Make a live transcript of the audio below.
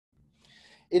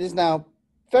It is now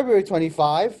February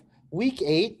 25, week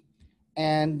 8,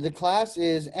 and the class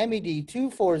is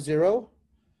MED240,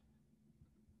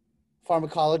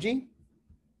 Pharmacology.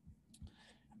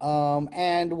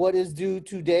 And what is due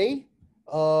today?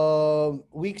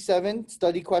 Week 7,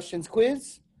 study questions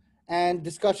quiz, and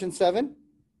discussion 7,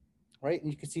 right? And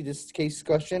you can see this case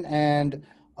question, and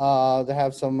they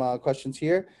have some questions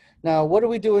here. Now, what are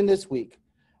we doing this week?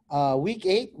 Week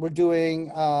 8, we're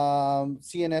doing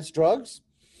CNS drugs.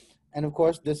 And of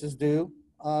course, this is due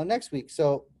next week.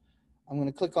 So I'm going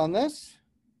to click on this.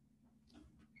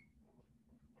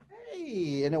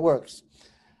 Hey, and it works.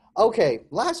 Okay,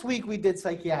 last week we did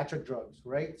psychiatric drugs,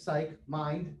 right? Psych,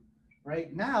 mind,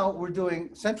 right? Now we're doing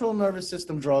central nervous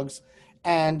system drugs.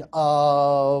 And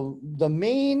the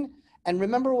main, and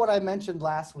remember what I mentioned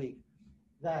last week,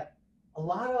 that a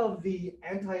lot of the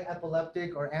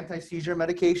anti-epileptic or anti-seizure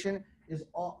medication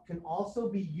can also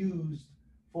be used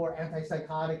for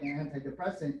antipsychotic and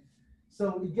antidepressant.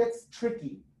 So it gets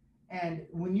tricky. And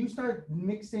when you start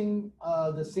mixing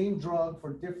the same drug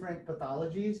for different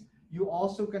pathologies, you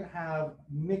also can have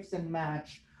mix and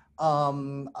match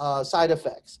side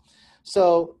effects.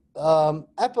 So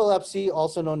epilepsy,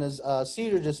 also known as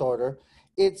seizure disorder,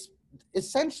 it's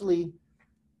essentially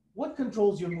what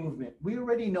controls your movement. We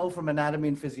already know from anatomy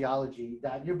and physiology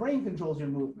that your brain controls your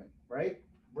movement, right?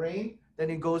 Brain, then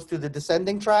it goes to the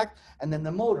descending tract, and then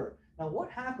the motor. Now, what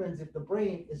happens if the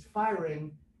brain is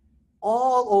firing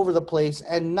all over the place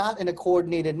and not in a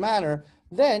coordinated manner?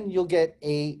 Then you'll get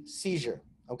a seizure,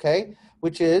 okay?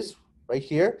 Which is, right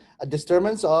here, a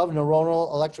disturbance of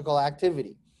neuronal electrical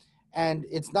activity. And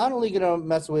it's not only going to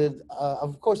mess with,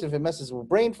 of course, if it messes with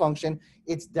brain function,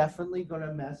 it's definitely going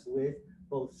to mess with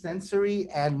both sensory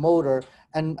and motor,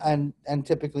 and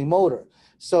typically motor.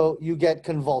 So you get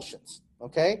convulsions,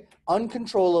 okay?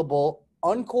 Uncontrollable,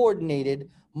 uncoordinated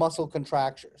muscle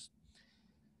contractures,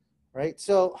 right?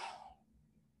 So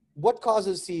what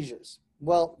causes seizures?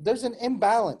 Well, there's an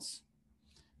imbalance.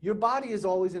 Your body is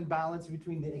always in balance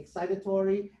between the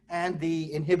excitatory and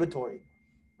the inhibitory,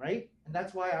 right? And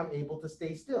that's why I'm able to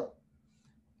stay still.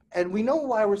 And we know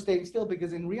why we're staying still,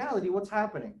 because in reality, what's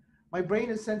happening? My brain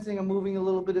is sensing I'm moving a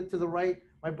little bit to the right.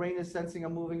 My brain is sensing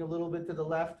I'm moving a little bit to the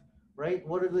left, right?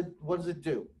 What does it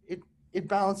do? It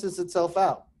balances itself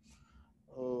out.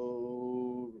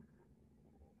 Oh.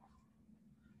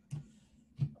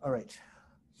 All right.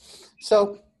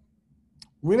 So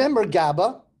remember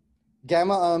GABA,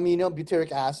 gamma amino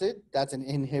butyric acid, that's an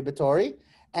inhibitory,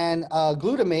 and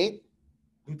glutamic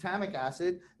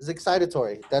acid is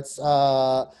excitatory. That's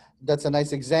a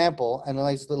nice example and a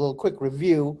nice little quick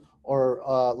review,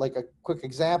 or like a quick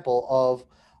example of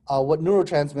what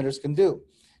neurotransmitters can do.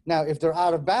 Now, if they're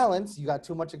out of balance, you got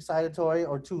too much excitatory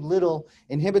or too little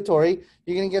inhibitory,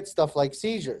 you're going to get stuff like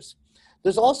seizures.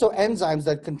 There's also enzymes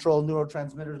that control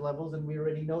neurotransmitter levels, and we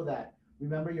already know that.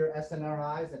 Remember your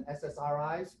SNRIs and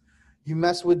SSRIs? You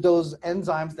mess with those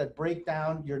enzymes that break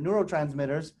down your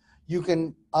neurotransmitters, you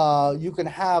can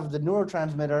have the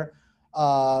neurotransmitter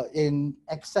in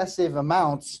excessive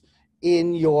amounts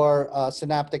in your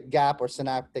synaptic gap or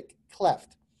synaptic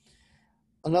cleft.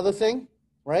 Another thing,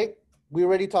 right? We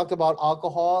already talked about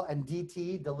alcohol and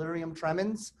DT, delirium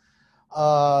tremens.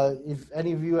 If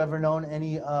any of you ever known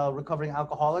any recovering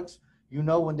alcoholics, you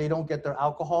know when they don't get their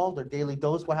alcohol, their daily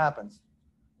dose, what happens?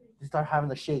 You start having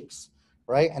the shakes,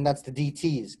 right? And that's the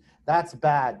DTs. That's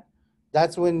bad.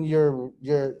 That's when your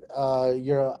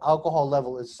alcohol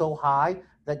level is so high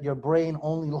that your brain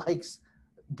only likes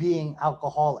being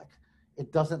alcoholic.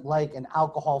 It doesn't like an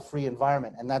alcohol-free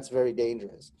environment, and that's very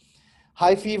dangerous.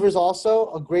 High fevers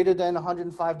also, greater than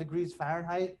 105 degrees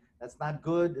Fahrenheit. That's not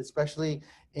good, especially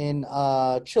in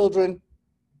children.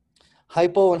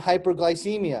 Hypo and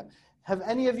hyperglycemia. Have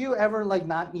any of you ever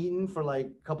not eaten for a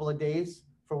couple of days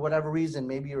for whatever reason?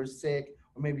 Maybe you're sick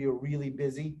or maybe you're really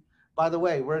busy. By the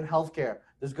way, we're in healthcare.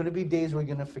 There's going to be days where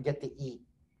you're going to forget to eat.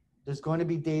 There's going to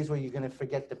be days where you're going to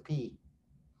forget to pee.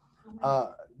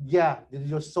 Yeah,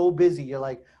 you're so busy. You're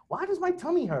like, why does my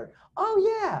tummy hurt?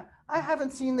 Oh, yeah, I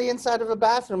haven't seen the inside of a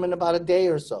bathroom in about a day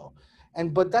or so.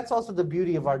 But that's also the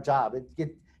beauty of our job.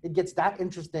 It gets that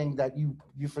interesting that you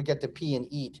forget to pee and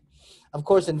eat. Of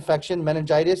course, infection,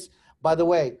 meningitis. By the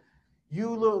way,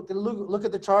 you look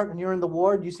at the chart and you're in the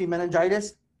ward, you see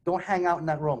meningitis, don't hang out in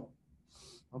that room.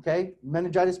 Okay?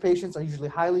 Meningitis patients are usually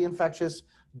highly infectious.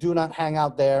 Do not hang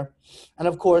out there. And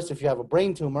of course, if you have a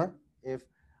brain tumor,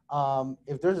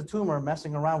 if there's a tumor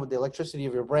messing around with the electricity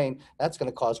of your brain, that's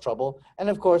going to cause trouble. And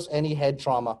of course, any head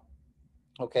trauma,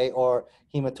 okay, or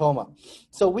hematoma.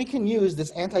 So we can use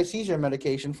this anti-seizure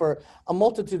medication for a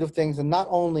multitude of things, and not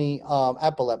only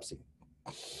epilepsy.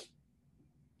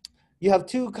 you have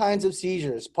two kinds of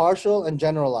seizures, partial and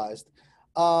generalized.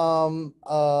 Nice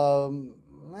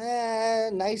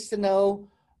to know.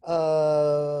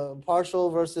 Partial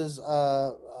versus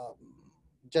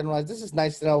generalized. This is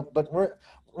nice to know, but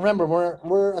remember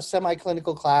we're a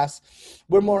semi-clinical class.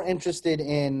 We're more interested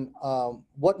in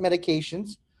what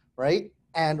medications, right,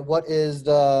 and what is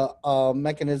the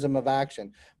mechanism of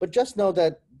action. But just know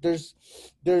that there's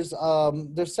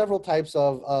several types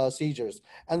of seizures,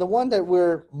 and the one that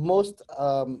we're most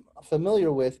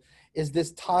familiar with is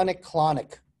this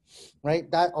tonic-clonic,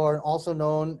 right? That are also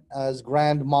known as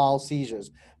grand mal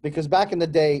seizures, because back in the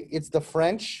day, it's the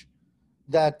French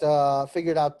that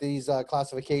figured out these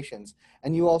classifications.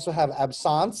 And you also have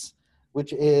absence,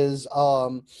 which is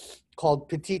called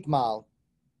petit mal.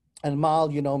 And mal,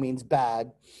 means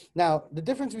bad. Now, the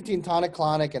difference between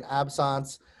tonic-clonic and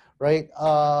absence, right?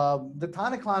 The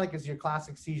tonic-clonic is your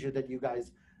classic seizure that you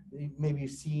guys maybe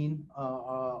you've seen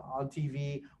on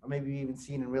TV, or maybe even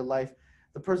seen in real life.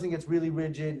 The person gets really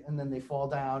rigid, and then they fall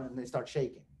down and they start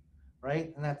shaking,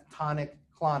 right? And that's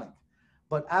tonic-clonic.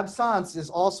 But absence is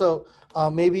also I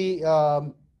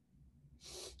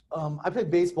played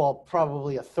baseball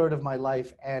probably a third of my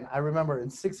life, and I remember in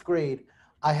 6th grade,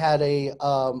 I had a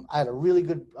really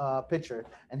good pitcher,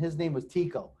 and his name was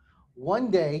Tico. One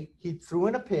day, he threw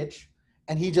in a pitch,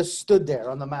 and he just stood there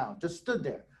on the mound, just stood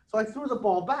there. So I threw the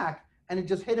ball back, and it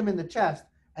just hit him in the chest,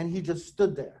 and he just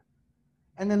stood there.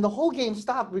 And then the whole game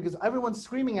stopped because everyone's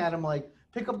screaming at him like,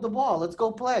 pick up the ball, let's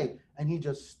go play. And he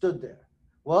just stood there.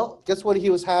 Well, guess what he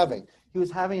was having? He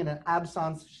was having an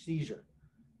absence seizure.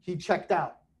 He checked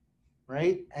out,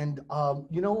 right? And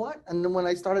you know what? And then when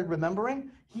I started remembering,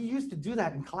 he used to do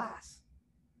that in class.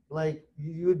 Like,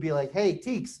 you would be like, hey,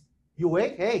 Teeks, you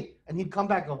awake? Hey. And he'd come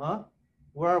back and go, huh?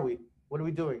 Where are we? What are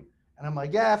we doing? And I'm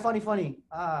like, yeah, funny.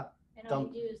 And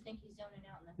all you do is think he's zoning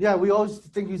out. Yeah, we always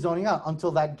think he's zoning out until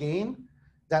that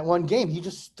one game, he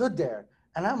just stood there.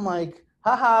 And I'm like,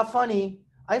 haha, funny.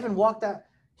 I even walked out.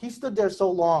 He stood there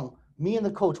so long, me and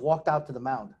the coach walked out to the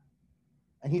mound.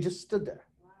 And he just stood there,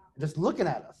 just looking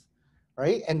at us,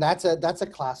 right? And that's a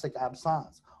classic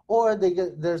absence. Or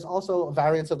there's also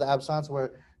variants of the absence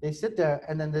where they sit there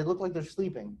and then they look like they're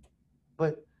sleeping.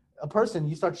 But a person,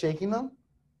 you start shaking them,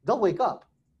 they'll wake up,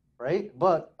 right?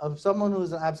 But of someone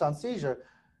who's an absence seizure,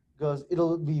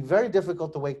 it'll be very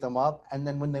difficult to wake them up. And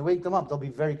then when they wake them up, they'll be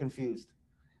very confused.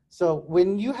 So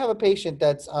when you have a patient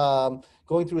that's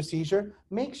going through a seizure,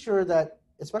 make sure that,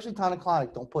 especially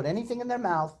tonic-clonic, don't put anything in their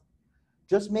mouth.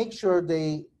 Just make sure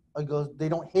they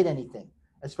don't hit anything,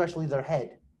 especially their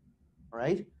head,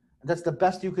 right? And that's the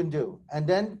best you can do. And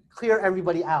then clear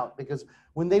everybody out, because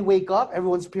when they wake up,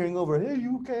 everyone's peering over, hey,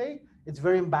 you okay? It's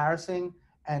very embarrassing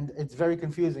and it's very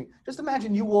confusing. Just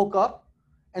imagine you woke up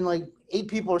and like 8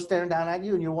 people are staring down at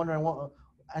you and you're wondering what,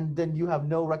 and then you have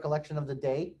no recollection of the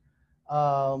day.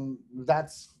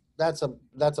 That's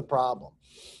a problem.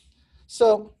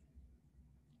 So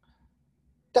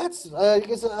that's I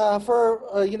guess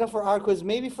for our quiz,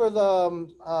 maybe for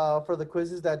the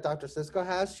quizzes that Dr. Sisko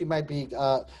has, she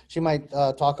might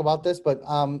talk about this. But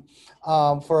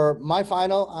for my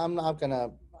final, I'm not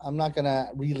gonna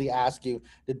really ask you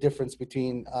the difference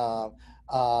between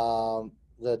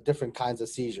the different kinds of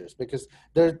seizures, because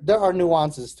there are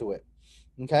nuances to it.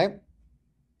 Okay.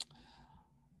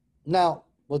 Now,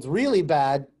 what's really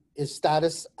bad is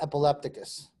status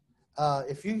epilepticus.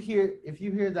 If you hear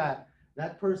that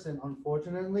person,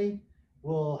 unfortunately,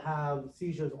 will have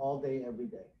seizures all day, every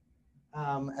day,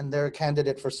 and they're a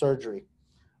candidate for surgery.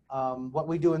 What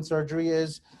we do in surgery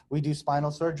is we do spinal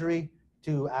surgery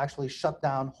to actually shut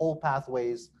down whole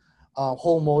pathways,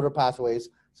 whole motor pathways,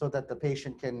 so that the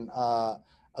patient can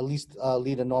at least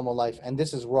lead a normal life. And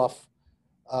this is rough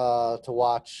to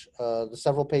watch. The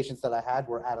several patients that I had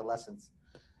were adolescents.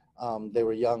 They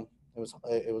were young.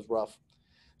 It was rough.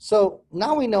 So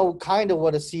now we know kind of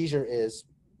what a seizure is,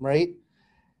 right?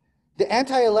 The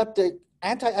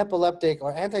anti-epileptic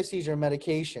or anti-seizure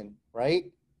medication, right,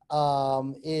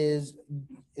 is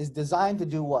designed to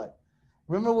do what?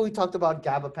 Remember when we talked about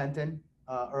gabapentin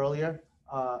earlier?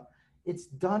 It's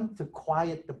done to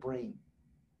quiet the brain.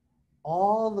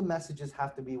 All the messages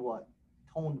have to be what?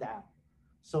 Toned down,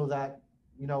 so that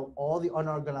all the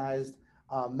unorganized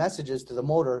messages to the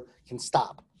motor can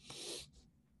stop.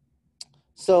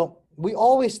 So we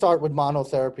always start with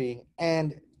monotherapy,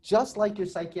 and just like your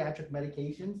psychiatric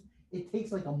medications, it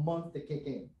takes like a month to kick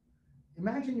in.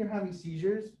 Imagine you're having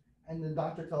seizures and the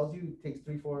doctor tells you it takes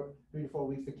 3 to 4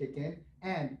 weeks to kick in,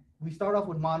 and we start off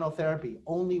with monotherapy,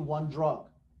 only one drug.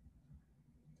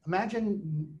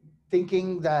 Imagine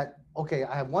thinking that, okay,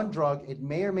 I have one drug, it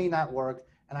may or may not work,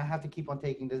 and I have to keep on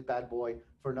taking this bad boy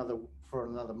for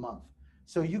another month.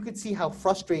 So you could see how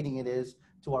frustrating it is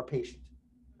to our patient,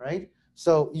 right?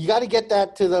 So you got to get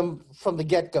that to them from the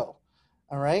get-go,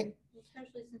 all right?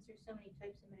 Especially since there's so many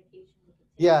types of medication.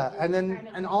 Yeah, and then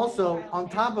and also on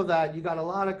top of that, you got a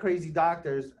lot of crazy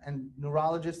doctors and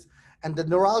neurologists, and the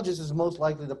neurologist is most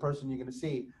likely the person you're going to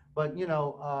see. But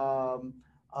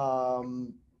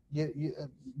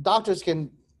doctors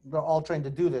they're all trained to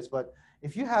do this. But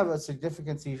if you have a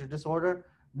significant seizure disorder,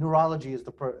 neurology is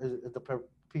the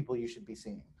people you should be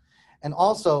seeing, and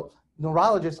also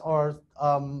neurologists are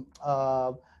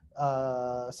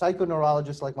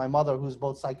psychoneurologists like my mother, who's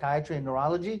both psychiatry and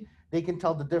neurology. They can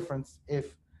tell the difference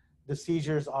if the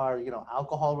seizures are,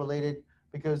 alcohol related,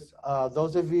 because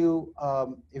those of you,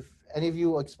 if any of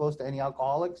you are exposed to any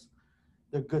alcoholics,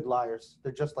 they're good liars.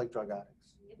 They're just like drug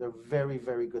addicts. They're very,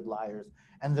 very good liars,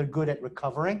 and they're good at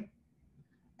recovering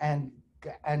and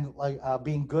like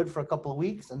being good for a couple of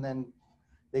weeks, and then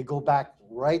they go back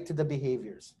right to the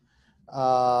behaviors.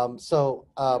 I'm sorry,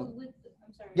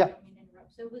 yeah. I don't mean to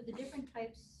interrupt. So with the different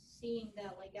types, seeing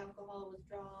that like alcohol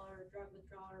withdrawal or drug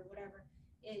withdrawal or whatever,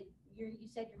 you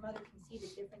said your mother can see the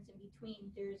difference in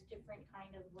between. There's different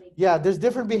kind of like. Yeah, there's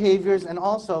different behaviors, and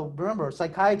also remember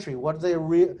psychiatry. What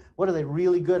are they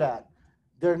really good at?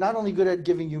 They're not only good at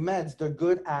giving you meds, they're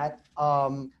good at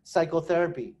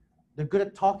psychotherapy. They're good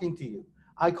at talking to you.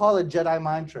 I call it Jedi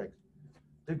mind trick.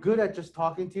 They're good at just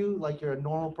talking to you like you're a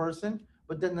normal person,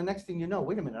 but then the next thing you know,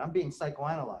 wait a minute, I'm being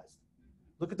psychoanalyzed.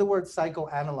 Look at the word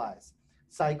psychoanalyze.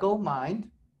 Psycho, mind,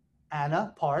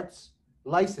 ana, parts,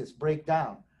 lysis, break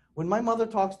down. When my mother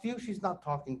talks to you, she's not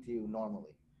talking to you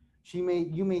normally. You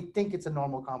may think it's a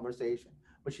normal conversation,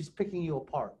 but she's picking you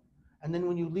apart. And then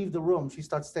when you leave the room, she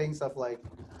starts saying stuff like,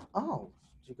 oh,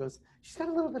 she goes, she's got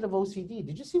a little bit of OCD.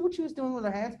 Did you see what she was doing with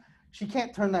her hands? She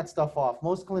can't turn that stuff off.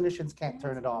 Most clinicians can't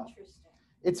turn it off.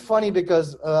 It's funny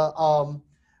because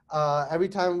every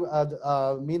time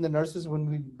me and the nurses, when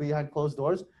we behind closed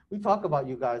doors, we talk about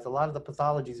you guys, a lot of the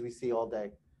pathologies we see all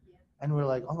day. Yeah. And we're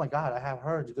like, oh my God, I have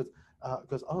her. She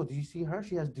goes, oh, do you see her?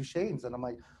 She has Duchenne's. And I'm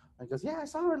like, he goes, yeah, I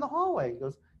saw her in the hallway. He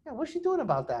goes, yeah, what's she doing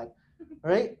about that?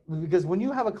 Right? Because when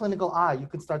you have a clinical eye, you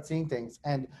can start seeing things.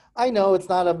 And I know it's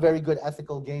not a very good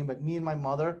ethical game, but me and my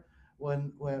mother,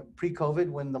 when pre-COVID,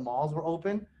 when the malls were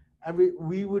open,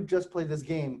 we would just play this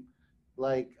game.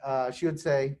 Like she would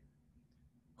say,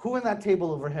 who in that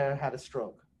table over here had a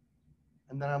stroke?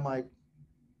 And then I'm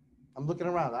looking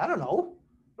around. I don't know.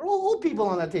 They're all old people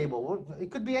on that table.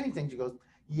 It could be anything. She goes,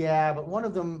 yeah, but one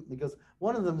of them is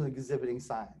exhibiting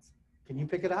signs. Can you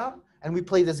pick it out? And we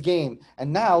play this game.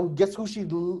 And now, guess who she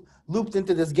looped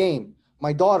into this game?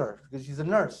 My daughter, because she's a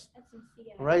nurse.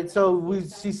 Right? So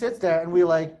she sits there, and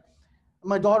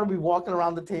my daughter would be walking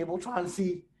around the table trying to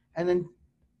see, and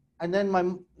then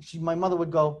my mother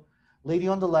would go, lady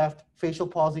on the left, facial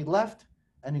palsy left,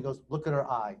 and he goes, look at her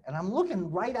eye. And I'm looking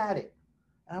right at it.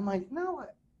 And I'm like, no.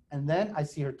 And then I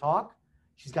see her talk.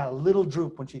 She's got a little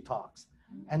droop when she talks.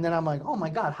 And then I'm like, oh my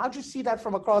God, how'd you see that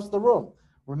from across the room?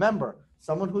 Remember,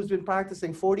 someone who's been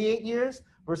practicing 48 years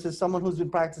versus someone who's been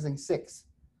practicing 6,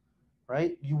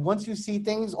 right? Once you see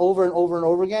things over and over and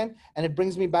over again, and it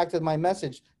brings me back to my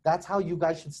message, that's how you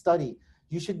guys should study.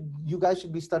 You guys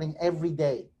should be studying every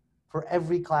day for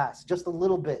every class, just a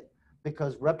little bit,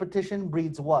 because repetition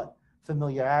breeds what?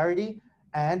 Familiarity,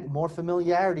 and more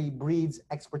familiarity breeds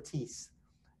expertise.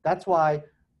 That's why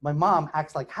my mom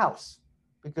acts like house,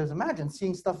 because imagine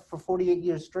seeing stuff for 48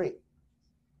 years straight,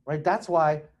 right? That's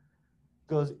why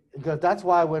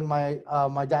when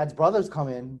my dad's brothers come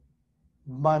in,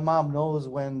 my mom knows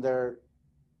when they're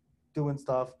doing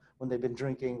stuff, when they've been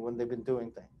drinking, when they've been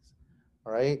doing things,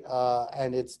 all right?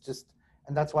 And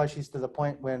that's why she's to the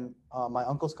point when my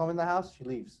uncles come in the house, she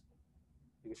leaves,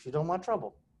 because she don't want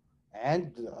trouble.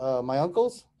 And my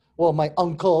uncle,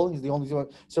 he's the only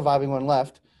surviving one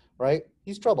left, right?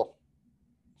 He's trouble.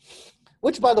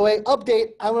 Which, by the way, update,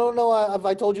 I don't know if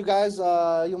I told you guys, he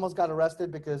almost got arrested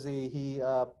because he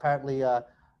apparently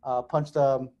punched,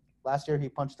 last year he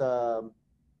punched a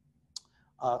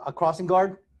crossing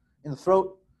guard in the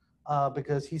throat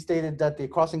because he stated that the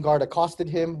crossing guard accosted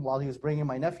him while he was bringing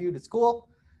my nephew to school.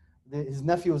 His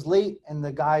nephew was late, and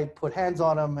the guy put hands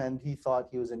on him, and he thought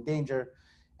he was in danger,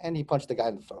 and he punched the guy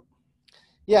in the throat.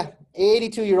 Yeah,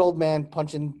 82-year-old man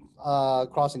punching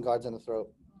crossing guards in the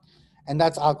throat. And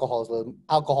that's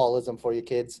alcoholism for you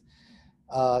kids.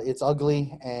 It's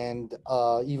ugly, and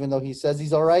even though he says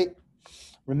he's all right,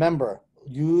 remember,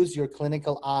 use your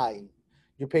clinical eye.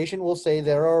 Your patient will say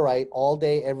they're all right all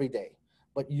day, every day,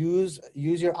 but use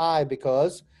your eye,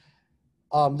 because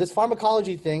this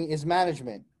pharmacology thing is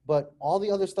management, but all the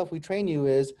other stuff we train you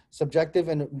is subjective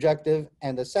and objective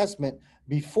and assessment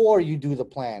before you do the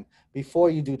plan, before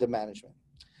you do the management.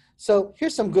 So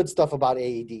here's some good stuff about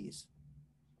AEDs,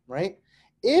 right?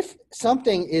 If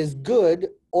something is good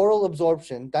oral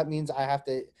absorption, that means I have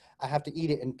to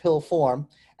eat it in pill form,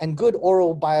 and good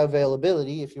oral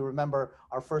bioavailability. If you remember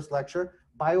our first lecture,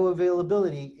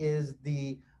 bioavailability is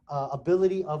the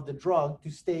ability of the drug to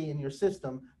stay in your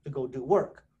system to go do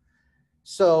work.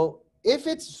 So if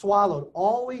it's swallowed,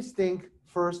 always think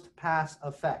first pass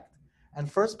effect. And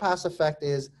first pass effect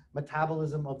is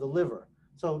metabolism of the liver.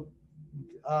 So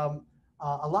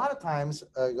a lot of times,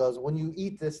 goes when you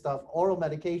eat this stuff, oral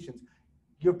medications,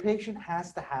 your patient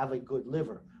has to have a good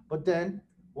liver. But then,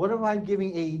 what am I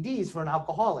giving AEDs for an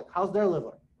alcoholic? How's their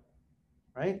liver?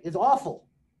 Right? It's awful.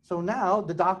 So now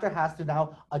the doctor has to now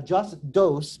adjust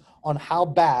dose on how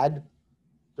bad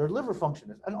their liver function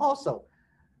is. And also,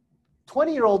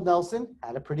 20-year-old Nelson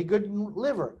had a pretty good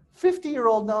liver.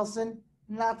 50-year-old Nelson,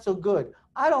 not so good.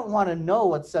 I don't want to know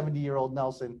what 70-year-old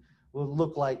Nelson will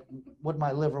look like, what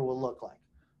my liver will look like.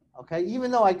 Okay,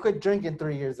 even though I quit drinking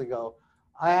 3 years ago,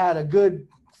 I had a good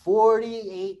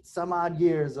 48 some odd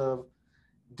years of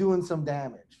doing some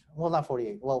damage. Well, not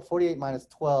 48. Well, 48 minus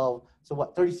 12, so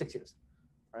what, 36 years,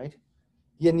 right?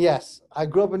 And yes, I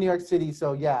grew up in New York City,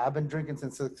 so yeah, I've been drinking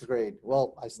since 6th grade.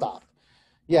 Well, I stopped.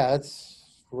 Yeah, it's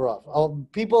rough.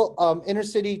 People, inner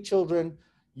city children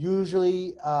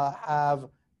usually have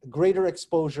greater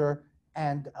exposure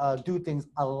and do things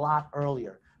a lot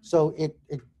earlier. So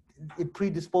it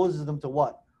predisposes them to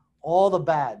what? All the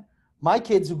bad. My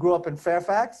kids who grew up in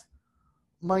Fairfax,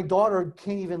 my daughter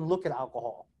can't even look at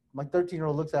alcohol. My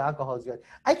 13-year-old looks at alcohol. She's like,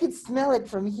 I can smell it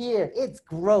from here. It's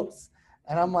gross.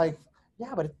 And I'm like,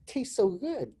 yeah, but it tastes so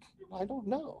good. I don't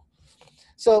know.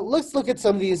 So let's look at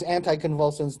some of these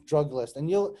anticonvulsants drug list, and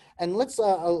let's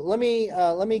let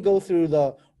me go through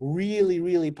the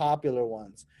really popular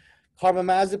ones.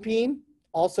 Carbamazepine,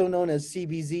 also known as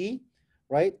CBZ,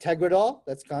 right? Tegretol,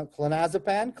 that's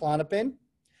clonazepam, Klonopin,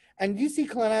 and you see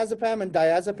clonazepam and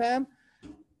diazepam.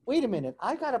 Wait a minute,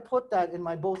 I gotta put that in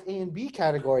my both A and B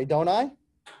category, don't I?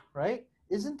 Right?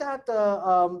 Isn't that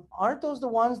aren't those the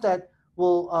ones that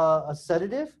will a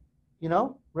sedative? You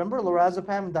know, remember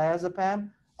lorazepam and diazepam?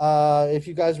 If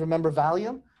you guys remember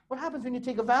Valium, what happens when you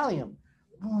take a Valium?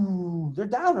 Ooh, they're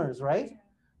downers, right?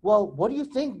 Well, what do you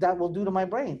think that will do to my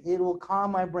brain? It will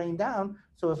calm my brain down.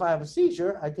 So if I have a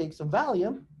seizure, I take some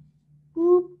Valium,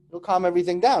 boop, it'll calm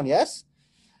everything down, yes?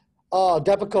 Oh,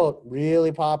 Depakote,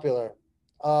 really popular.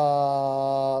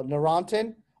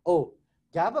 Neurontin,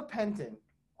 gabapentin,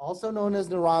 also known as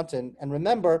Neurontin. And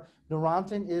remember,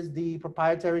 Neurontin is the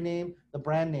proprietary name, the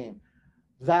brand name.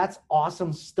 That's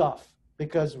awesome stuff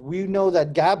because we know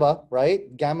that GABA,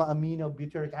 right, gamma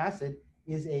aminobutyric acid,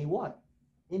 is a what?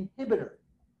 Inhibitor.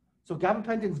 So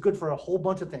gabapentin is good for a whole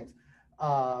bunch of things.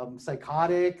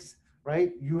 Psychotics,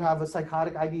 right? You have a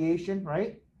psychotic ideation,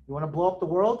 right? You want to blow up the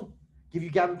world? Give you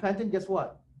gabapentin, guess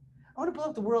what? I want to blow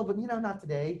up the world, but not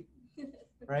today,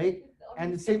 right?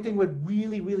 And the same thing with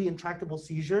really intractable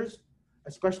seizures,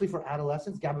 especially for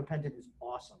adolescents. Gabapentin is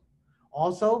awesome.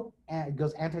 Also, it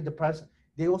goes antidepressant.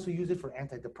 They also use it for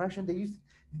antidepression.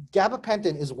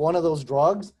 Gabapentin is one of those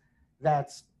drugs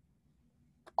that's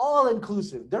all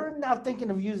inclusive. They're now thinking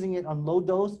of using it on low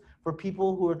dose for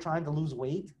people who are trying to lose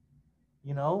weight,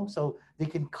 so they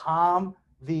can calm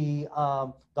the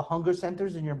hunger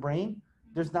centers in your brain.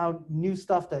 There's now new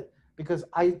stuff because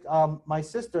my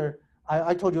sister,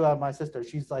 I told you about my sister.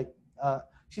 She's like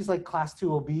class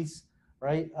 2 obese,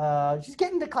 right? She's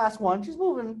getting to class 1. She's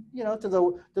moving, to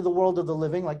the world of the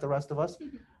living like the rest of us,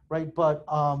 right? But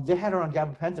they had her on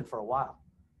gabapentin for a while,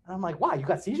 and I'm like, why? You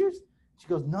got seizures? She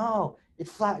goes, no.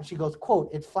 She goes,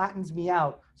 quote, it flattens me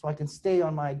out so I can stay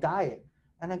on my diet.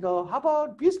 And I go, how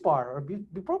about Buspar or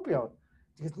bupropion?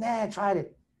 She goes, nah, I tried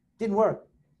it. Didn't work.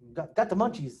 Got the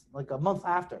munchies like a month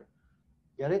after.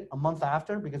 Get it? A month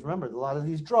after? Because remember, a lot of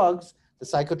these drugs, the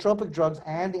psychotropic drugs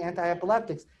and the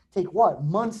anti-epileptics, take what?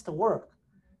 Months to work.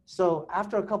 So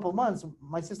after a couple of months,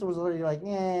 my sister was already like,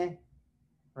 eh,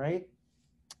 right?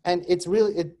 And it's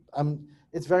really,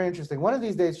 it's very interesting. One of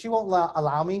these days, she won't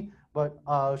allow me, but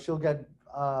she'll get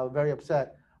very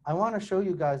upset. I want to show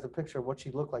you guys the picture of what she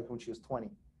looked like when she was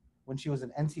 20, when she was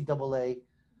an NCAA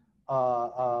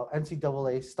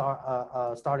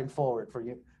starting forward for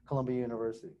Columbia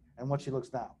University, and what she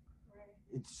looks now.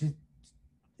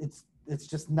 It's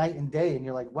just night and day, and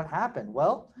you're like, what happened?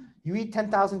 Well, you eat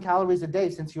 10,000 calories a day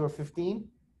since you were 15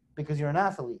 because you're an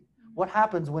athlete. What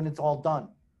happens when it's all done?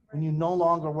 When you no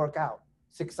longer work out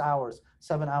 6 hours,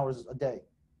 7 hours a day?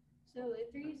 So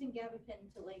if they're using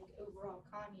gabapentin to like overall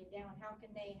calm you down, how can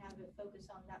they have it focus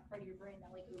on that part of your brain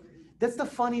that like overeats? That's the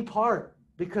funny part,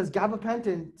 because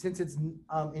gabapentin, since it's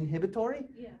inhibitory,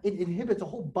 it inhibits a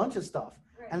whole bunch of stuff.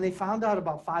 Right. And they found out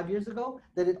about 5 years ago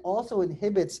that it also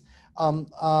inhibits,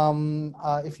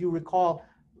 if you recall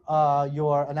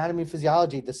your anatomy and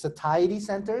physiology, the satiety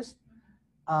centers.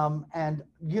 And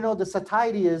you know, the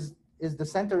satiety is the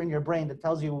center in your brain that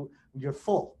tells you you're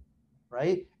full,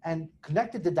 right? And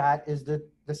connected to that is the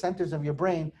centers of your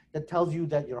brain that tells you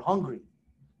that you're hungry.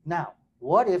 Now,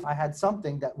 what if I had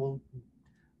something that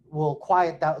will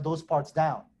quiet those parts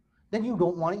down? Then you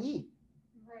don't want to eat.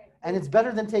 Right. And it's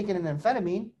better than taking an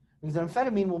amphetamine, because an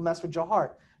amphetamine will mess with your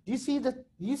heart. Do you see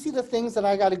the things that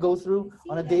I got to go through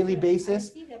on a daily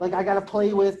basis? Like I got to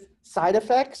play with side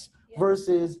effects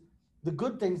versus the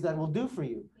good things that will do for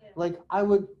you. Like I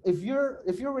would, if you're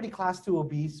already class 2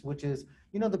 obese, which is,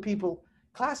 you know, the people,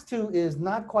 class 2 is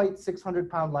not quite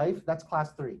 600-pound life. That's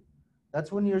class 3.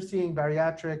 That's when you're seeing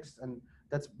bariatrics, and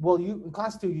that's, well, in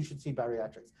class 2, you should see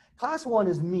bariatrics. Class 1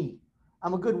 is me.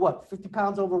 I'm a good, 50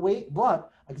 pounds overweight,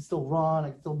 but I can still run, I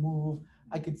can still move,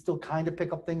 I can still kind of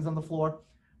pick up things on the floor,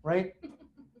 right?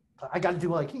 I got to do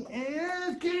like,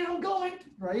 I'm going,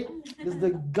 right? There's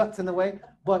the guts in the way.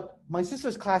 But my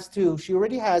sister's class 2, she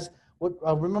already has what,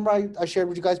 remember I shared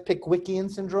with you guys Pickwickian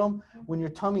syndrome? When your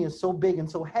tummy is so big and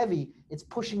so heavy, it's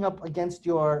pushing up against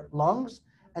your lungs,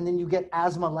 and then you get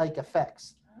asthma-like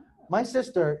effects. My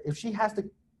sister, if she has to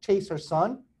chase her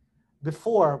son,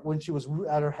 before, when she was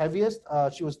at her heaviest,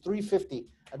 she was 350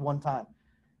 at one time.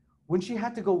 When she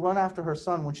had to go run after her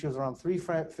son when she was around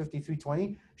 350,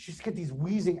 320, she used to get these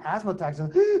wheezing asthma attacks.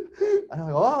 And I'm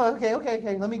like, oh, okay.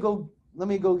 Let me go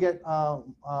get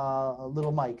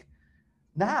little Mike.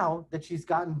 Now that she's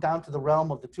gotten down to the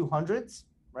realm of the 200s,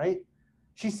 right?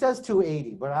 She says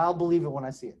 280, but I'll believe it when I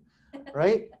see it,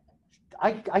 right?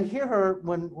 I hear her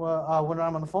when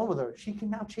I'm on the phone with her. She can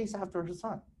now chase after her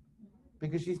son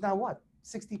because she's now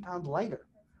 60 pounds lighter,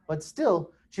 but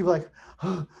still she'd be like,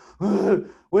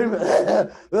 wait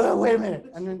a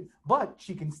minute, and then but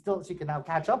she can now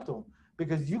catch up to him,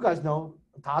 because you guys know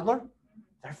a toddler,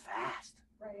 they're fast.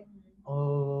 Right.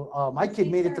 Oh, my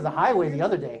kid made it to the highway the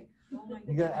other day. Oh my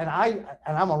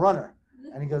And I'm a runner,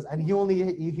 and he goes, and he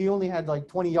only had like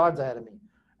 20 yards ahead of me,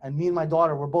 and me and my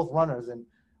daughter were both runners, and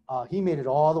he made it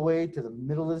all the way to the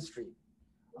middle of the street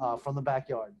from the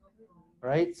backyard,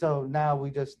 right? So now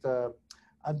we just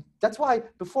that's why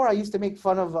before I used to make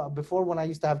fun of before, when I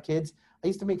used to have kids, I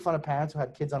used to make fun of parents who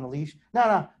had kids on a leash.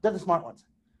 No, they're the smart ones,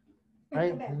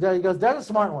 right? He goes, they're the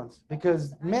smart ones,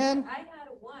 because man. I had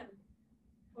one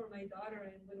for my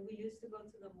daughter, and when we used to go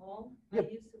to the mall, Yep. I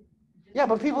used to. Yeah,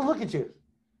 but people look at you,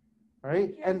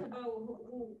 right? Who And cares about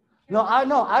who no, I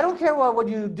don't care what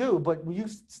you do, but when you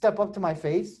step up to my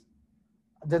face,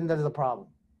 then there's a problem.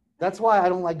 That's why I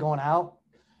don't like going out.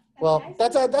 Well,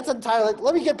 that's entirely.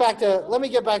 Let me get back to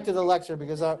the lecture,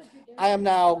 because I am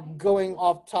now going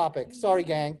off topic. Sorry,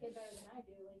 gang. Better than I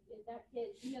do. Like, is that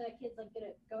kid, you know, that kid's like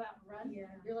gonna go out and run. Yeah.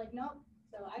 You're like, nope.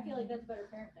 So I feel like that's better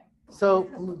parenting. So,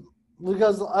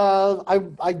 because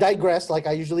I digress like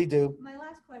I usually do. My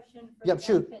last question for Yep, the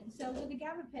shoot. gabapentin. So with the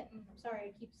gabapentin, I'm sorry,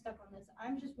 I keep stuck on this.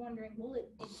 I'm just wondering, will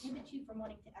it inhibit you from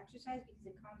wanting to exercise because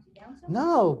it calms you down so much?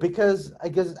 No, because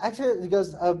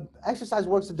exercise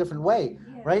works a different way,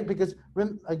 Yeah. right? Because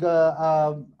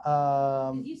Because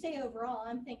you say overall,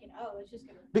 I'm thinking, oh, it's just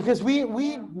gonna. because we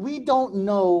don't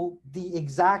know the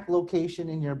exact location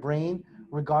in your brain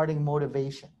regarding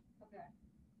motivation, Okay.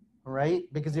 right?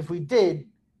 Because if we did,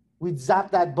 we'd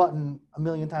zap that button a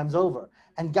million times over.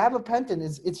 And gabapentin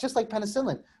it's just like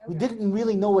penicillin. We Okay. didn't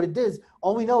really know what it is.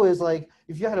 All we know is, like,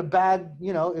 if you had a bad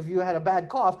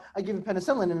cough, I give you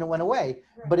penicillin and it went away.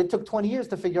 Right. But it took 20 years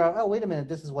to figure out, oh, wait a minute,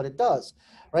 this is what it does,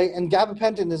 right? And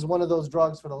gabapentin is one of those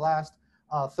drugs for the last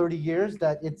 30 years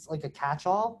that it's like a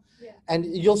catch-all. Yeah. And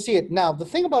you'll see it now. The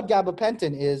thing about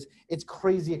gabapentin is it's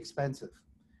crazy expensive.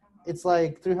 It's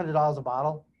like $300 a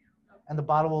bottle, and the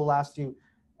bottle will last you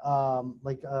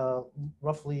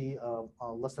roughly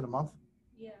less than a month.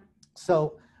 Yeah.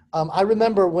 So I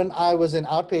remember when I was an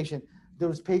outpatient, there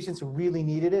was patients who really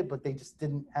needed it, but they just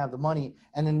didn't have the money,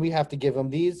 and then we have to give them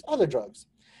these other drugs.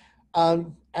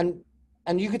 And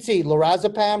you could see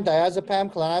lorazepam,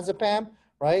 diazepam, clonazepam,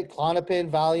 right?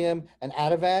 Klonopin, Valium, and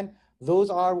Ativan.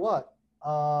 Those are what?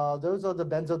 Those are the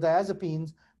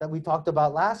benzodiazepines that we talked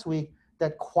about last week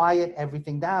that quiet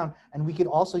everything down, and we could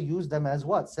also use them as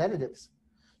what? Sedatives.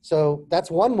 So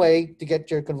that's one way to get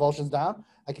your convulsions down.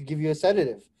 I could give you a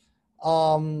sedative.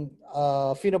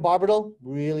 Phenobarbital,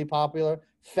 really popular.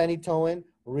 Phenytoin,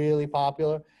 really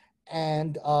popular.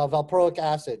 And valproic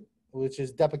acid, which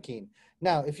is depakine.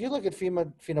 Now, if you look at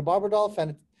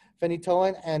phenobarbital,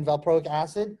 phenytoin, and valproic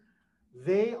acid,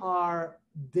 they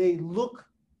look,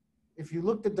 if you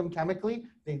looked at them chemically,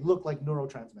 they look like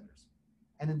neurotransmitters.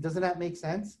 And doesn't that make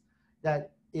sense?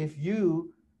 That if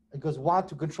you want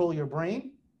to control your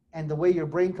brain, and the way your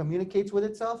brain communicates with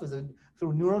itself is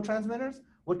through neurotransmitters,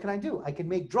 what can I do? I can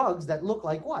make drugs that look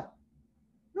like what?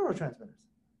 Neurotransmitters.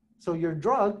 So your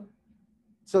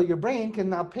brain can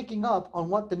now picking up on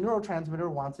what the neurotransmitter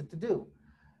wants it to do.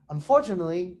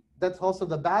 Unfortunately, that's also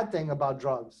the bad thing about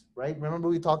drugs, right? Remember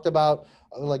we talked about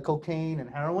like cocaine and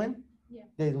heroin? Yeah.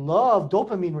 They love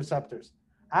dopamine receptors.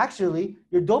 Actually,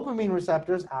 your dopamine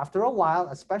receptors, after a while,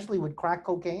 especially with crack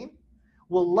cocaine,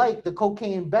 will like the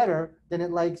cocaine better than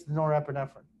it likes the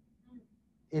norepinephrine.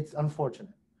 It's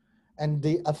unfortunate. And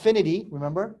the affinity,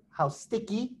 remember how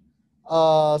sticky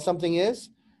something is?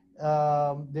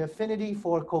 The affinity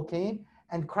for cocaine,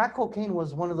 and crack cocaine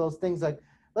was one of those things like,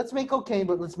 let's make cocaine,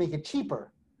 but let's make it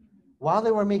cheaper. While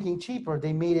they were making cheaper,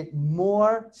 they made it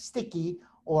more sticky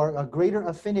or a greater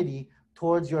affinity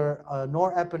towards your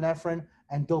norepinephrine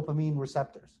and dopamine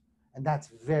receptors. And that's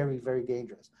very, very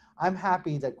dangerous. I'm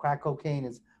happy that crack cocaine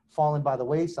has fallen by the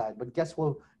wayside, but guess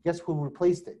who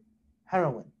replaced it?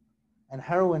 Heroin. And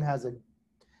heroin has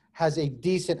a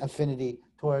decent affinity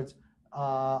towards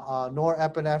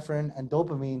norepinephrine and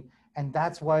dopamine, and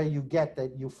that's why you get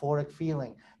that euphoric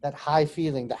feeling, that high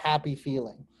feeling, the happy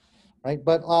feeling, right?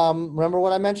 But remember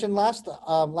what I mentioned last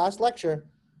lecture,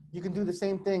 you can do the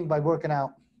same thing by working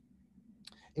out.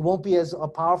 It won't be as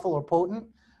powerful or potent.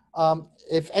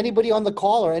 If anybody on the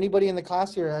call or anybody in the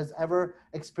class here has ever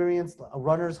experienced a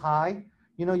runner's high,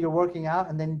 you're working out,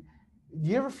 and then do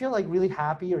you ever feel like really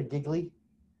happy or giggly,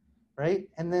 right?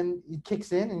 And then it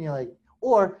kicks in and you're like,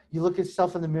 or you look at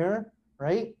yourself in the mirror,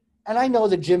 right? And I know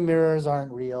the gym mirrors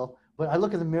aren't real, but I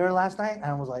look in the mirror last night and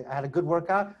I was like, I had a good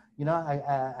workout.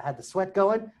 I had the sweat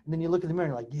going, and then you look in the mirror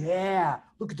and you're like, yeah,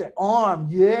 look at that arm,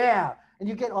 yeah. And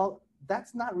you get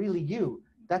that's not really you.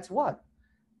 That's what?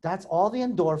 That's all the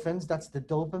endorphins, that's the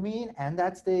dopamine, and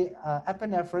that's the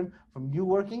epinephrine from you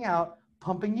working out,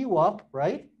 pumping you up,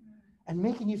 right? And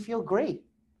making you feel great.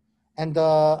 And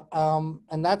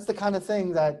that's the kind of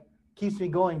thing that keeps me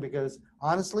going, because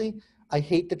honestly, I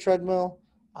hate the treadmill.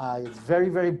 It's very,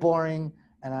 very boring.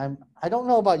 And I don't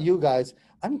know about you guys.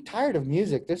 I'm tired of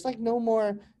music. There's like no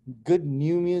more good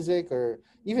new music, or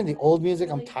even the old music.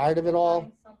 I'm tired of it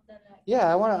all.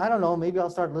 Yeah, I don't know. Maybe I'll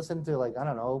start listening to, like, I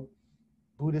don't know,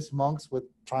 Buddhist monks with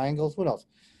triangles. Who knows?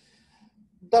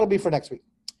 That'll be for next week.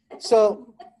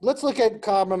 So let's look at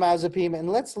carbamazepine, and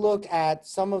let's look at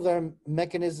some of their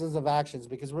mechanisms of actions,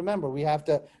 because remember,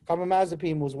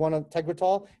 carbamazepine was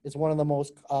Tegretol is one of the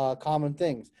most common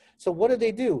things. So what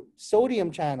do?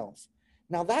 Sodium channels.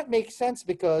 Now that makes sense,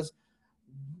 because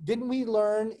didn't we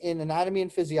learn in anatomy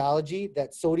and physiology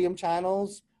that sodium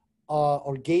channels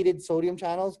or gated sodium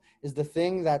channels is the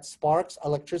thing that sparks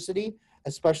electricity,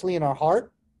 especially in our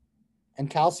heart, and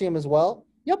calcium as well?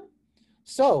 Yep.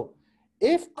 So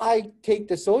if I take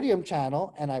the sodium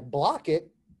channel and I block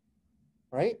it,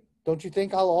 right, don't you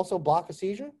think I'll also block a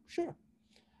seizure? Sure,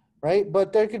 right?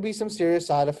 But there could be some serious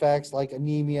side effects like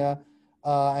anemia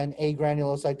and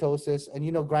agranulocytosis. And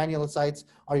granulocytes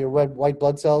are your red white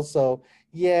blood cells. So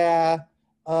yeah,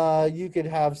 you could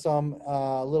have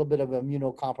a little bit of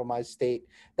immunocompromised state.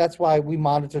 That's why we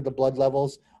monitor the blood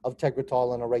levels of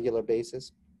Tegretol on a regular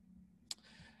basis.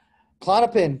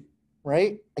 Klonopin,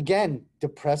 right? Again,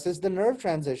 depresses the nerve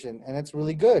transition, and it's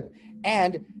really good.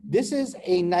 And this is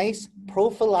a nice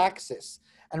prophylaxis.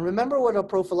 And remember what a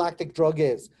prophylactic drug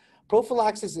is.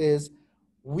 Prophylaxis is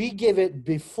we give it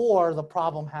before the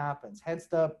problem happens, hence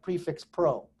the prefix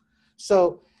pro.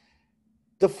 So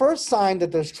the first sign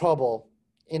that there's trouble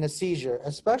in a seizure,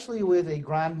 especially with a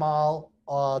grand mal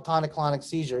tonic-clonic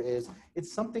seizure, is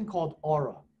it's something called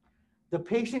aura. The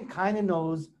patient kind of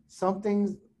knows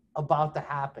something's about to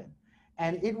happen.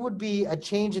 And it would be a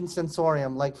change in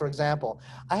sensorium. Like, for example,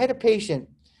 I had a patient,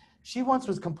 she once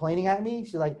was complaining at me.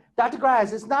 She's like, Dr.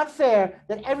 Garais, it's not fair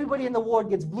that everybody in the ward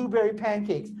gets blueberry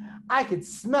pancakes. I could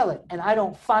smell it, and I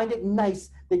don't find it nice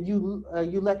that you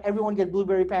let everyone get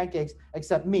blueberry pancakes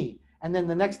except me. And then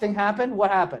the next thing happened.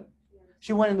 What happened?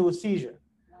 She went into a seizure.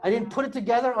 I didn't put it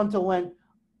together until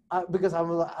because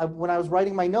when I was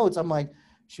writing my notes, I'm like,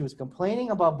 she was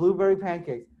complaining about blueberry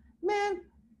pancakes. Man,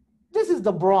 this is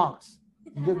the Bronx.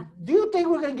 Do you think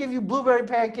we're going to give you blueberry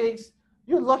pancakes?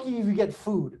 You're lucky if you get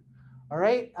food. All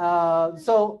right.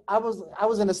 So I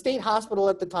was in a state hospital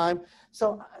at the time.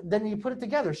 So then you put it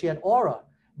together. She had aura.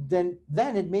 Then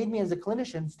it made me as a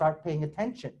clinician start paying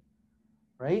attention.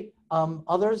 Right.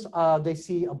 Others, they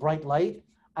see a bright light.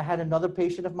 I had another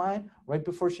patient of mine right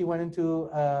before she went into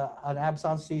an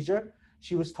absence seizure.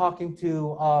 She was talking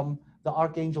to the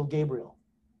Archangel Gabriel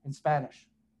in Spanish.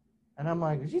 And I'm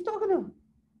like, is she talking to,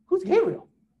 who's Gabriel?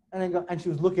 And she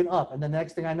was looking up. And the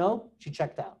next thing I know, she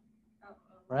checked out.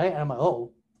 Right? And I'm like,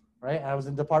 oh, right? I was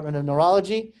in the Department of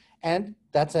Neurology, and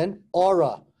that's an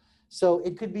aura. So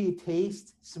it could be a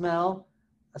taste, smell,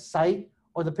 a sight,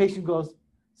 or the patient goes,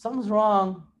 something's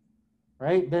wrong,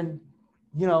 right? Then,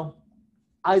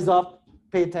 eyes up,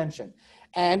 pay attention.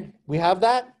 And we have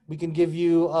that. We can give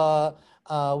you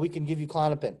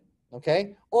Klonopin,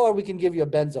 okay? Or we can give you a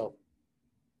benzo.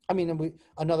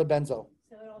 Another benzo. So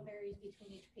it all varies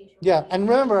between each patient. Yeah, and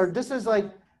remember, this is like,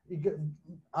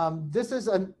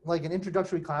 like an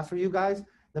introductory class for you guys.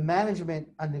 The management,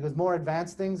 and there's more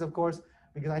advanced things, of course,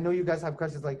 because I know you guys have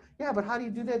questions like, yeah, but how do you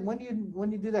do that? When do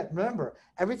you do that? Remember,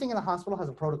 everything in the hospital has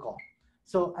a protocol.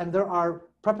 So, and there are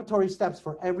preparatory steps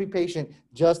for every patient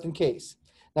just in case.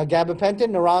 Now,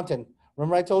 gabapentin, Neurontin.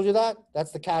 Remember I told you that?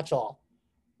 That's the catch-all,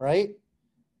 right?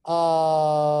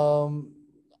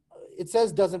 It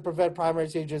says doesn't prevent primary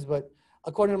seizures, but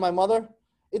according to my mother,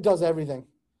 it does everything.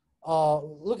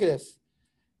 Look at this.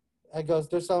 It goes,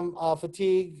 there's some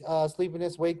fatigue,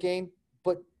 sleepiness, weight gain,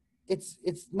 but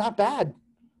it's not bad,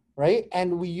 right?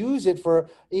 And we use it for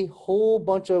a whole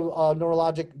bunch of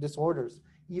neurologic disorders,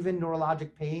 even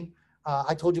neurologic pain.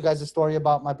 I told you guys a story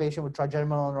about my patient with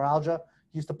trigeminal neuralgia.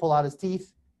 He used to pull out his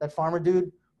teeth, that farmer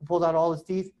dude who pulled out all his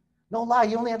teeth. No lie,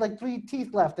 he only had like 3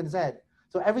 teeth left in his head.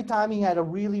 So every time he had a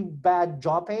really bad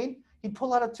jaw pain, he'd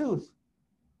pull out a tooth,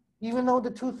 even though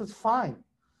the tooth was fine.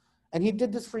 And he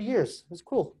did this for years. It was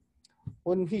cool.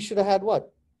 When he should have had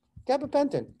what?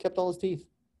 Gabapentin, kept all his teeth.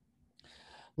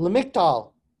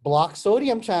 Lamictal, block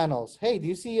sodium channels. Hey, do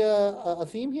you see a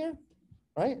theme here?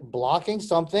 Right? Blocking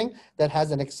something that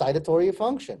has an excitatory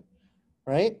function,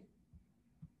 right?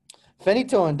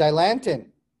 Phenytoin, dilantin,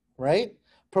 right?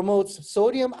 Promotes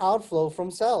sodium outflow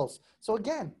from cells. So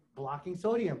again, blocking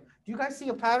sodium. Do you guys see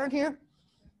a pattern here?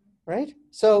 Right?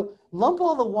 So lump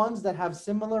all the ones that have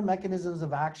similar mechanisms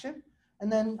of action,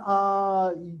 and then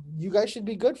you guys should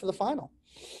be good for the final.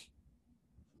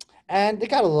 And they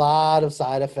got a lot of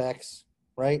side effects,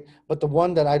 right? But the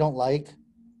one that I don't like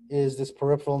is this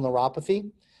peripheral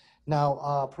neuropathy.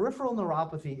 Now, peripheral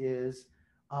neuropathy is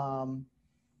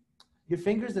your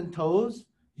fingers and toes,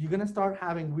 you're going to start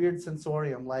having weird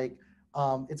sensorium, like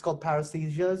it's called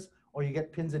paresthesias, or you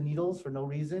get pins and needles for no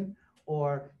reason,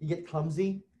 or you get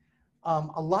clumsy.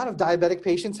 A lot of diabetic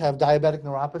patients have diabetic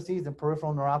neuropathies and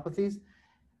peripheral neuropathies.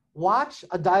 Watch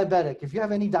a diabetic. If you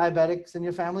have any diabetics in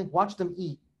your family, watch them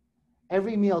eat.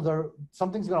 Every meal,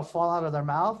 something's going to fall out of their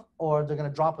mouth, or they're going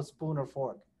to drop a spoon or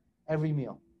fork every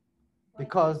meal.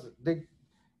 Because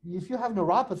if you have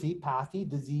neuropathy, pathy,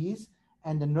 disease,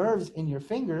 and the nerves in your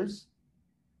fingers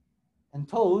and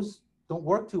toes don't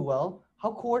work too well,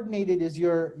 how coordinated is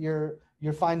your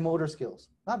fine motor skills?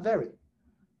 Not very,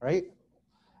 right?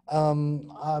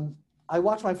 I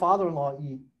watch my father-in-law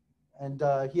eat, and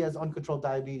he has uncontrolled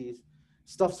diabetes.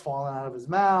 Stuff's falling out of his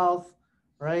mouth,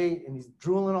 right? And he's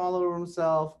drooling all over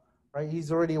himself, right?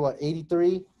 He's already,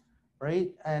 83, right?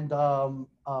 And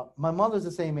my mother's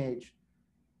the same age.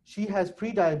 She has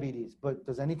pre-diabetes, but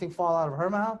does anything fall out of her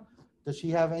mouth? Does she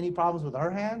have any problems with her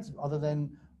hands other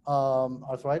than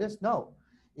arthritis? No.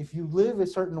 If you live a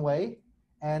certain way,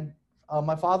 and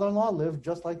my father-in-law lived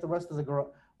just like the rest of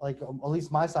at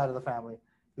least my side of the family.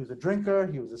 He was a drinker,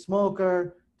 he was a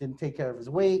smoker, didn't take care of his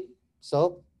weight.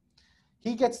 So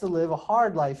he gets to live a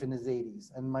hard life in his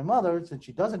 80s. And my mother, since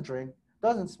she doesn't drink,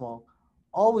 doesn't smoke,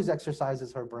 always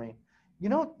exercises her brain.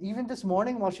 Even this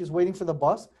morning while she's waiting for the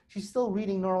bus, she's still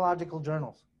reading neurological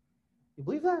journals. You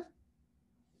believe that?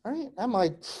 Right? I'm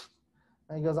like,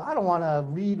 and he goes, I don't want to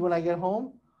read when I get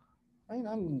home. Right?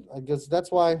 I guess that's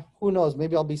why, who knows,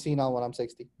 maybe I'll be senile when I'm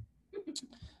 60.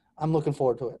 I'm looking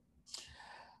forward to it.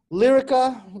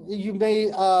 Lyrica, you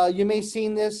may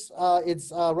seen this.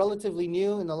 It's relatively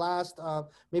new in the last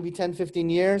maybe 10, 15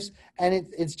 years, and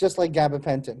it's just like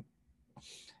gabapentin.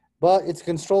 But it's a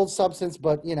controlled substance,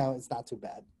 but it's not too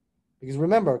bad. Because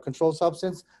remember, controlled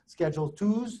substance, schedule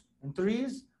 2s and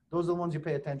 3s, those are the ones you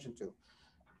pay attention to.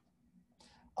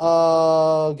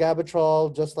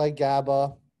 Gabatrol, just like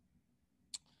GABA.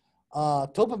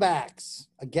 Topamax,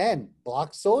 again,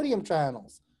 blocks sodium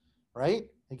channels, right?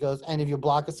 It goes, and if you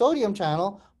block a sodium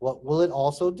channel, what will it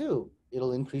also do?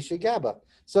 It'll increase your GABA.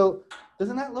 So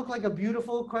doesn't that look like a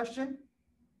beautiful question?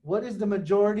 What is the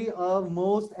majority of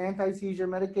most anti-seizure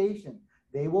medication?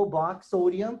 They will block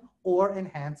sodium or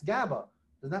enhance GABA.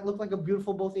 Doesn't that look like a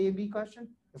beautiful both A and B question?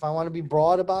 If I want to be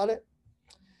broad about it.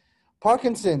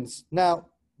 Parkinson's. Now,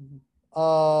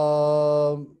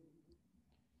 Now,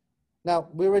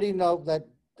 we already know that,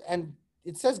 and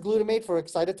it says glutamate for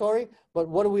excitatory, but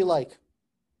what do we like?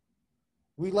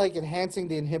 We like enhancing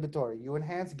the inhibitory. You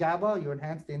enhance GABA, you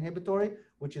enhance the inhibitory,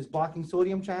 which is blocking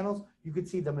sodium channels. You could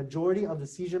see the majority of the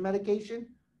seizure medication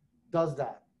does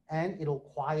that, and it'll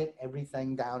quiet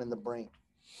everything down in the brain.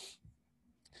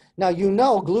 Now, you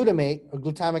know glutamate or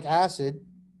glutamic acid,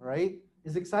 right,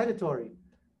 is excitatory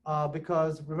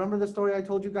because remember the story I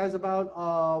told you guys about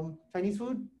Chinese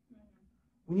food?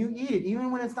 When you eat it,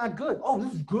 even when it's not good, oh,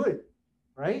 this is good,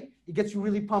 right? It gets you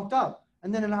really pumped up.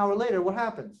 And then an hour later, what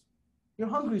happens? You're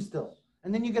hungry still.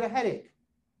 And then you get a headache.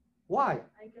 Why?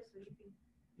 I get sleepy.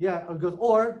 Yeah,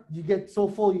 or you get so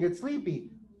full you get sleepy.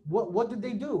 What did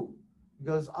they do?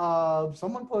 Because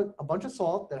someone put a bunch of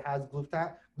salt that has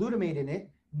glutamate in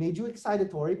it, made you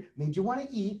excitatory, made you want to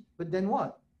eat, but then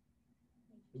what?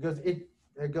 Because it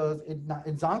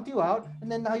zonked you out,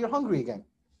 and then now you're hungry again.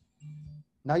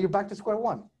 Now you're back to square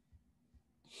one.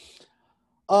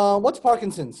 What's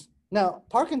Parkinson's? Now,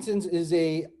 Parkinson's is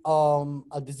a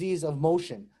disease of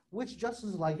motion, which just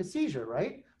is like a seizure,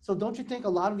 right? So don't you think a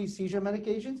lot of these seizure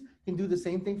medications can do the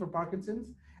same thing for Parkinson's?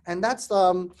 And that's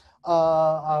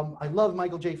I love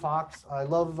Michael J. Fox. I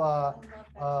love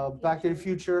Back to the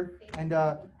Future, and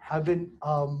I've been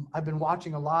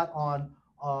watching a lot on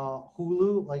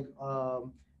Hulu. Like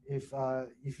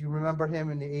if you remember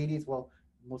him in the '80s, well,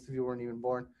 most of you weren't even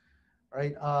born,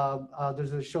 right?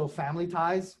 There's a show Family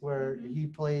Ties where he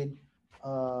played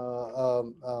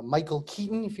Michael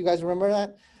Keaton, if you guys remember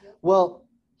that. Yep. Well,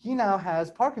 he now has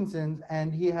Parkinson's,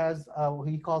 and he has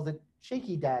he calls it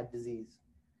shaky dad disease.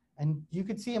 And you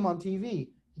could see him on TV.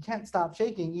 He can't stop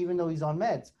shaking even though he's on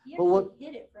meds. He But what? actually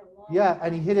hid it for a long Yeah, time.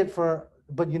 and he hid it for.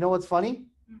 But you know what's funny?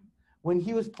 Hmm. When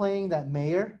he was playing that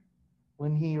mayor,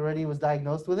 when he already was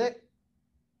diagnosed with it,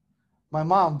 my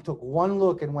mom took one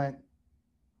look and went,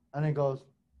 and it goes,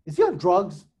 "Is he on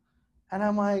drugs?" And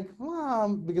I'm like,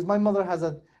 "Mom," because my mother has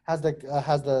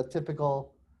the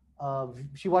typical.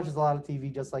 She watches a lot of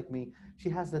TV just like me. She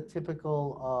has the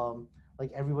typical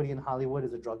like everybody in Hollywood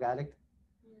is a drug addict.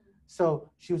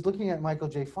 So she was looking at Michael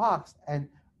J. Fox, and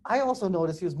I also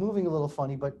noticed he was moving a little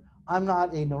funny, but I'm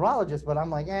not a neurologist, but I'm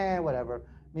like, whatever.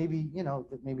 Maybe,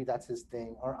 maybe that's his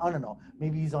thing, or I don't know.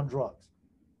 Maybe he's on drugs,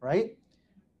 right?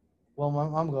 Well, my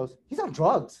mom goes, he's on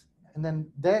drugs. And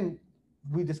then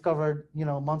we discovered,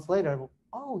 months later,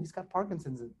 oh, he's got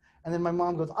Parkinson's. And then my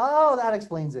mom goes, oh, that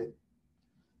explains it.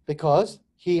 Because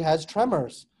he has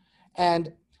tremors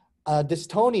and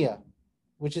dystonia,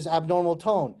 which is abnormal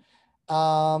tone.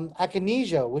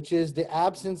 Akinesia, which is the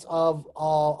absence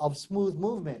of smooth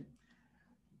movement.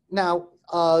 Now,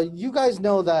 you guys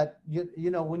know that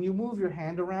when you move your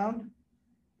hand around,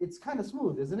 it's kind of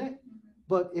smooth, isn't it?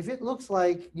 But if it looks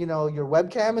like your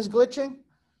webcam is glitching,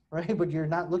 right? But you're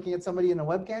not looking at somebody in a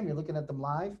webcam, you're looking at them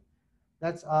live.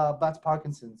 That's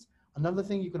Parkinson's. Another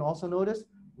thing you can also notice: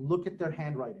 look at their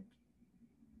handwriting,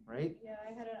 right? Yeah,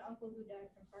 I had an uncle who died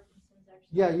from Parkinson's actually.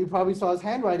 Yeah, you probably saw his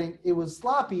handwriting. It was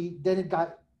sloppy. Then it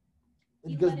got,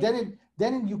 because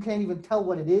then you can't even tell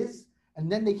what it is, and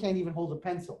then they can't even hold a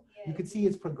pencil. Yeah, You could see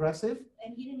it's progressive.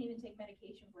 And he didn't even take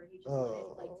medication for it. He just let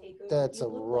it take over. That's He a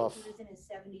looked rough. Like he was in his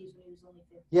 70s when he was only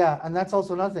 50. Yeah, and that's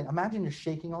also another thing. Imagine you're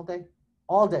shaking all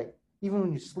day, even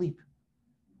when you sleep.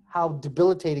 How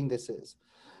debilitating this is.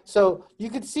 So you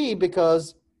could see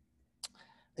because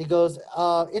it goes.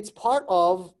 It's part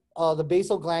of the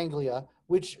basal ganglia,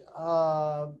 which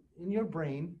in your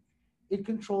brain, it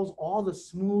controls all the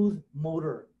smooth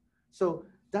motor. So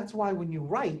that's why when you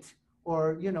write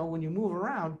or when you move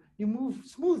around, you move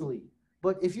smoothly.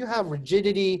 But if you have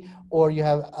rigidity or you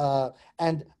have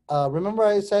remember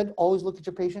I said always look at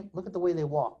your patient. Look at the way they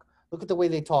walk. Look at the way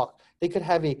they talk. They could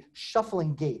have a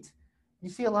shuffling gait. You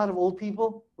see a lot of old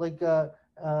people like the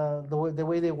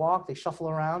way they walk. They shuffle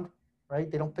around,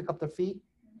 right? They don't pick up their feet.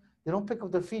 They don't pick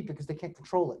up their feet because they can't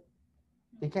control it.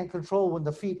 They can't control when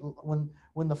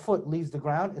the foot leaves the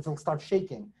ground. It'll start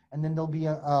shaking, and then they'll be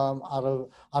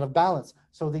out of balance.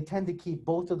 So they tend to keep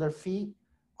both of their feet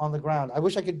on the ground. I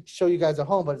wish I could show you guys at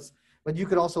home, but you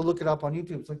could also look it up on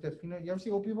YouTube. It's like this. You ever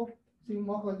see old people? See them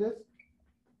walk like this?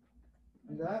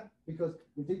 Like that? Because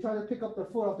if they try to pick up their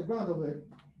foot off the ground,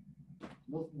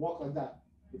 they'll walk like that.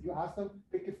 If you ask them,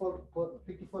 pick your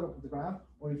foot up the ground,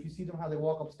 or if you see them how they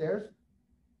walk upstairs,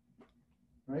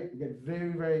 right? You get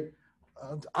very, very.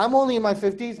 I'm only in my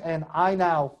 50s, and I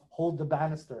now hold the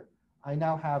banister. I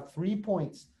now have 3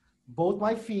 points, both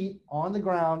my feet on the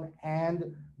ground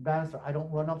and banister. I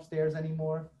don't run upstairs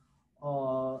anymore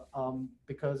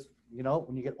because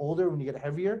when you get older, when you get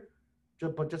heavier.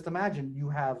 But just imagine you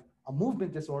have a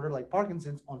movement disorder like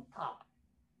Parkinson's on top,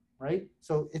 right?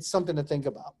 So it's something to think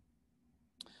about.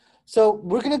 So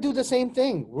we're going to do the same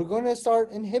thing. We're going to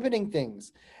start inhibiting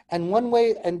things. And one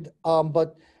way,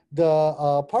 but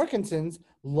the Parkinson's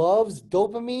loves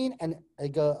dopamine and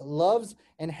loves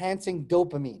enhancing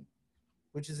dopamine,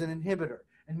 which is an inhibitor.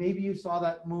 And maybe you saw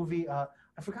that movie. I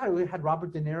forgot it had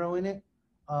Robert De Niro in it.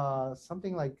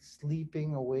 Something like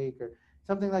Sleeping Awake or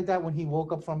something like that when he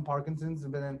woke up from Parkinson's,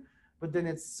 but then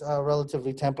it's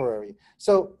relatively temporary.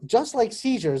 So just like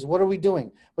seizures, what are we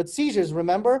doing? But seizures,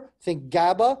 remember, think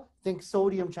GABA, think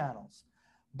sodium channels.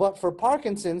 But for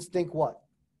Parkinson's, think what?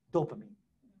 Dopamine,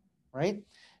 right?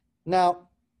 Now,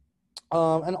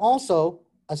 and also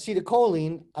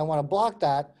acetylcholine, I want to block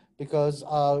that because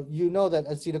you know that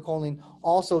acetylcholine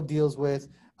also deals with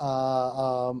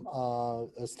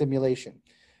stimulation.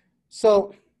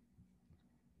 So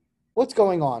what's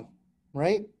going on,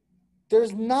 right?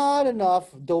 There's not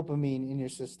enough dopamine in your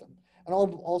system. And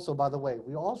also, by the way,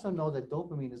 we also know that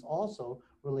dopamine is also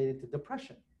related to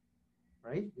depression,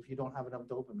 right? If you don't have enough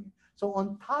dopamine. So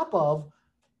on top of,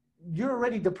 you're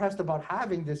already depressed about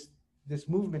having this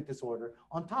movement disorder.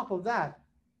 On top of that,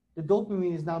 the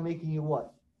dopamine is now making you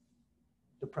what?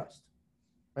 Depressed,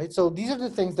 right? So these are the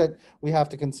things that we have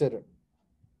to consider.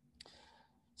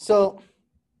 So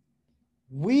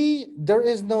there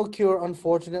is no cure,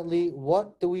 unfortunately.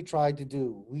 What do we try to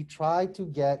do? We try to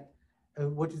get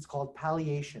what is called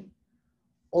palliation,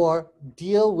 or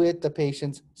deal with the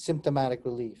patient's symptomatic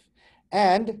relief.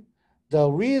 And the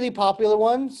really popular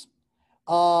ones,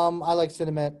 I like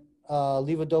Sinemet,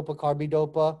 levodopa,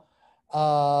 carbidopa,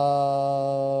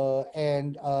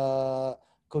 and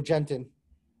cogentin,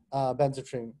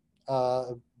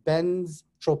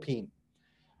 benztropine,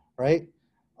 right?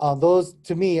 Those,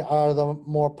 to me, are the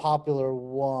more popular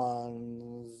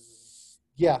ones.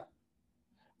 Yeah,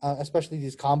 especially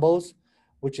these combos,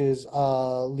 which is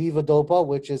levodopa,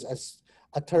 which is a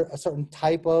certain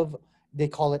type of, they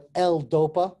call it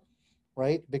L-dopa,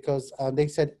 right? Because they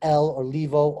said L or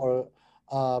levo, or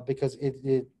because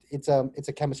it's a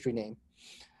chemistry name.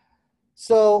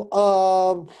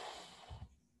 So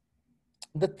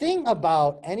the thing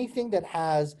about anything that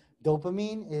has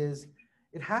dopamine is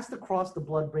it has to cross the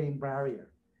blood-brain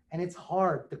barrier. And it's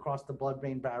hard to cross the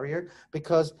blood-brain barrier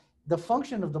because the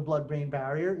function of the blood-brain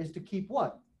barrier is to keep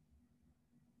what?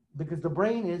 Because the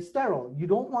brain is sterile. You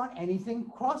don't want anything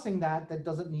crossing that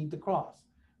doesn't need to cross.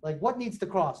 Like what needs to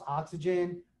cross?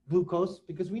 Oxygen, glucose,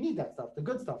 because we need that stuff, the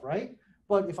good stuff, right?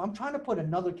 But if I'm trying to put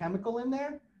another chemical in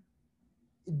there,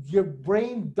 your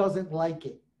brain doesn't like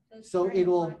it. So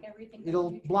it'll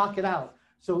block it out.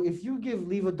 So if you give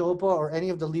levodopa or any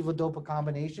of the levodopa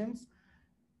combinations,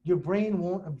 your brain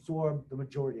won't absorb the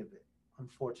majority of it,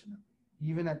 unfortunately,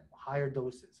 even at higher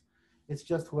doses. It's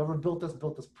just whoever built us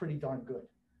pretty darn good,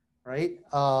 right?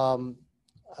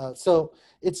 So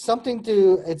it's something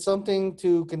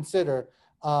to consider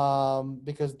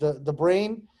because the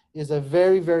brain is a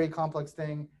very, very complex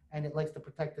thing, and it likes to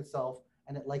protect itself,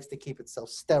 and it likes to keep itself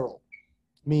sterile,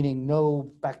 meaning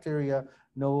no bacteria,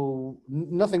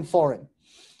 nothing foreign.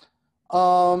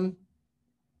 What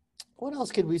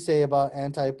else could we say about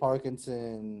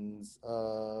anti-Parkinson's?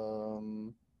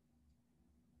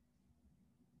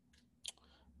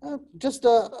 Just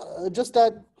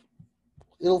that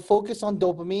it'll focus on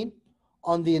dopamine,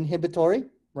 on the inhibitory,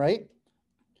 right?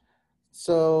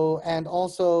 So, and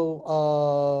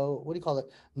also, what do you call it?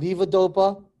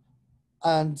 Levodopa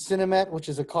and Sinemet, which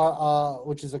is a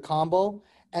combo.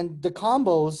 And the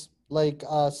combos like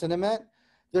Sinemet,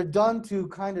 they're done to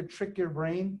kind of trick your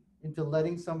brain into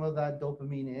letting some of that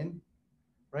dopamine in,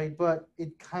 right? But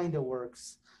it kind of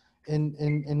works.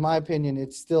 In my opinion,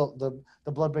 it's still the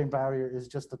blood-brain barrier is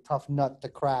just a tough nut to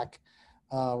crack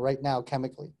right now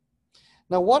chemically.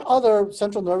 Now, what other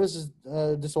central nervous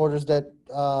disorders that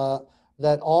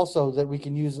we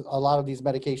can use a lot of these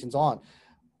medications on?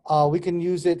 We can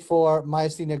use it for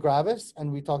myasthenia gravis,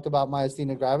 and we talked about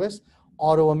myasthenia gravis,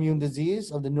 autoimmune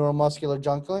disease of the neuromuscular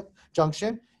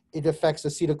junction. It affects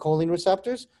acetylcholine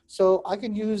receptors. So I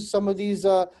can use some of these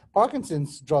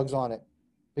Parkinson's drugs on it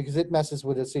because it messes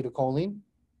with acetylcholine.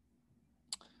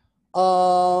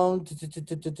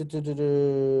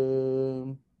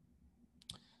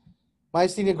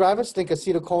 Myasthenia gravis, think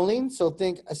acetylcholine. So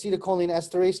think acetylcholine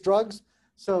esterase drugs.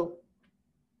 So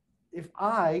if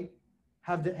I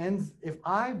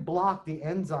block the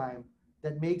enzyme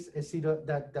that makes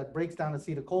that breaks down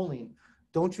acetylcholine,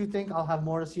 don't you think I'll have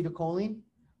more acetylcholine,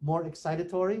 more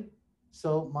excitatory?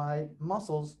 So my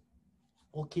muscles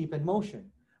will keep in motion.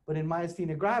 But in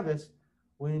myasthenia gravis,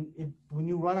 when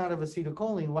you run out of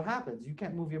acetylcholine, what happens? You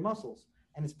can't move your muscles,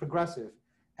 and it's progressive.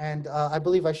 And I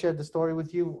believe I shared the story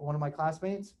with you, one of my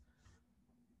classmates.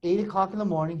 8 o'clock in the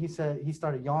morning, he said he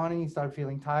started yawning, he started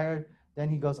feeling tired. Then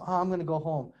he goes, oh, I'm going to go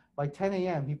home. By 10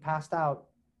 a.m., he passed out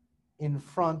in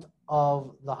front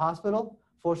of the hospital.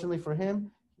 Fortunately for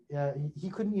him, he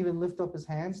couldn't even lift up his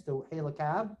hands to hail a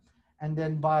cab. And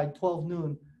then by 12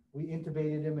 noon, we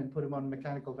intubated him and put him on a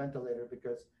mechanical ventilator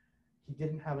because he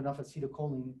didn't have enough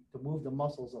acetylcholine to move the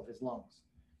muscles of his lungs.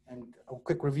 And a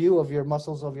quick review of your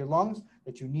muscles of your lungs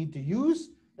that you need to use,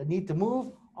 that need to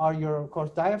move, are your, of course,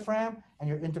 diaphragm and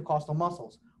your intercostal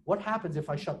muscles. What happens if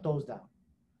I shut those down?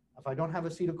 If I don't have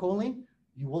acetylcholine,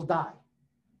 you will die.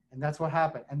 And that's what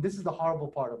happened. And this is the horrible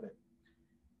part of it.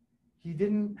 He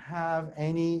didn't have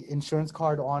any insurance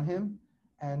card on him,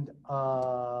 and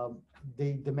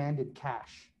they demanded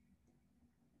cash.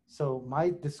 So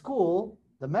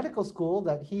the medical school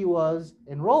that he was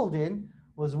enrolled in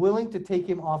was willing to take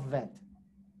him off vent.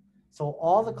 So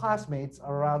all the classmates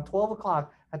around 12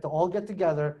 o'clock had to all get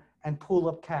together and pool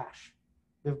up cash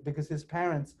because his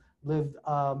parents lived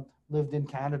in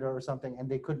Canada or something, and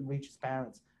they couldn't reach his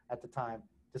parents at the time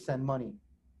to send money.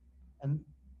 And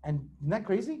isn't that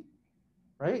crazy?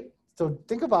 Right? So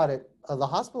think about it. The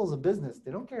hospital is a business.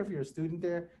 They don't care if you're a student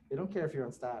there. They don't care if you're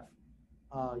on staff.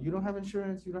 You don't have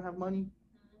insurance. You don't have money.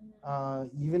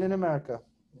 Even in America.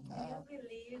 Do you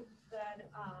believe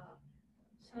that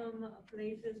some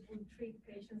places will treat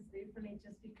patients differently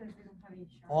just because they don't have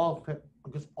insurance?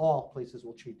 Because all places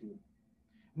will treat you.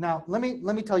 Now, let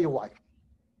me tell you why.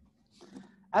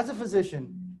 As a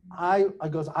physician,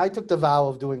 I took the vow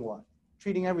of doing what?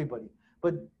 Treating everybody.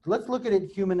 But let's look at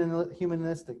it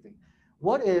humanistically.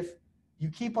 What if you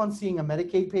keep on seeing a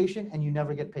Medicaid patient and you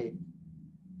never get paid?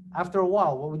 After a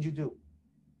while, what would you do?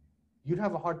 You'd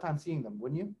have a hard time seeing them,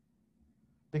 wouldn't you?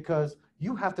 Because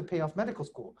you have to pay off medical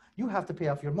school. You have to pay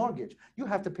off your mortgage. You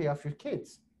have to pay off your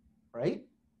kids, right?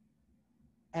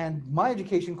 And my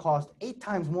education cost 8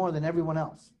 times more than everyone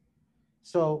else.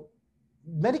 So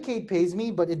Medicaid pays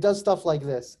me, but it does stuff like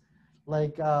this.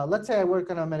 Like, let's say I work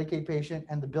on a Medicaid patient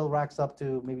and the bill racks up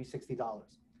to maybe $60.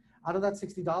 Out of that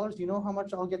 $60, do you know how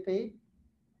much I'll get paid?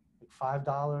 Like $5,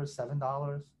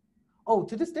 $7. Oh,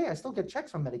 to this day, I still get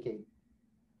checks from Medicaid.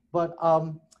 But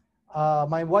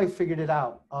my wife figured it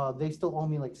out. They still owe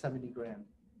me like 70 grand.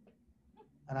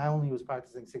 And I only was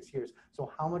practicing 6 years.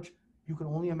 So how much, you can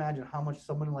only imagine how much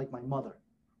someone like my mother,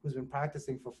 who's been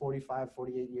practicing for 45,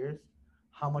 48 years,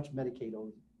 how much Medicaid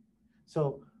owes.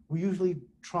 So we usually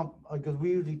because we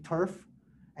usually turf,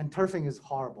 and turfing is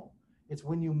horrible. It's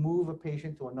when you move a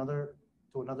patient to another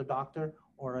doctor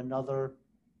or another,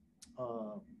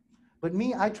 but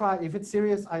me, I try, if it's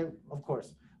serious, of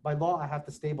course, by law, I have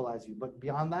to stabilize you. But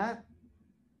beyond that,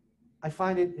 I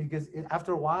find it, because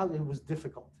after a while, it was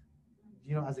difficult,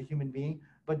 as a human being.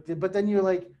 But then you're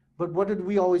like, but what did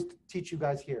we always teach you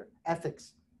guys here?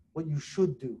 Ethics, what you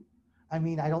should do. I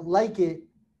mean, I don't like it.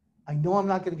 I know I'm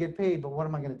not going to get paid, but what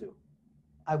am I going to do?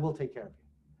 I will take care of you.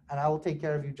 And I will take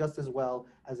care of you just as well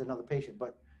as another patient.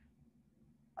 But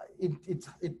it's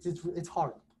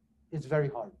hard. It's very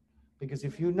hard. Because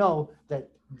if you know that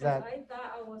I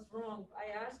thought I was wrong.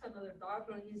 I asked another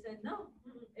doctor and he said, no,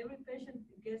 every patient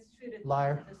gets treated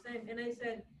Liar. the same. And I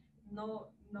said, no,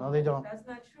 they don't. That's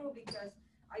not true, because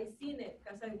I seen it,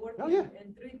 because I worked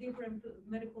in 3 different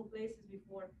medical places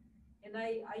before. And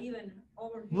I even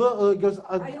overheard,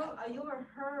 I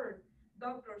overheard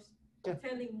doctors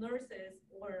telling nurses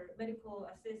or medical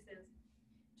assistants,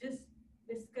 just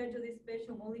schedule this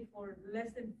patient only for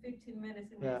less than 15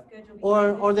 minutes in the schedule.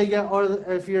 Or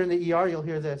if you're in the ER, you'll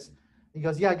hear this. He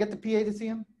goes, yeah, get the PA to see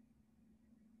him.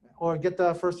 Or get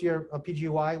the first year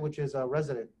PGY, which is a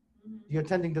resident. Mm-hmm. Your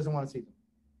attending doesn't want to see them.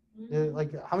 Mm-hmm.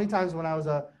 Like, how many times when I was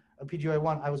a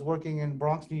PGY1, I was working in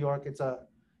Bronx, New York. It's a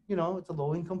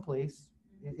low income place.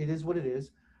 It is what it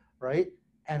is, right?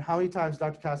 And how many times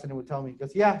Dr. Cassidy would tell me, he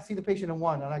goes, yeah, see the patient in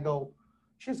 1. And I go,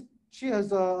 she has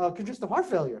congestive heart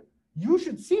failure. You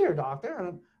should see her, doctor.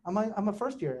 And I'm a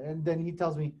first year. And then he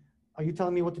tells me, are you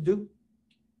telling me what to do?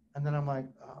 And then I'm like,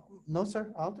 no,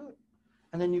 sir, I'll do it.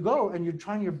 And then you go and you're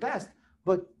trying your best,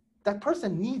 but that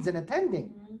person needs an attending.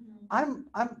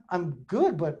 Mm-hmm. I'm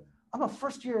good, but I'm a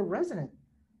first year resident.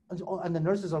 And the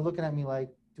nurses are looking at me like,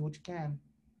 do what you can.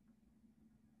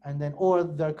 And then, or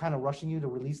they're kind of rushing you to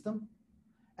release them.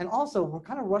 And also, we're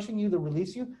kind of rushing you to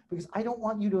release you because I don't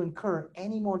want you to incur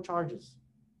any more charges.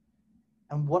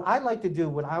 And what I like to do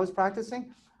when I was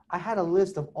practicing, I had a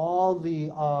list of all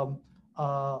the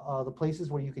places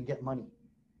where you can get money.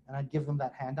 And I'd give them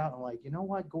that handout. I'm like, you know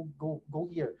what? Go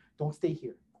here. Don't stay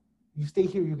here. You stay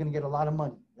here, you're going to get a lot of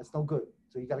money. That's no good.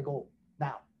 So you got to go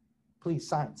now. Please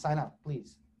sign out,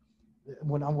 please.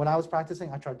 when I was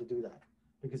practicing, I tried to do that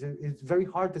because it's very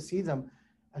hard to see them,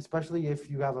 especially if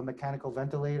you have a mechanical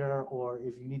ventilator or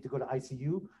if you need to go to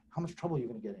ICU, how much trouble you're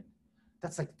going to get in.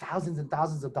 That's like thousands and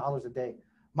thousands of dollars a day.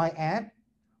 My aunt,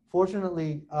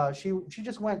 fortunately, she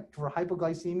just went for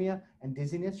hypoglycemia and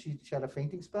dizziness. She had a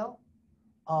fainting spell.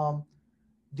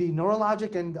 The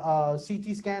neurologic and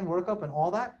CT scan workup and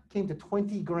all that came to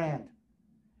 20 grand.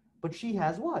 But she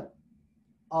has what?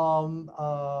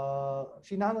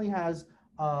 She not only has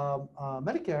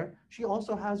Medicare, she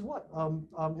also has what?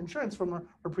 Insurance from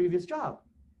her previous job.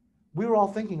 We were all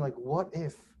thinking like, what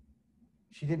if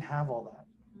she didn't have all that?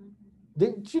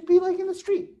 She'd be like in the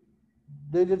street.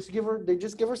 They just give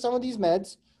her some of these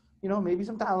meds, maybe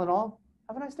some Tylenol.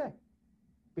 Have a nice day.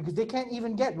 Because they can't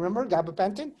even get, remember,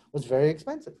 gabapentin was very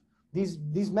expensive. These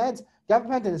meds,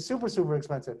 gabapentin is super, super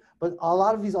expensive. But a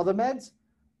lot of these other meds,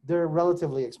 they're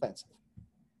relatively expensive.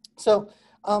 So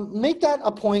make that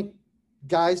a point,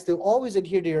 guys, to always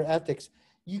adhere to your ethics.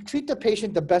 You treat the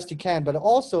patient the best you can, but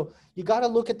also you got to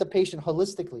look at the patient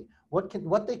holistically,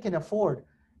 what they can afford,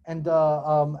 and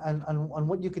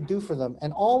what you can do for them,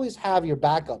 and always have your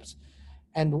backups.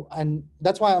 And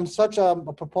that's why I'm such a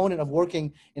proponent of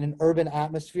working in an urban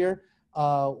atmosphere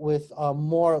with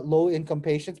more low-income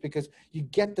patients, because you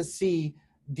get to see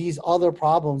these other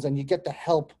problems and you get to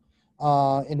help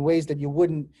in ways that you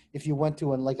wouldn't if you went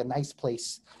to a nice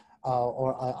place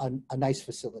or a nice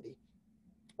facility,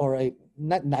 or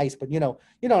not nice, but you know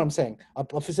what I'm saying,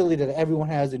 a facility that everyone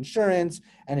has insurance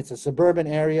and it's a suburban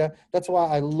area. That's why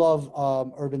I love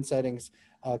urban settings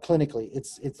clinically.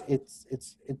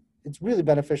 It's really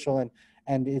beneficial,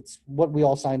 and it's what we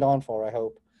all signed on for, I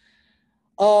hope.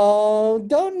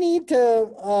 Don't need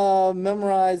to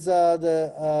memorize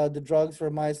the drugs for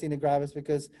myasthenia gravis,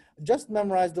 because just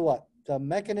memorize the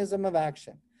mechanism of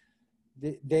action.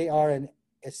 They are an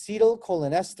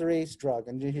acetylcholinesterase drug,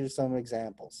 and here's some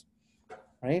examples,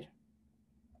 right?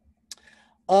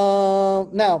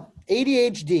 Now,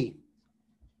 ADHD.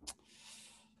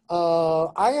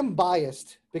 I am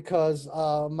biased because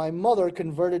my mother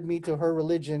converted me to her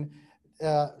religion.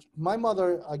 My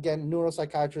mother, again,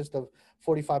 neuropsychiatrist of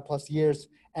 45 plus years,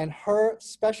 and her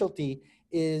specialty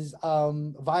is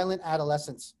violent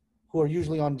adolescents who are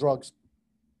usually on drugs.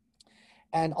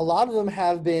 And a lot of them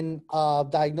have been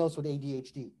diagnosed with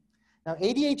ADHD. Now,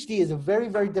 ADHD is a very,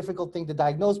 very difficult thing to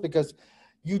diagnose because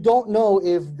you don't know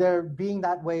if they're being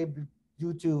that way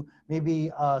due to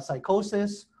maybe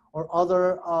psychosis or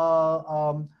other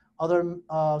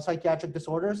psychiatric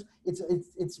disorders.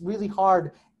 It's really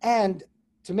hard. And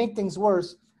to make things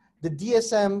worse, the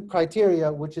DSM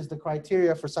criteria, which is the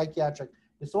criteria for psychiatric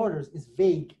disorders, is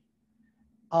vague.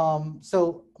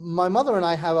 So my mother and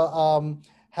I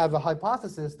have a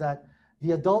hypothesis that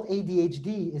the adult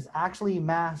ADHD is actually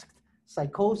masked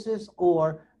psychosis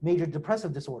or major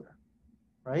depressive disorder,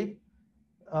 right?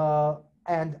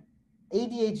 And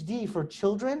ADHD for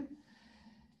children,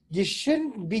 you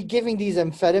shouldn't be giving these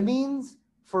amphetamines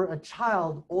for a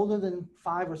child older than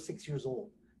 5 or 6 years old,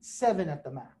 7 at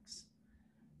the max.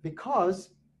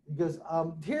 Because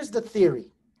here's the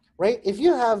theory, right? If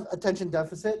you have attention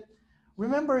deficit,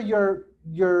 remember your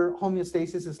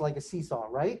homeostasis is like a seesaw,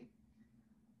 right?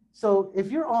 So if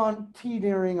you're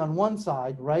teetering on one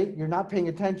side, right, you're not paying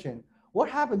attention. What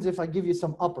happens if I give you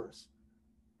some uppers?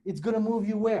 It's going to move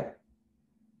you where?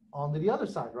 On to the other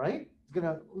side, right? It's going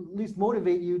to at least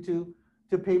motivate you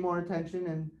to pay more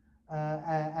attention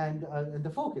and to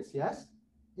focus, yes?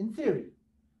 In theory.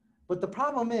 But the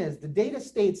problem is the data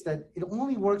states that it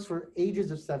only works for ages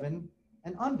of 7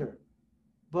 and under.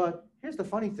 But here's the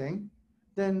funny thing.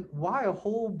 Then why a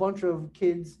whole bunch of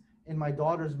kids in my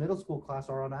daughter's middle school class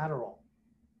are on Adderall?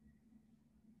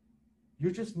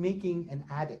 You're just making an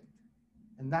addict.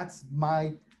 And that's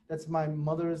my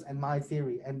mother's and my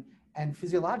theory. And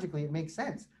physiologically, it makes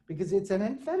sense because it's an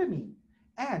amphetamine.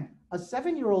 And a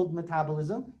 7-year-old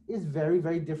metabolism is very,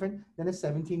 very different than a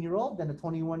 17-year-old, than a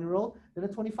 21-year-old, than a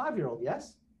 25-year-old.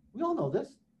 Yes? We all know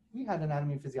this. We had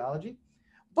anatomy and physiology.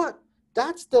 But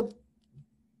that's the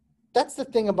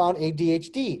thing about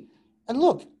ADHD. And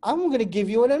look, I'm going to give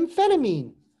you an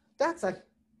amphetamine. That's a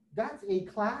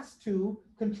class 2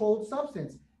 controlled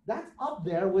substance. That's up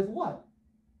there with what?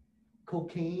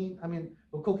 Cocaine. I mean,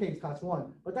 well, cocaine is class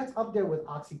 1, but that's up there with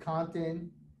OxyContin,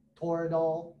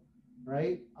 Toradol,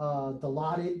 right?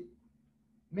 Dilaudid.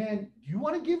 Man, do you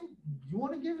want to give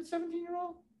a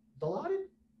 17-year-old Dilaudid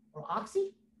or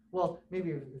Oxy? Well,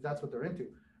 maybe if that's what they're into.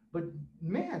 But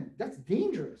man, that's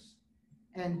dangerous.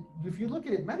 And if you look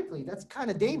at it medically, that's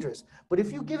kind of dangerous. But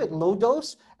if you give it low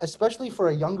dose, especially for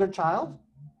a younger child,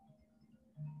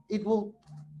 it will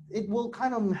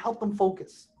kind of help them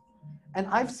focus. And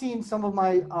I've seen some of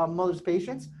my mother's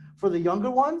patients, for the younger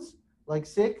ones, like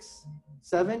 6,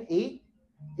 7, 8,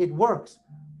 it works.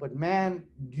 But man,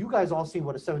 you guys all see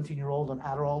what a 17-year-old on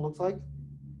Adderall looks like?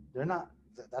 They're not,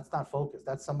 that's not focused.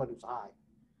 That's somebody who's high,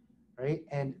 right?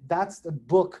 And that's the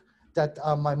book that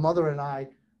my mother and I,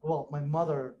 well, my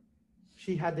mother,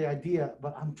 she had the idea,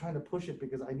 but I'm trying to push it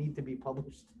because I need to be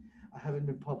published. I haven't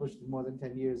been published in more than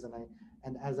 10 years, and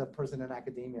as a person in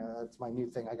academia, that's my new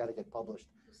thing. I got to get published.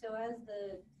 So as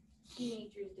the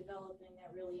teenagers developing,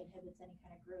 that really inhibits any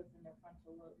kind of growth in their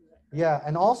frontal lobe. Yeah,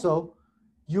 and also,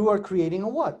 you are creating a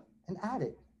what? An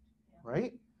addict,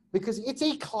 right? Because it's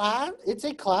a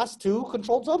class 2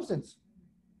 controlled substance,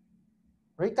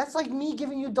 right? That's like me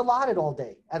giving you Dilaudid all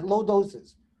day at low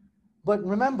doses. But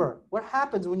remember, what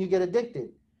happens when you get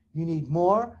addicted? You need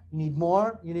more, you need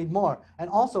more, you need more. And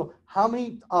also, how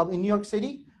many, in New York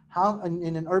City,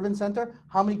 in an urban center,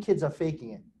 how many kids are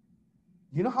faking it?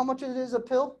 You know how much it is a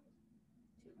pill?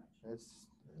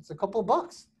 It's a couple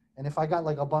bucks. And if I got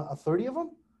like a 30 of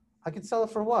them, I could sell it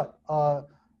for what? $5,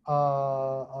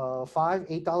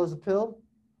 $8 a pill.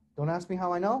 Don't ask me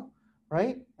how I know,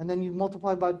 right? And then you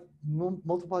multiply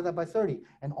that by 30.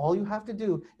 And all you have to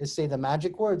do is say the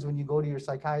magic words when you go to your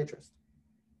psychiatrist.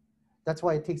 That's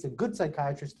why it takes a good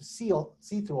psychiatrist to see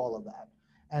through all of that.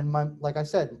 And like I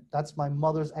said, that's my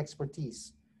mother's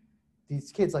expertise.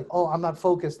 These kids like, oh, I'm not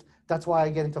focused. That's why I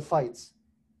get into fights.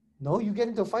 No, you get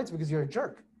into fights because you're a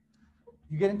jerk.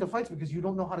 You get into fights because you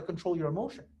don't know how to control your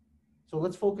emotion. So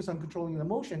let's focus on controlling the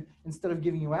emotion instead of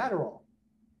giving you Adderall,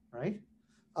 right?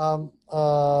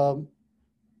 But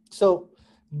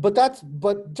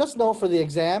just know for the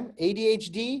exam,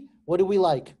 ADHD, what do we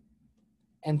like?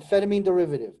 Amphetamine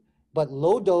derivative, but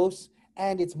low dose,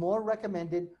 and it's more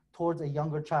recommended towards a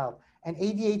younger child. And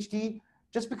ADHD,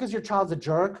 just because your child's a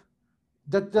jerk,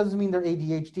 that doesn't mean they're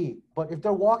ADHD. But if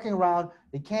they're walking around,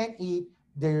 they can't eat,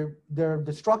 they're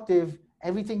destructive,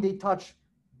 everything they touch,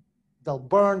 they'll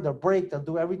burn, they'll break, they'll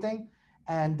do everything,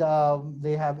 and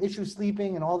they have issues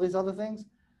sleeping and all these other things,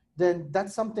 then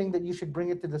that's something that you should bring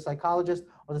it to the psychologist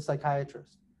or the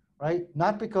psychiatrist, right?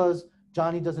 Not because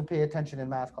Johnny doesn't pay attention in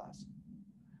math class.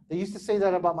 They used to say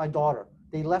that about my daughter.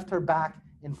 They left her back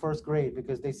in 1st grade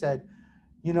because they said,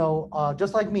 you know,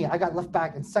 just like me, I got left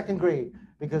back in 2nd grade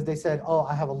because they said, oh,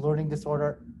 I have a learning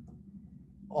disorder.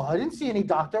 Oh, I didn't see any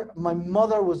doctor. My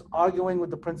mother was arguing with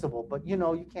the principal, but you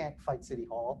know, you can't fight City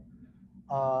Hall.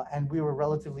 And we were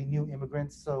relatively new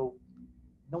immigrants, so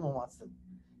no one wants to,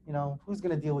 you know, who's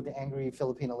going to deal with the angry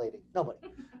Filipino lady? Nobody,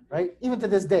 right? Even to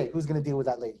this day, who's going to deal with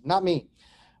that lady? Not me,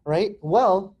 right?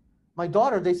 Well, my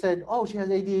daughter, they said, oh, she has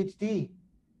ADHD.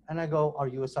 And I go, are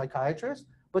you a psychiatrist?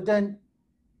 But then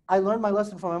I learned my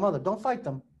lesson from my mother. Don't fight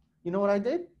them. You know what I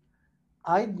did?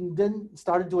 I then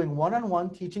started doing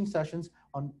one-on-one teaching sessions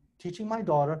on teaching my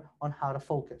daughter on how to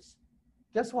focus.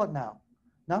 Guess what now?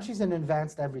 Now she's in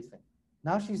advanced everything.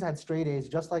 Now she's had straight A's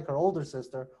just like her older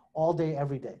sister all day,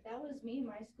 every day. That was me.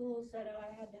 My school said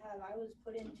I was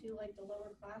put into like the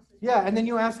lower classes. Yeah, and then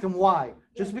you ask them why.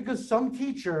 Just because some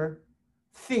teacher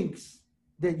thinks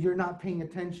that you're not paying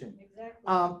attention.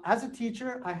 Exactly. As a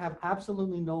teacher, I have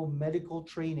absolutely no medical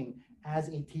training as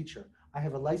a teacher. I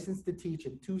have a license to teach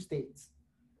in 2 states.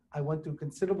 I went through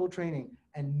considerable training,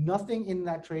 and nothing in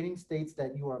that training states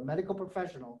that you are a medical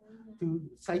professional to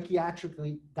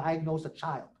psychiatrically diagnose a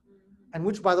child. And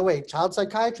which, by the way, child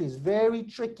psychiatry is very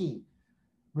tricky.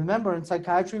 Remember, in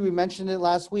psychiatry, we mentioned it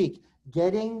last week,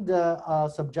 getting the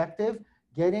subjective,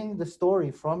 getting the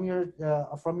story from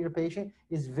your patient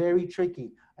is very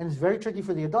tricky. And it's very tricky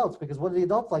for the adults, because what do the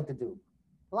adults like to do?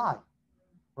 Lie,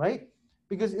 right?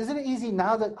 Because isn't it easy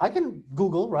now that I can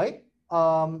Google, right?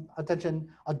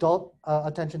 Adult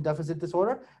attention deficit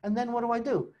disorder. And then what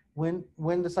do? When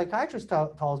the psychiatrist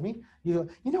tells me, you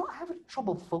know, I have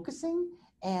trouble focusing,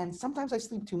 and sometimes I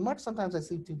sleep too much, sometimes I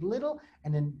sleep too little,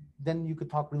 and then you could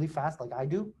talk really fast like I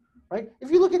do, right?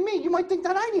 If you look at me, you might think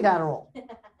that I need Adderall,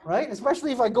 right?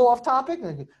 Especially if I go off topic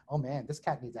and go, oh man, this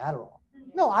cat needs Adderall.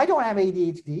 No, I don't have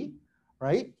ADHD,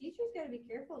 right? Teachers got to be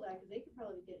careful of that, because they could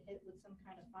probably get hit with some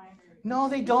kind of fine. No,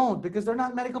 they don't, because they're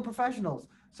not medical professionals.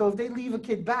 So if they leave a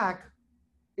kid back,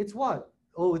 it's what?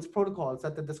 Oh, it's protocol. It's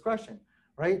at the discretion,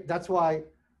 right? That's why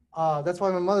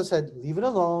my mother said, leave it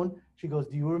alone. She goes,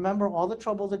 do you remember all the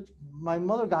trouble that my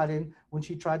mother got in when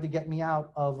she tried to get me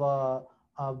out of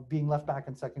being left back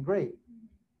in 2nd grade?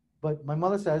 But my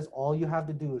mother says, all you have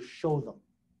to do is show them.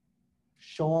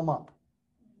 Show them up.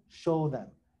 Show them.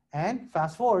 And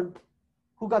fast forward,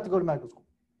 who got to go to medical school?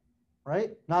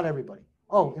 Right? Not everybody.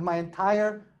 Oh, in my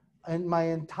entire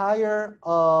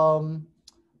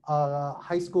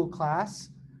high school class,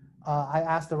 I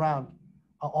asked around,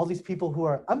 all these people who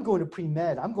are, I'm going to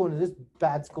pre-med, I'm going to this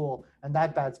bad school and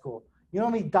that bad school. You know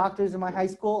how many doctors in my high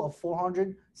school of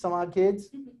 400 some odd kids?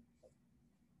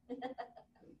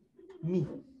 Me,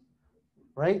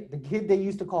 right? The kid they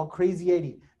used to call Crazy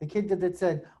Eddie. The kid that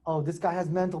said, oh, this guy has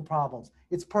mental problems.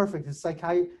 It's perfect. It's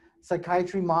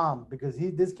psychiatry mom because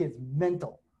this kid's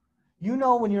mental. You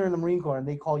know when you're in the Marine Corps and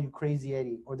they call you Crazy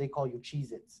Eddie or they call you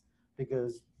Cheez-Its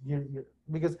because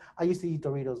because I used to eat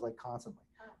Doritos like constantly.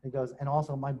 Because and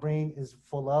also my brain is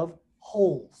full of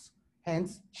holes,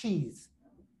 hence cheese.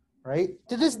 Right?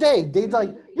 To this day, they're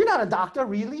like, you're not a doctor,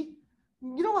 really?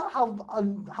 You know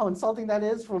how insulting that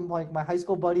is from like my high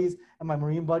school buddies and my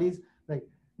Marine buddies? Like,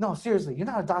 no, seriously, you're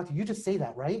not a doctor. You just say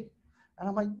that, right? And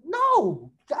I'm like,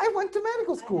 no, I went to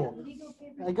medical school.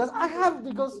 Because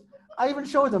I even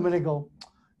showed them and they go,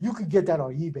 you could get that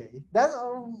on eBay. That's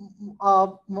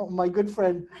my good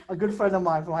friend, a good friend of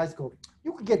mine from high school.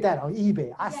 You could get that on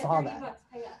eBay. I saw that.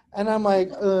 And I'm like,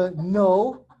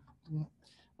 no.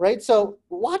 Right? So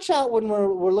watch out when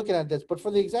we're looking at this. But for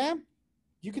the exam,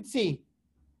 you could see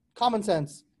common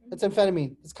sense. It's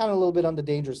amphetamine. It's kind of a little bit on the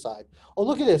dangerous side. Oh,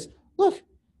 look at this. Look.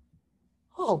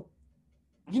 Oh,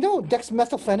 you know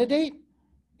dexmethylphenidate?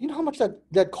 You know how much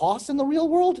that costs in the real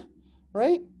world?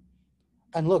 Right?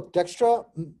 And look, Dextra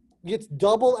gets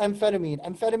double amphetamine.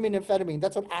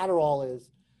 That's what Adderall is.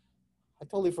 I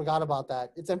totally forgot about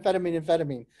that. It's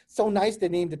amphetamine. So nice they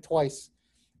named it twice.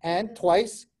 And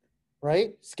twice,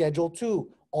 right? Schedule 2.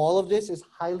 All of this is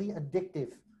highly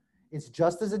addictive. It's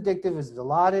just as addictive as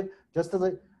Dilaudid,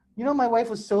 you know, my wife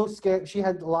was so scared. She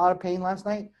had a lot of pain last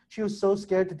night. She was so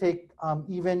scared to take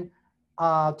even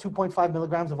 2.5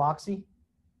 milligrams of Oxy.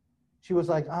 She was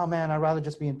like, oh man, I'd rather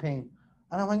just be in pain.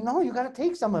 And I'm like, no, you got to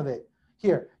take some of it.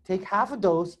 Here, take half a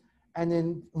dose, and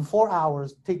then in 4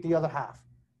 hours, take the other half.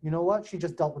 You know what? She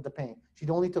just dealt with the pain. She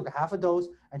only took a half a dose,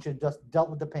 and she just dealt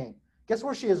with the pain. Guess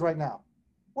where she is right now?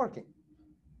 Working,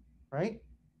 right?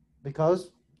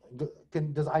 Because does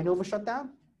Inova shut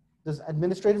down? Does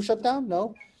administrative shut down?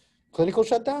 No. Clinical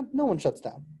shut down? No one shuts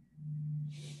down.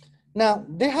 Now,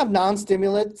 they have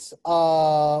non-stimulants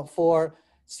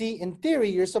in theory,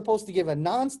 you're supposed to give a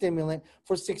non-stimulant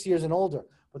for 6 years and older.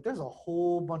 But there's a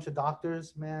whole bunch of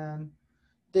doctors, man.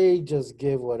 They just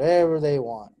give whatever they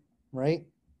want, right?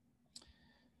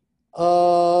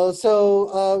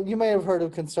 You may have heard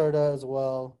of Concerta as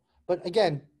well. But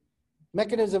again,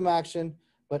 mechanism of action.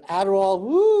 But Adderall,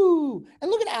 woo! And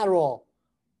look at Adderall.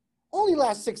 Only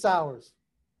lasts 6 hours.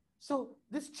 So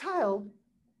this child,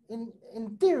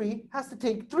 in theory, has to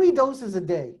take 3 doses a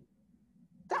day.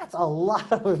 That's a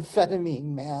lot of amphetamine,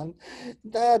 man.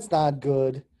 That's not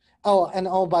good.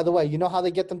 Oh, by the way, you know how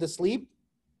they get them to sleep?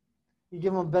 You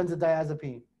give them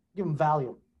benzodiazepine. Give them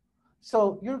Valium.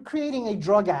 So you're creating a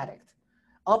drug addict.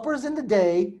 Uppers in the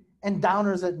day and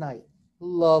downers at night.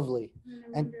 Lovely.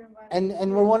 And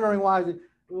we're wondering why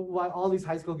all these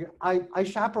high school kids. I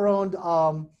chaperoned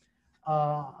a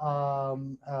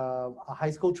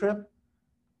high school trip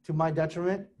to my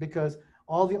detriment because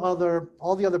all the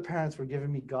other parents were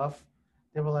giving me guff.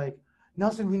 They were like,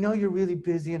 Nelson, we know you're really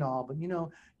busy and all, but you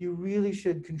know, you really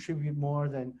should contribute more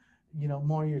than, you know,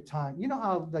 more of your time. You know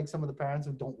how like some of the parents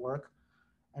who don't work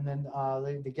and then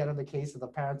they get on the case of the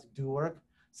parents who do work.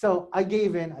 So I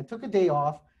gave in, I took a day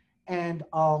off and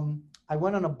I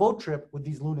went on a boat trip with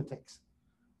these lunatics.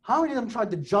 How many of them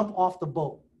tried to jump off the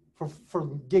boat for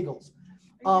giggles?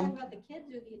 Are you talking about the kids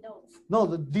or the adults? No,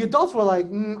 the adults were like,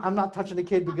 I'm not touching the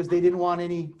kid because they didn't want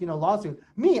any, lawsuit.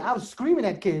 Me, I was screaming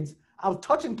at kids. I was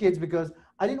touching kids because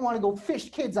I didn't want to go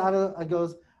fish kids out of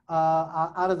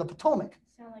the Potomac.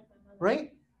 Sound like my mother.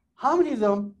 Right? How many of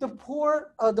them? The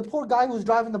poor guy who was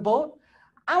driving the boat.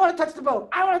 I want to touch the boat.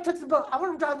 I want to touch the boat. I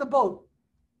want to drive the boat.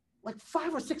 Like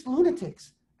 5 or 6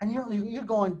 lunatics, and you're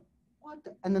going, what?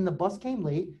 And then the bus came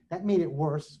late. That made it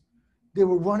worse. They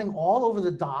were running all over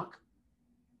the dock.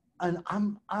 And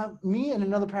me and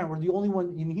another parent were the only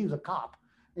one, and he was a cop,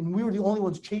 and we were the only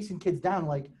ones chasing kids down.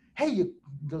 Like, hey, you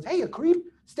creep!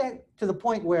 Stand to the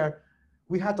point where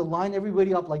we had to line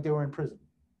everybody up like they were in prison.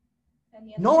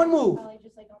 No one moved.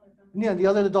 Just like on their phone. Yeah, the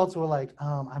other adults were like,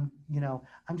 I'm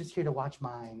just here to watch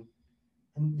mine,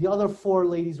 and the other 4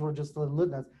 ladies were just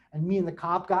listening. And me and the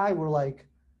cop guy were like,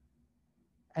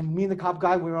 we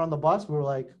were on the bus. We were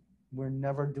like, we're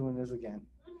never doing this again.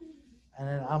 And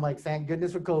then I'm like, thank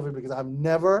goodness for COVID because I'm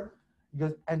never,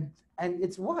 and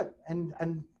it's what, and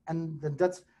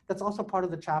that's also part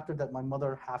of the chapter that my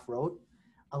mother half wrote.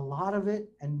 A lot of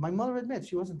it, and my mother admits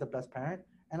she wasn't the best parent,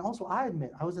 and also I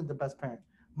admit I wasn't the best parent.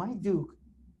 My Duke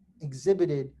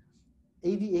exhibited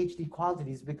ADHD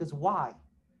qualities because why?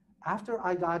 After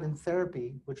I got in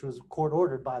therapy, which was court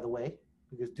ordered, by the way,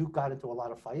 because Duke got into a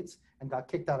lot of fights and got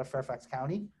kicked out of Fairfax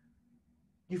County,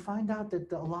 you find out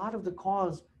that a lot of the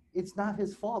cause, it's not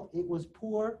his fault. It was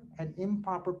poor and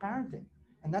improper parenting.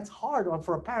 And that's hard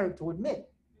for a parent to admit.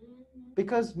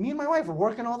 Because me and my wife are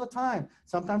working all the time.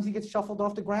 Sometimes he gets shuffled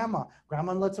off to grandma.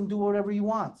 Grandma lets him do whatever he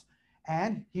wants.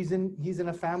 And he's in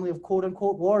a family of quote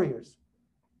unquote warriors,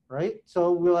 right?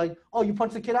 So we're like, oh, you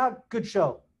punched the kid out? Good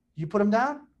show. You put him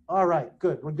down? All right,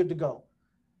 good. We're good to go.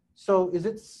 So is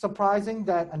it surprising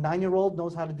that a 9-year-old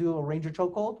knows how to do a Ranger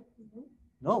chokehold?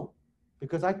 No,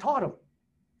 because I taught him.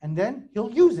 And then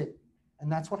he'll use it. And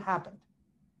that's what happened,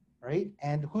 right?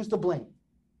 And who's to blame?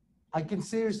 I can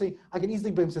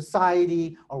easily blame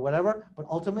society or whatever, but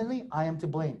ultimately I am to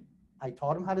blame. I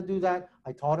taught him how to do that.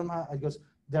 I taught him how,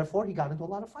 therefore he got into a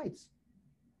lot of fights,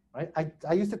 right?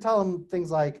 I used to tell him things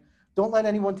like, don't let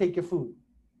anyone take your food,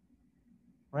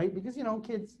 right? Because,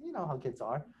 kids, you know how kids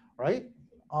are, right?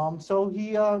 So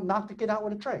he knocked the kid out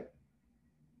with a tray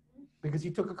because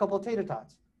he took a couple of tater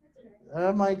tots. And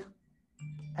I'm like,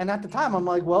 and at the time I'm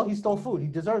like, well, he stole food. He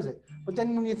deserves it. But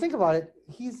then when you think about it,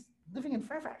 he's living in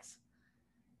Fairfax.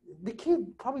 The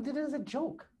kid probably did it as a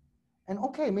joke. And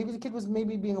okay, maybe the kid was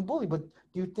being a bully, but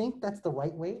do you think that's the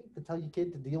right way to tell your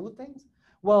kid to deal with things?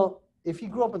 Well, if he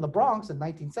grew up in the Bronx in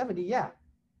 1970, yeah,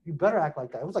 you better act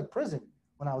like that. It was like prison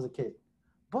when I was a kid.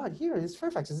 But here is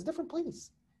Fairfax. It's a different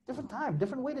place, different time,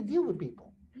 different way to deal with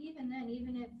people. Even then,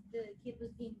 even if the kid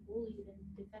was being bullied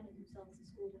and defended himself, the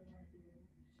school didn't want to do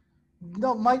it.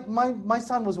 No, my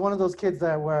son was one of those kids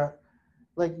that were,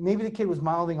 like, maybe the kid was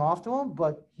mouthing off to him,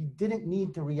 but he didn't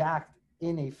need to react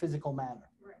in a physical manner.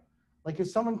 Right. Like if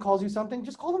someone calls you something,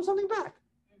 just call them something back.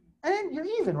 And then you're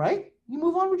even, right? You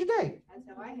move on with your day. That's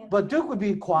how I handle it. But Duke would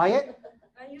be quiet.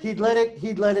 He'd let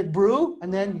it brew,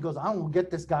 and then he goes, I won't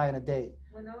get this guy in a day.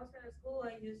 When I was in school,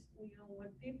 when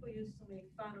people used to make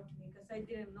fun of me because I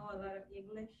didn't know a lot of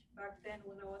English back then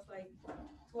when I was like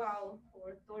 12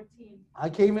 or 13. I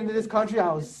came into this country,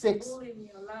 I was 6. Bullying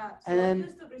me a lot. So And I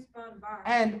used to respond back.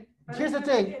 And here's the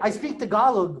thing, I speak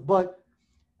Tagalog, but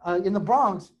in the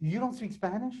Bronx, you don't speak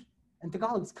Spanish. And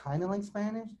Tagalog's kind of like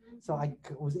Spanish. So I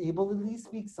was able to at least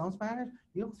speak some Spanish.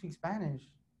 You don't speak Spanish,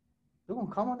 they're going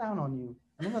to come down on you.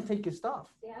 And they're going to take your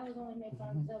stuff. See, I was only making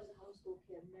fun because I was a homeschool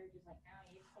kid. And they're just like,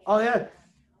 you can't. Oh, yeah.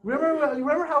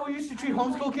 Remember how we used to treat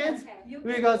homeschool kids?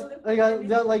 Because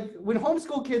like when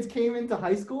homeschool kids came into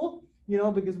high school,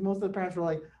 because most of the parents were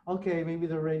like, okay, maybe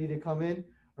they're ready to come in,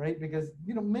 right? Because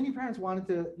many parents wanted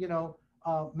to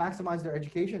maximize their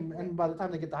education, and by the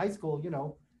time they get to high school,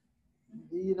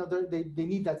 they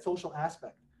need that social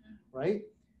aspect, right?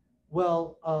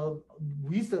 Well,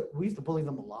 we used to bully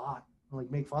them a lot, like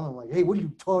make fun of them, like, hey, what are you,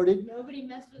 retarded? Nobody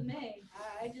messed with me.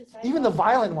 Even the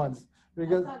violent ones.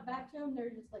 Because I talk back to them, they're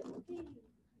just like, okay.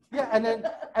 Yeah,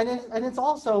 and it's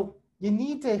also, you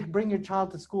need to bring your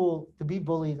child to school to be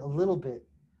bullied a little bit,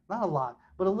 not a lot,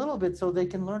 but a little bit, so they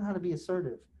can learn how to be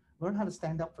assertive, learn how to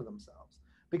stand up for themselves.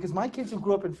 Because my kids who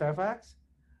grew up in Fairfax,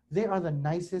 they are the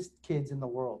nicest kids in the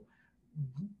world.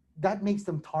 That makes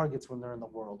them targets when they're in the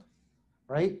world,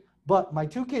 right? But my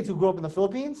 2 kids who grew up in the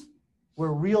Philippines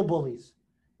were real bullies.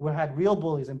 We had real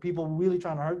bullies and people really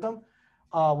trying to hurt them.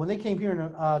 When they came here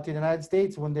to the United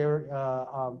States when they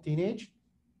were teenage,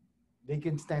 they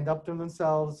can stand up to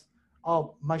themselves.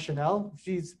 Oh, my Chanel,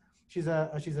 she's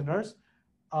a nurse.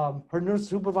 Her nurse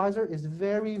supervisor is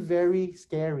very, very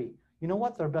scary. You know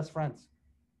what? They're best friends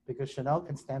because Chanel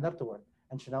can stand up to her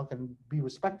and Chanel can be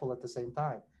respectful at the same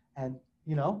time. And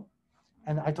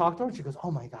and I talked to her and she goes,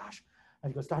 oh my gosh.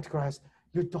 And she goes, Dr. Garais,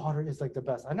 your daughter is like the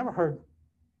best. I never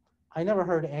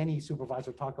heard any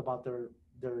supervisor talk about their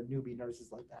newbie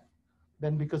nurses like that.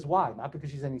 Then because why? Not because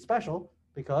she's any special,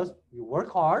 because you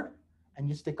work hard and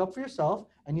you stick up for yourself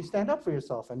and you stand up for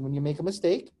yourself. And when you make a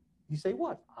mistake, you say,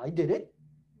 what? I did it.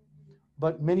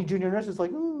 But many junior nurses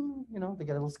like, they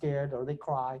get a little scared or they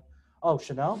cry. Oh,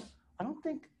 Chanel? I don't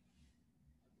think,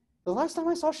 the last time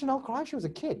I saw Chanel cry, she was a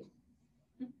kid.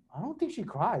 I don't think she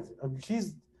cries.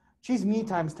 She's me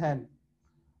times 10.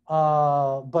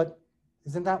 But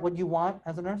isn't that what you want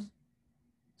as a nurse?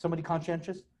 Somebody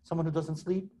conscientious, someone who doesn't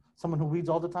sleep, someone who reads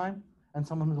all the time, and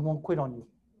someone who won't quit on you,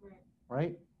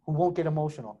 right? Who won't get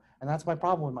emotional. And that's my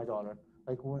problem with my daughter.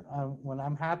 Like when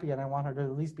I'm happy and I want her to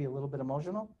at least be a little bit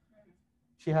emotional,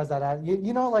 she has that.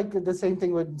 Like the same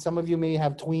thing with some of you may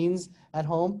have tweens at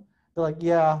home. They're like,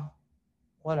 yeah,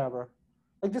 whatever.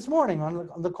 Like this morning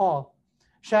on the call,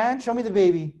 Shan, show me the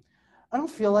baby. I don't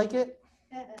feel like it.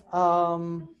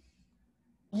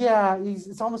 Yeah,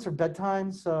 it's almost her bedtime,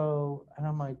 so, and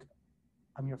I'm like,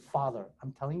 I'm your father.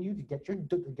 I'm telling you to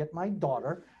get my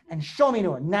daughter and show me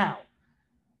to her now.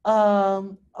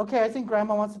 Okay, I think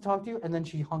grandma wants to talk to you. And then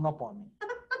she hung up on me.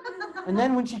 And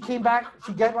then when she came back,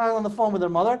 she got right on the phone with her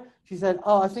mother. She said,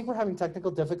 oh, I think we're having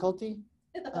technical difficulty.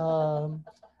 And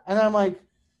then I'm like,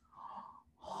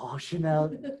 oh,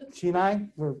 Chanel, she and I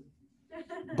were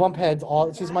bump heads.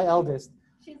 She's my eldest.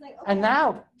 She's like, okay. And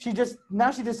now she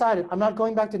decided, I'm not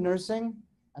going back to nursing.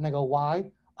 And I go, why?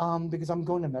 Because I'm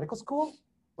going to medical school.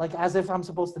 Like as if I'm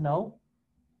supposed to know.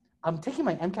 I'm taking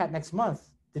my MCAT next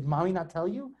month. Did mommy not tell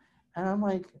you? And I'm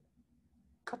like,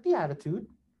 cut the attitude.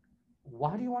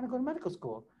 Why do you want to go to medical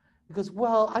school? Because,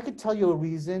 well, I could tell you a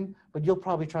reason, but you'll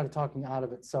probably try to talk me out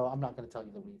of it. So I'm not going to tell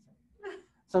you the reason.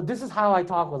 So this is how I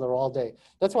talk with her all day.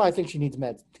 That's why I think she needs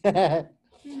meds.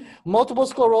 Multiple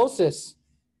sclerosis,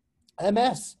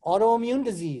 MS, autoimmune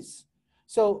disease.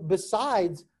 So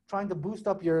besides trying to boost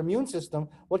up your immune system,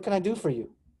 what can I do for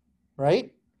you?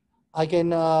 Right? I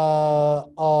can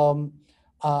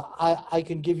I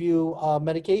can give you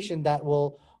medication that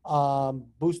will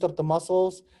boost up the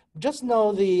muscles. Just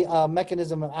know the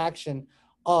mechanism of action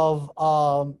of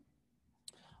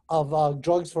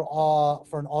drugs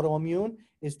for an autoimmune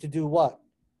is to do what?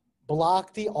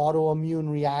 Block the autoimmune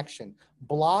reaction.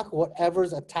 Block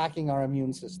whatever's attacking our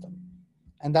immune system.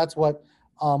 And that's what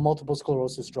multiple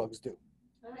sclerosis drugs do.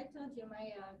 I told you,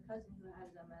 my cousin who has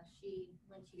MS,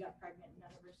 when she got pregnant, none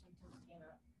of her symptoms came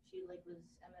up. She was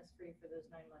MS-free for those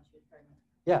 9 months she was pregnant.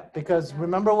 Yeah, because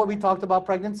remember what we talked about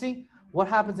pregnancy? What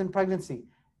happens in pregnancy?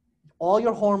 All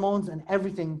your hormones and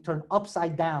everything turn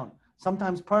upside down,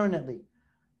 sometimes permanently,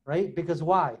 right? Because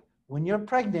why? When you're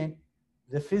pregnant,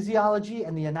 the physiology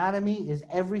and the anatomy is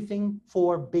everything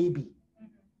for baby,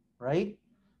 right?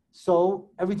 So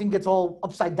everything gets all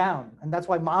upside down. And that's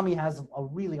why mommy has a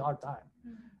really hard time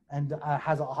and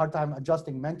has a hard time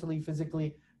adjusting mentally,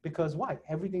 physically, because why?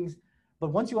 But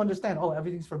once you understand, oh,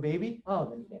 everything's for baby,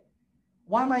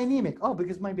 why am I anemic? Oh,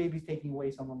 because my baby's taking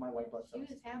away some of my white blood cells.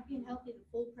 She was happy and healthy the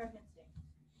full pregnancy.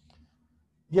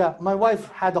 Yeah, my wife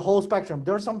had the whole spectrum.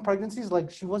 There were some pregnancies, like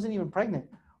she wasn't even pregnant.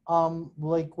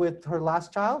 Like with her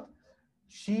last child,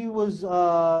 she was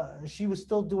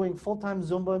still doing full-time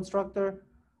Zumba instructor,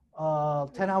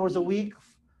 10 hours a week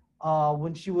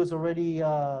when she was already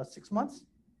 6 months.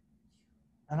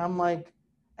 And I'm like,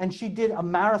 and she did a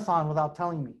marathon without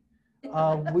telling me.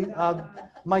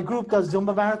 My group does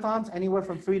Zumba marathons anywhere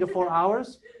from 3 to 4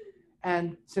 hours.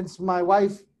 And since my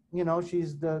wife,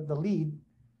 she's the lead,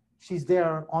 she's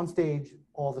there on stage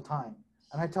all the time.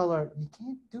 And I tell her, you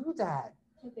can't do that.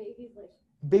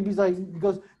 The Baby's like, he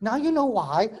goes, now you know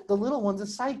why the little one's a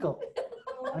psycho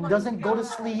and doesn't go to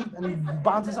sleep and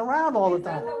bounces around all the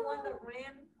time. Is that the one that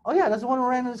ran? Oh yeah, that's the one who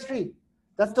ran in the street.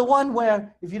 That's the one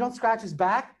where if you don't scratch his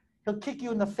back, he'll kick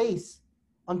you in the face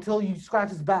until you scratch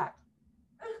his back.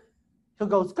 He'll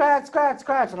go, scratch, scratch,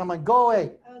 scratch. And I'm like, go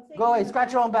away,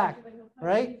 scratch your own back,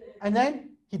 right? And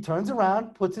then he turns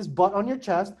around, puts his butt on your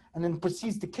chest, and then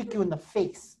proceeds to kick you in the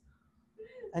face.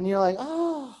 And you're like,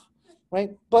 oh,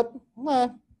 right? But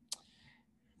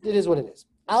it is what it is.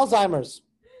 Alzheimer's.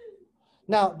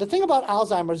 Now, the thing about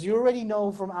Alzheimer's, you already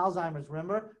know from Alzheimer's,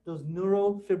 remember? Those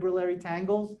neurofibrillary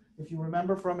tangles, if you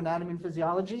remember from anatomy and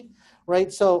physiology,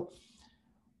 right? So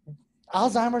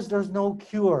Alzheimer's, there's no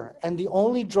cure. And the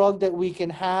only drug that we can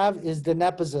have is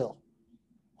donepezil,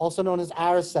 also known as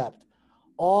Aricept.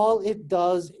 All it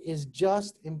does is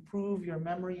just improve your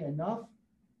memory enough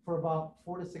for about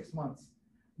 4 to 6 months.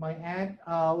 My aunt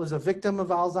was a victim of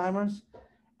Alzheimer's,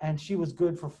 and she was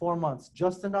good for 4 months,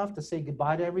 just enough to say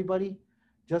goodbye to everybody,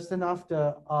 just enough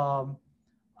to,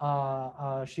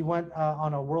 she went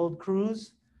on a world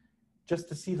cruise just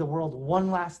to see the world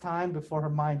one last time before her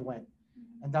mind went.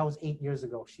 And that was 8 years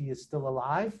ago. She is still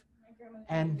alive,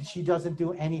 and she doesn't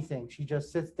do anything. She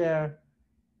just sits there,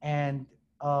 and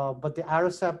but the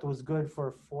Aricept was good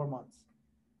for 4 months.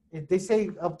 They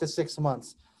say up to 6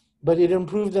 months, but it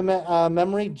improved the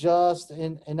memory just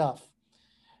enough.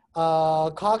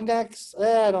 Cognex,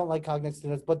 I don't like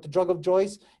Cognex, but the drug of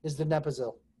choice is the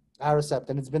donepezil, Aricept,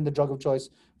 and it's been the drug of choice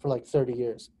for like 30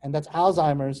 years. And that's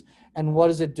Alzheimer's. And what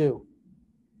does it do?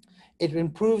 It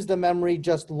improves the memory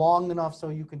just long enough so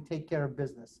you can take care of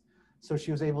business. So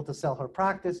she was able to sell her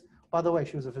practice. By the way,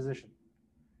 she was a physician.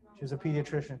 She was a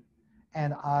pediatrician.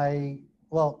 And I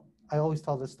always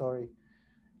tell this story.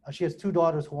 She has 2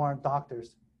 daughters who aren't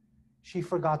doctors. She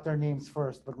forgot their names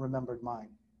first, but remembered mine.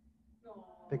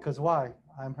 Because why?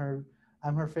 I'm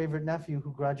her favorite nephew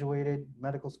who graduated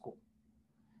medical school.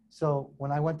 So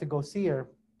when I went to go see her,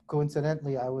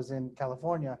 coincidentally, I was in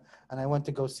California, and I went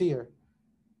to go see her.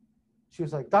 She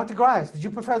was like, Dr. Garais, did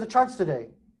you prepare the charts today?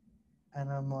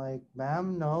 And I'm like,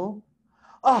 ma'am, no.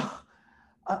 Oh,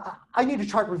 I need a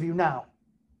chart review now.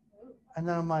 And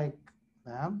then I'm like,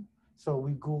 ma'am? So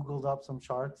we Googled up some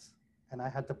charts and I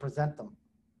had to present them.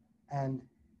 And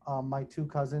my two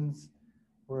cousins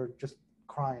were just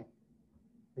crying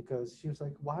because she was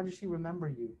like, why does she remember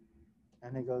you?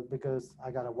 And they go, because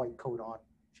I got a white coat on.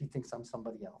 She thinks I'm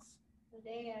somebody else.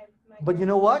 But you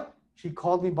know what? She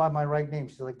called me by my right name.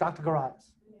 She's like, Dr.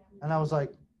 Garais. Yeah. And I was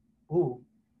like, ooh,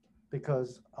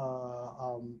 because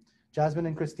Jasmine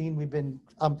and Christine, we've been,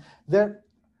 they're,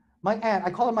 my aunt, I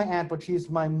call her my aunt, but she's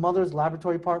my mother's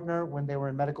laboratory partner when they were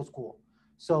in medical school.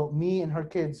 So me and her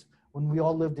kids, when we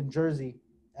all lived in Jersey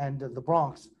and the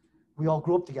Bronx, we all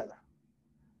grew up together,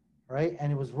 right?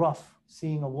 And it was rough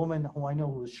seeing a woman who I know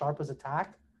who was sharp as a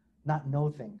tack not know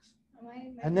things.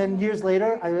 And then years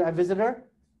later, I visit her,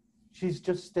 she's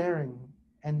just staring,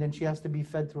 and then she has to be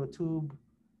fed through a tube,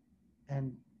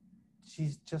 and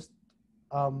she's just,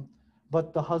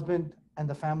 but the husband and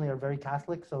the family are very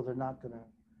Catholic, so they're not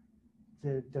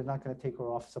gonna take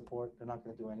her off support. They're not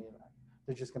gonna do any of that.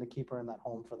 They're just gonna keep her in that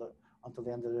home until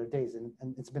the end of their days, and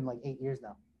it's been like 8 years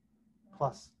now,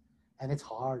 plus, and it's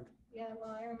hard. Yeah,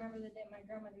 well, I remember the day my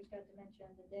grandmother's got dementia.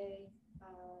 The day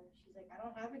she's like, I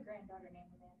don't have a granddaughter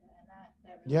named Amanda, and that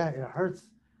really yeah, it hurts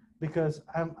because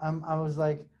I was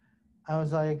like,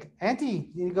 Auntie,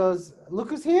 he goes, look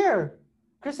who's here,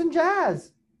 Chris and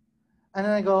Jazz, and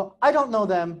then I go, I don't know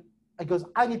them. I goes,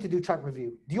 I need to do chart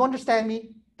review. Do you understand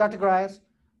me, Dr. Garais?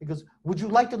 He goes, would you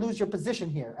like to lose your position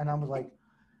here? And I was like,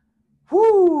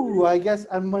 whoo, I guess.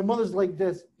 And my mother's like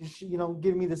this,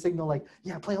 giving me the signal like,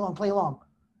 yeah, play along.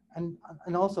 And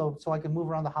also, so I can move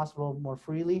around the hospital more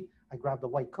freely, I grabbed the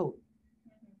white coat,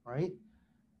 right?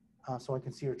 So I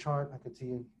can see your chart. I can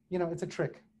see, it's a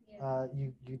trick. Yeah.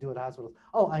 You do it at hospitals.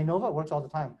 Oh, Inova works all the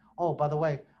time. Oh, by the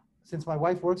way, since my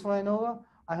wife works for Inova,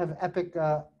 I have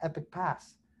Epic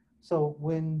Pass. So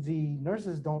when the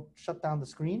nurses don't shut down the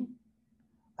screen,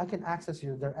 I can access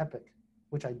their Epic,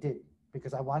 which I did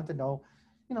because I wanted to know,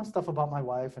 stuff about my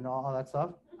wife and all that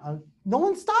stuff. No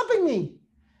one's stopping me.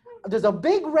 There's a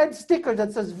big red sticker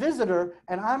that says visitor,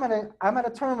 and I'm at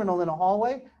a terminal in a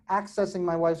hallway accessing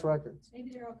my wife's records. Maybe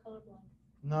they're all colorblind.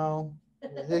 No,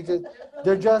 they're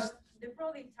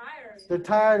probably tired. They're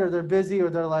tired, or they're busy, or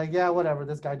they're like, yeah, whatever.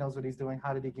 This guy knows what he's doing.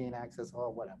 How did he gain access?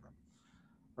 Or whatever,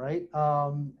 right?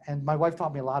 And my wife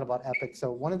taught me a lot about Epic.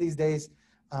 So one of these days,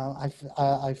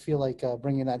 I feel like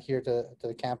bringing that here to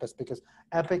the campus because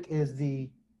Epic is the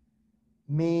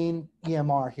main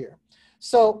EMR here.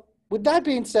 So with that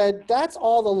being said, that's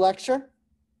all the lecture.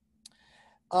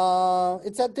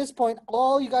 It's at this point,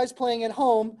 all you guys playing at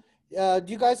home, do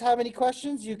you guys have any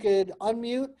questions? You could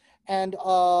unmute, and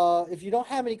if you don't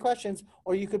have any questions,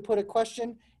 or you could put a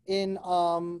question in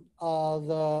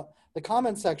the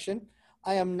comment section.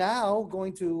 I am now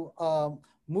going to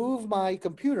move my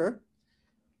computer.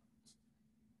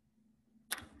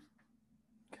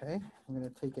 Okay, I'm going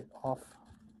to take it off.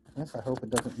 Yes, I hope it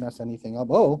doesn't mess anything up.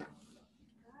 Oh,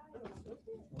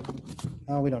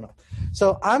 we don't know.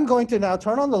 So I'm going to now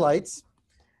turn on the lights,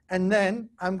 and then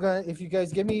I'm going to, if you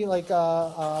guys give me like,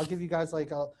 I'll give you guys like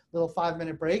a little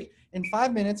 5-minute break. In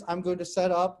 5 minutes, I'm going to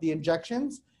set up the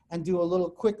injections and do a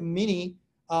little quick mini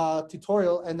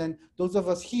tutorial. And then those of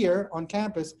us here on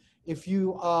campus, if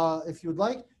you would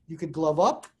like, you could glove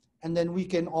up, and then we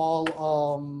can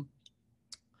all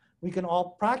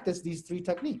practice these 3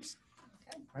 techniques,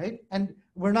 right? And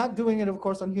we're not doing it, of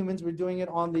course, on humans. We're doing it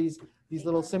on these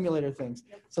little simulator things.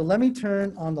 So let me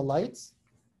turn on the lights.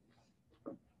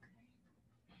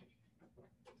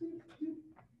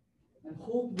 And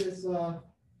hold this.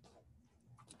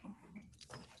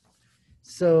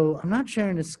 So I'm not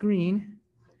sharing the screen.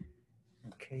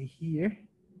 Okay, here.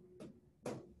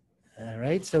 All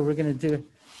right, so we're gonna do,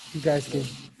 you guys can,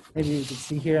 maybe you can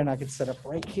see here and I can set up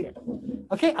right here.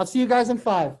 Okay, I'll see you guys in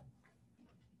 5.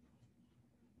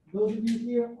 Those of you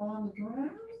here on the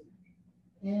ground,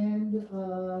 and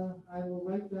I will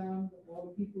write down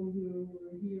all the people who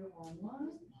are here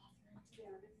online.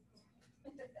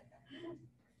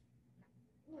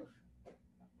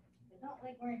 I don't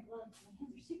like wearing gloves. My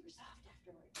hands are super soft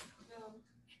afterwards.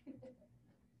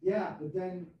 Yeah, but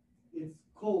then it's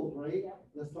cold, right? Yep.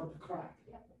 They'll start to crack.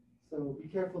 Yep. So be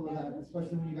careful of that,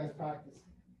 especially when you guys practice.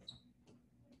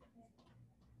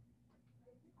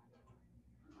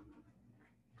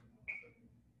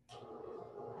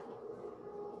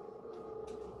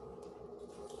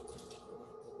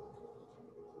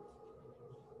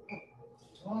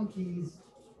 Wrong keys.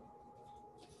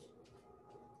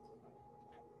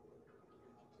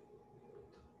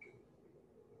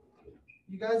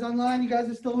 You guys online? You guys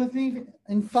are still with me?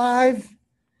 In 5,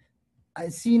 I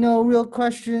see no real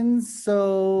questions.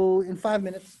 So in 5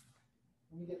 minutes,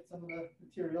 let me get some of the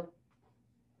material.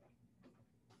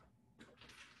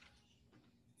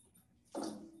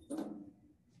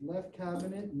 Left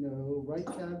cabinet, no. Right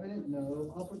cabinet,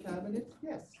 no. Upper cabinet,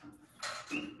 yes.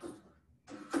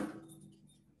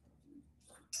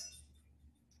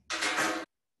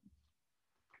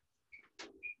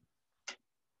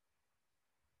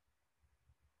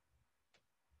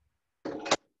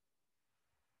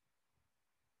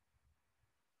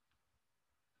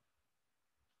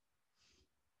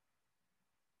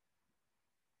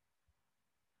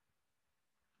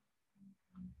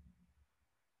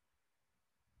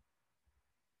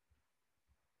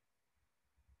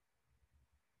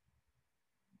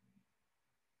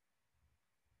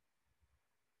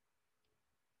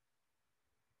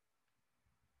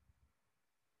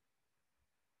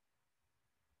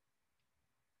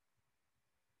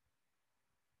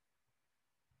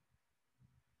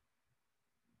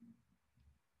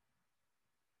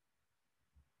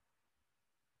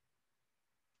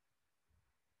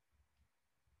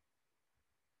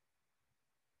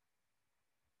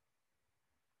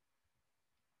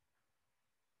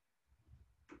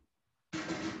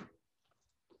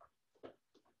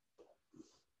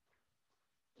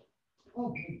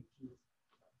 Oh, it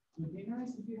would be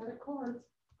nice if you had a card.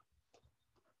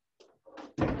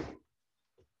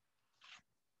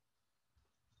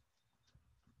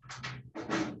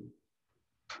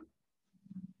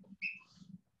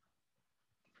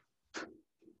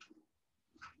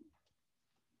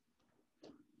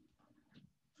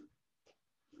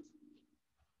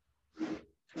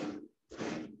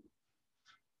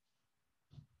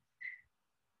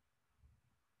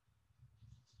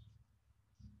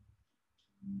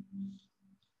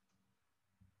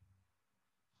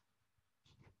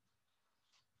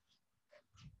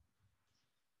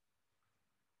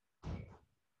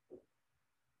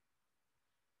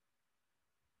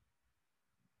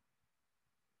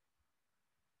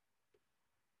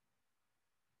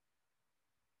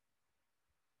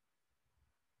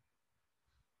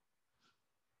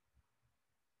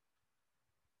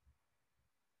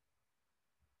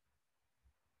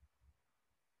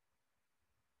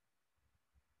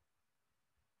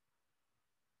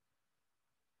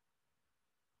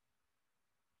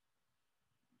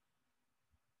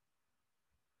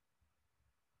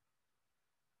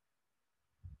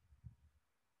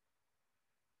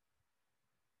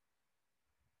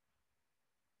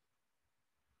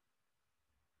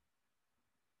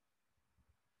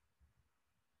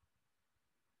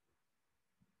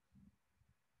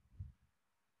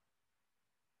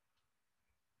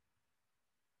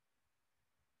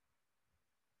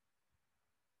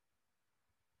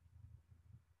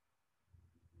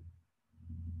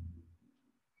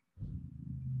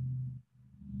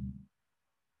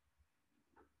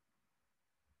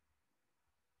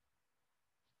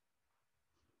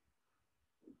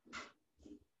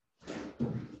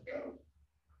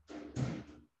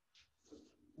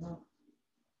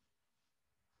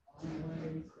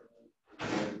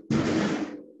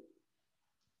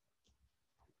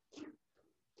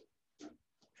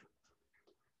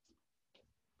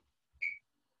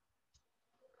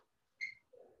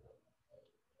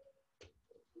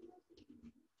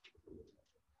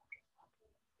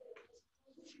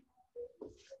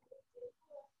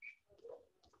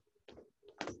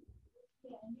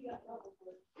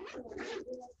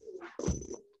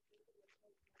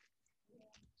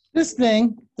 This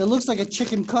thing that looks like a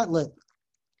chicken cutlet.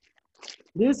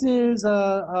 This is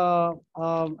a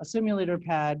simulator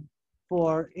pad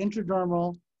for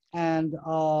intradermal and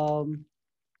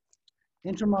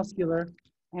intramuscular,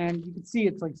 and you can see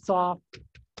it's like soft.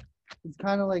 It's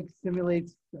kind of like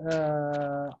simulates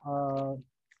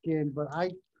skin, but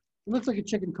it looks like a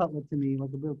chicken cutlet to me,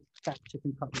 like a real fat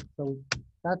chicken cutlet. So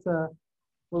that's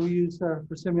what we use for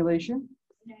simulation.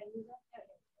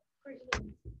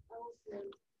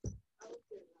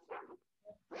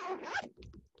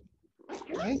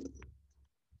 Okay.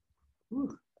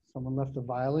 Ooh, someone left a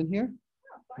vial in here.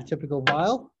 A typical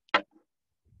vial. Okay.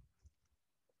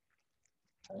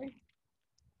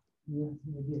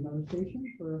 Maybe another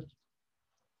station for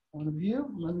one of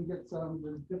you. Let me get some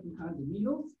different kinds of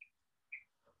needles.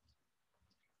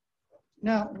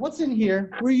 Now, what's in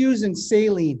here? We're using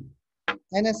saline,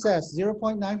 NSS,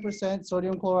 0.9%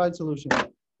 sodium chloride solution.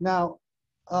 Now,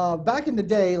 back in the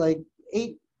day, like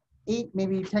eight,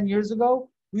 maybe 10 years ago,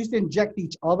 we used to inject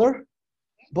each other,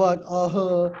 but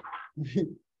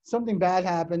something bad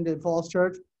happened at Falls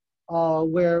Church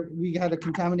where we had a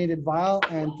contaminated vial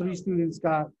and 3 students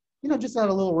got, just had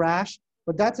a little rash,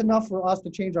 but that's enough for us to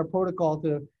change our protocol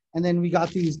and then we got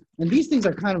these, and these things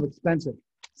are kind of expensive.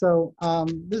 So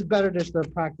this is better just to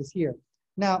practice here.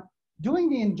 Now, doing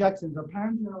the injections or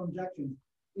parenteral injections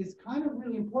is kind of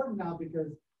really important now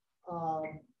because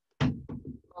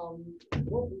how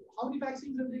many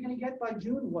vaccines are they going to get by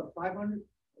June? What, 500,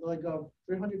 like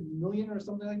 300 million or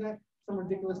something like that? Some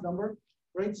ridiculous number,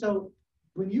 right? So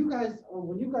when you guys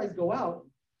go out,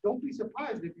 don't be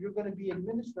surprised if you're going to be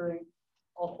administering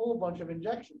a whole bunch of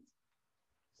injections.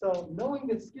 So knowing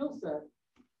this skill set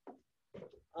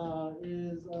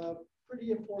is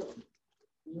pretty important.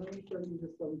 Let me show you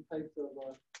just some types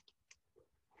of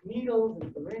needles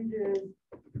and syringes.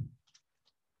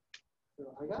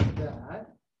 So I got that.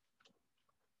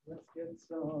 Let's get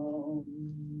some.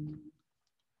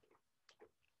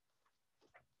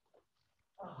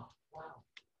 Oh, wow.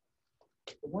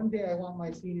 But one day I want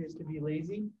my seniors to be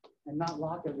lazy and not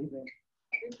lock everything.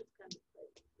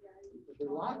 They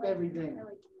lock everything.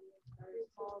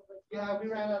 Yeah, we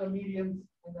ran out of mediums,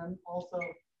 and then also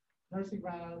nursing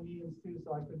ran out of mediums too,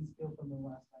 so I couldn't steal from them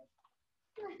last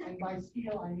night. And by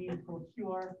steal, I mean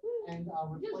procure and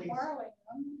replace.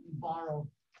 Just borrow.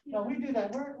 No, we do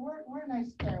that. We're a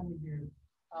nice family here.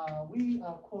 We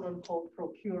quote unquote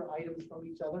procure items from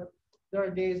each other. There are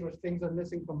days where things are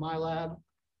missing from my lab,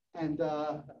 and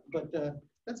but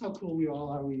that's how cool we all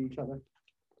are with each other.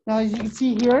 Now, as you can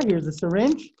see here, here's a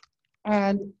syringe,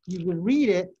 and you can read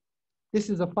it. This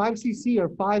is a 5 cc or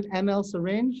 5 ml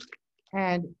syringe,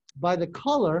 and by the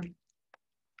color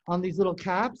on these little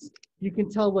caps, you can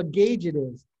tell what gauge it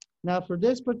is. Now, for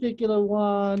this particular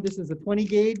one, this is a 20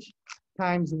 gauge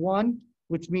times 1,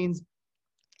 which means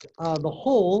the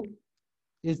hole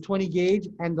is 20 gauge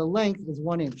and the length is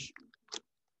 1 inch.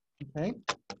 Okay,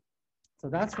 so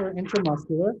that's for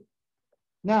intramuscular.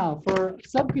 Now, for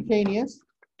subcutaneous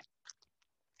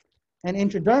and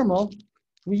intradermal,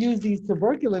 we use these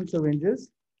tuberculin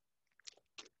syringes.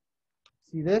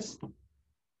 See this?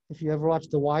 If you ever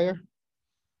watched The Wire,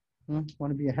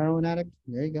 want to be a heroin addict?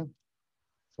 There you go.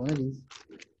 It's one of these.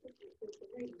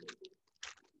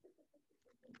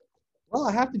 Well,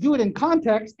 I have to do it in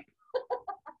context,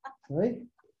 right?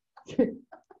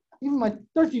 Even my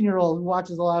 13-year-old who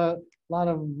watches a lot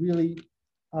of really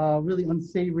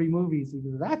unsavory movies. He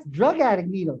goes, "That's drug addict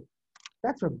needle.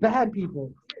 That's for bad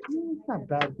people." It's not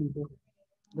bad people.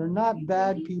 They're not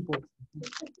bad people.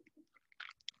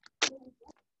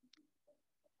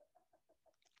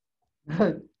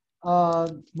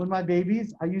 When my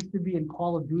babies, I used to be in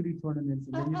Call of Duty tournaments,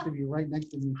 and they used to be right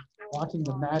next to me watching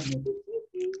the madness.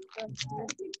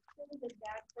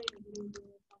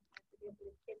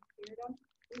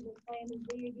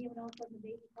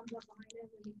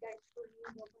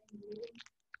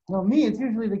 Well, me, it's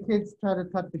usually the kids try to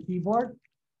touch the keyboard,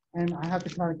 and I have to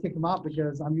try to kick them out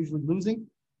because I'm usually losing.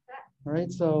 All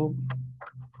right, so,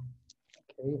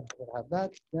 okay, I'll have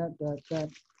that.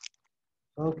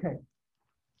 Okay.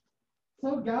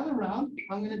 So gather around.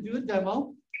 I'm going to do a demo.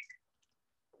 All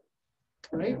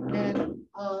right, and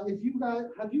if you guys,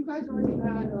 have you guys already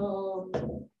had your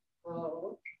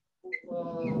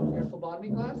phlebotomy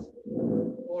class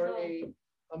or a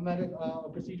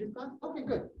procedure class? Okay,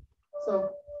 good. So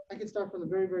I can start from the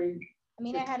very. I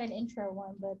mean, I had an intro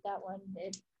one, but that one,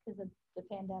 because of the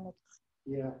pandemic.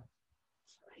 Yeah.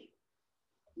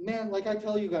 Man, like I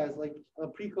tell you guys, like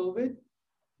pre-COVID,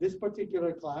 this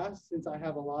particular class, since I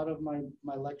have a lot of my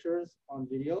lectures on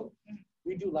video,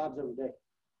 we do labs every day.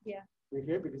 Yeah. We're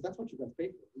here because that's what you guys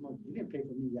paid for. You didn't pay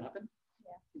for me yapping.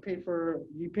 Yeah.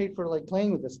 You paid for like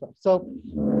playing with this stuff. So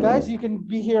guys, you can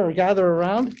be here or gather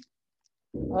around.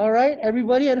 All right,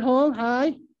 everybody at home,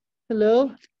 hi,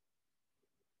 hello.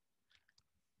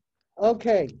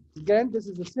 Okay, again, this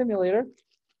is a simulator.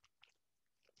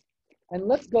 And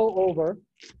let's go over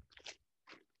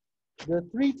the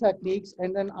 3 techniques,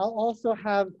 and then I'll also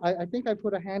have, I think I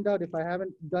put a handout. If I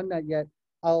haven't done that yet,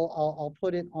 I'll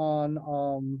put it on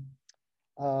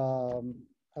your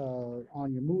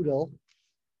Moodle,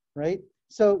 right?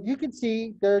 So you can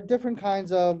see there are different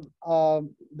kinds of,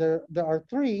 there are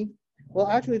 3, well,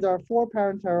 actually there are 4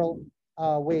 parenteral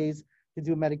ways to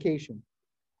do medication.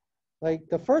 Like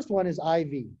the first one is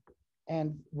IV,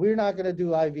 and we're not gonna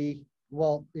do IV.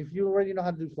 Well, if you already know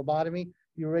how to do phlebotomy,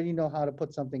 you already know how to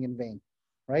put something in vein,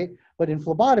 right? But in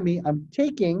phlebotomy, I'm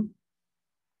taking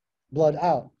blood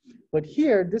out. But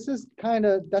here, this is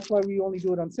that's why we only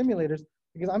do it on simulators,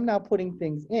 because I'm now putting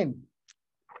things in.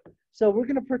 So we're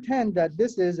gonna pretend that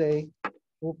this is I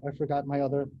forgot my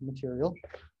other material.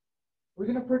 We're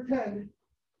gonna pretend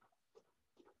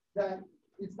that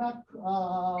it's not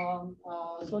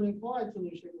sodium chloride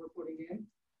solution we're putting in.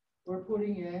 We're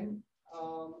putting in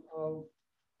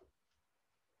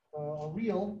a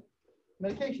real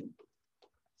medication.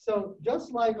 So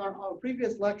just like our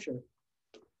previous lecture,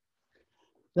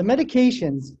 the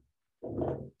medications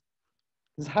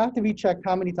have to be checked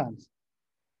how many times?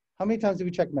 How many times do we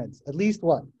check meds? At least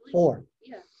what? 4.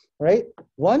 Yeah. Right?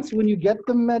 Once when you get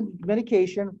the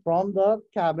medication from the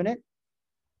cabinet,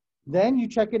 then you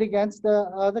check it against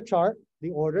the chart, the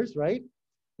orders, right?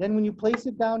 Then when you place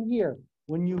it down here,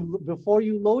 before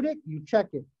you load it, you check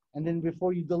it. And then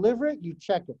before you deliver it, you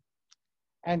check it.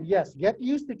 And yes, get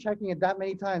used to checking it that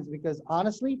many times, because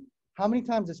honestly, how many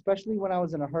times, especially when I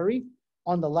was in a hurry,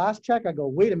 on the last check, I go,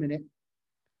 wait a minute.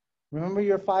 Remember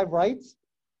your 5 rights?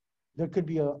 There could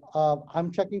be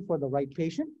I'm checking for the right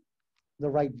patient, the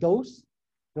right dose,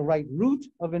 the right route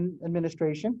of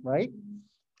administration, right?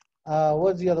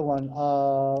 What's the other one?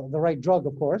 The right drug,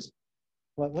 of course.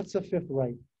 What's the 5th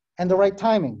right? And the right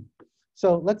timing.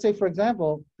 So let's say, for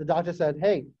example, the doctor said,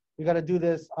 hey, you got to do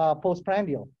this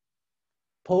postprandial.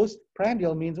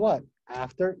 Postprandial means what?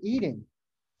 After eating,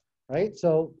 right?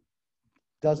 So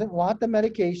doesn't want the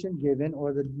medication given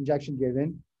or the injection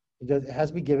given. It has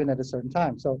to be given at a certain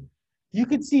time. So you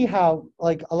could see how,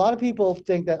 like, a lot of people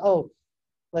think that, oh,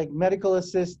 like medical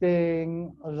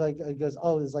assisting, or like, I guess,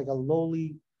 oh, it's like a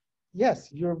lowly. Yes,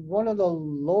 you're one of the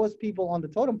lowest people on the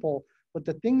totem pole, but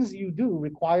the things you do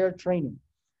require training.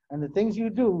 And the things you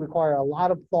do require a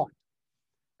lot of thought,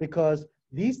 because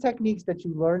these techniques that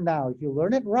you learn now, if you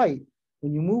learn it right,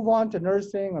 when you move on to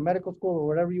nursing or medical school or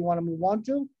whatever you want to move on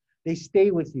to, they stay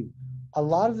with you. A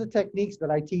lot of the techniques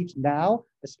that I teach now,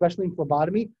 especially in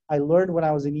phlebotomy, I learned when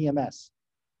I was in EMS.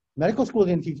 Medical school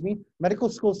didn't teach me. Medical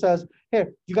school says,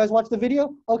 here, you guys watch the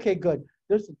video? Okay, good.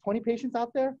 There's 20 patients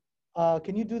out there.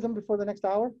 Can you do them before the next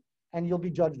hour? And you'll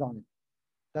be judged on it.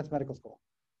 That's medical school.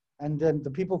 And then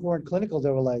the people who are in clinicals,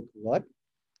 they were like, what?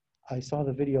 I saw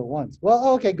the video once. Well,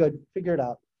 okay, good. Figure it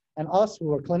out. And us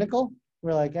who are clinical,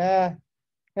 we're like,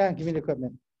 give me the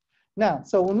equipment. Now,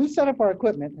 so when we set up our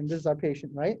equipment, and this is our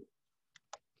patient, right?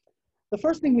 The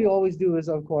first thing we always do is,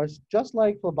 of course, just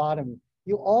like phlebotomy,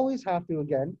 you always have to,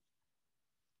 again,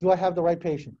 do I have the right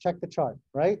patient? Check the chart,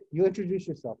 right? You introduce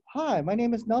yourself. Hi, my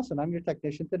name is Nelson. I'm your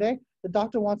technician today. The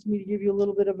doctor wants me to give you a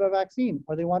little bit of a vaccine,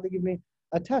 or they want to give me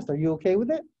a test. Are you okay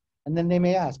with it? And then they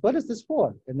may ask, what is this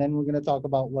for? And then we're going to talk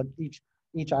about what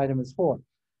each item is for,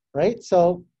 right?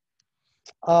 So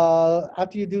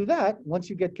after you do that, once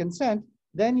you get consent,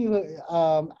 then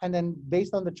and then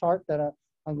based on the chart that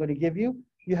I'm going to give you,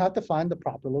 you have to find the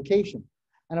proper location.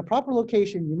 And a proper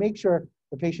location, you make sure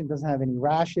the patient doesn't have any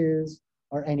rashes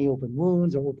or any open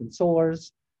wounds or open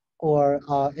sores or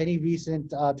any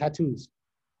recent tattoos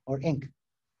or ink,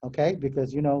 okay?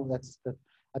 Because, you know,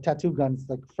 a tattoo gun is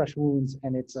like fresh wounds,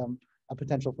 and it's a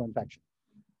potential for infection,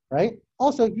 right?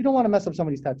 Also, you don't want to mess up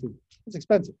somebody's tattoo. It's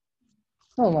expensive.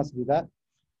 No one wants to do that.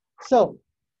 So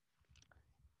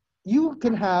you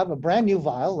can have a brand new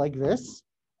vial like this,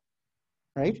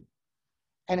 right?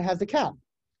 And it has the cap.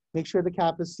 Make sure the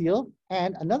cap is sealed.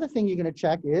 And another thing you're going to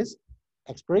check is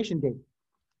expiration date,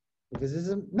 because this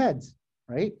is meds,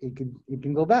 right? It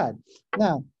can go bad.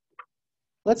 Now,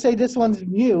 let's say this one's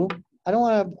new.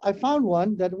 I found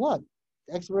one that what?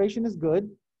 The expiration is good,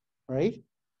 right?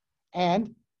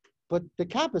 But the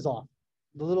cap is off.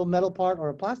 The little metal part or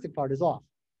a plastic part is off.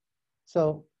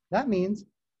 So that means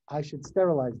I should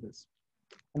sterilize this.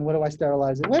 And what do I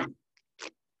sterilize it with?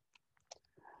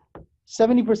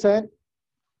 70%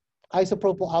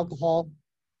 isopropyl alcohol,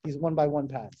 these 1x1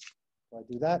 pads. So I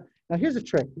do that. Now here's a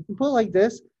trick. You can put it like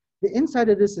this. The inside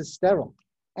of this is sterile.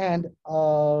 And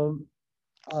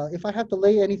if I have to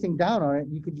lay anything down on it,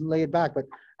 you could lay it back. But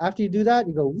after you do that,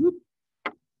 you go whoop,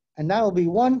 and that will be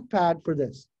 1 pad for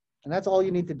this. And that's all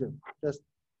you need to do. Just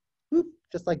whoop,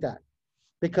 just like that.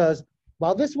 Because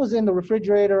while this was in the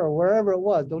refrigerator or wherever it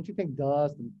was, don't you think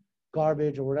dust and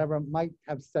garbage or whatever might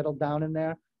have settled down in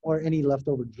there, or any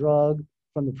leftover drug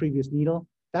from the previous needle?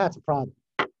 That's a problem.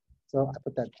 So I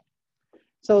put that down.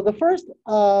 So the first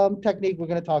technique we're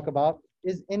going to talk about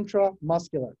is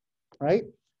intramuscular, right?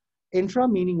 Intra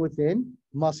meaning within,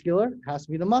 muscular has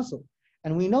to be the muscle.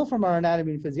 And we know from our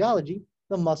anatomy and physiology,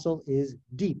 the muscle is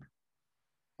deep,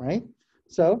 right?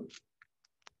 So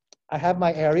I have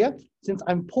my area. Since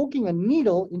I'm poking a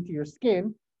needle into your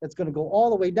skin that's going to go all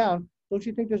the way down, don't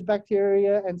you think there's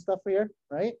bacteria and stuff here,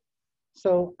 right?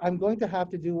 So I'm going to have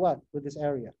to do what with this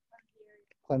area?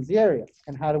 Cleanse the area.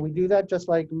 And how do we do that? Just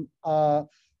like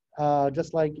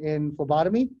in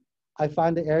phlebotomy, I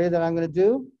find the area that I'm going to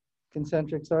do,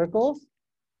 concentric circles,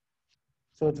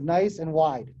 so it's nice and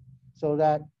wide, so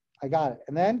that I got it.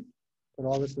 And then put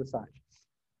all this to the side.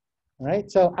 All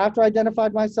right, so after I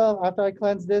identified myself, after I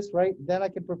cleanse this, right, then I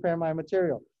can prepare my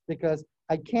material, because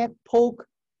I can't poke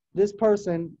this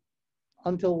person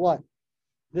until what?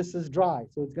 This is dry,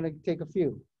 so it's going to take a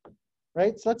few,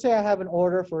 right? So let's say I have an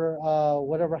order for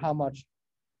whatever, how much,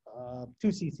 2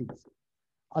 cc's.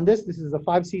 On this is a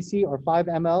 5 cc or 5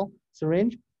 ml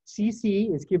syringe.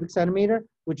 cc is cubic centimeter,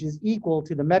 which is equal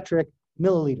to the metric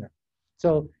milliliter.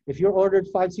 So if you're ordered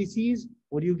 5 cc's,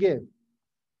 what do you give?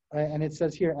 And it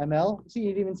says here ml. See,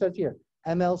 it even says here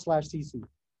ml/cc,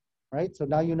 right? So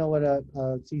now you know what a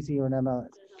cc or an ml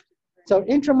is. So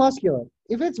intramuscular,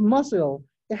 if it's muscle,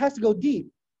 it has to go deep.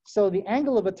 So the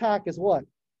angle of attack is what?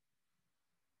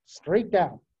 Straight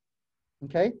down,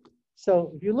 okay?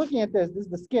 So if you're looking at this is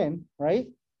the skin, right?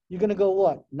 You're gonna go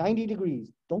what? 90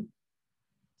 degrees, don't,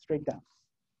 straight down.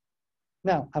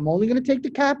 Now, I'm only gonna take the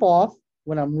cap off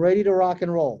when I'm ready to rock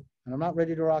and roll. And I'm not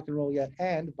ready to rock and roll yet.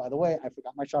 And by the way, I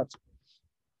forgot my sharps.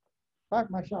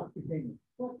 My sharps container.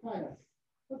 What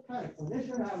kind of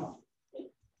position am I?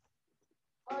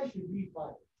 I should be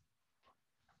fired.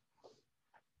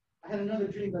 I had another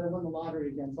dream that I won the lottery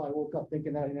again, so I woke up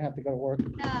thinking that I didn't have to go to work.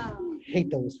 No.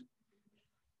 Hate those.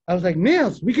 I was like,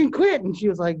 Mills, we can quit. And she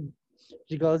was like,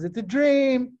 she goes, it's a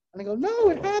dream. And I go, no,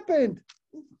 it happened.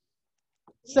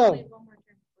 So,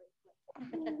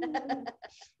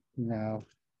 no,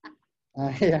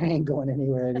 I ain't going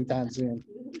anywhere anytime soon.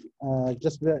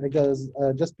 Just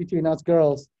between us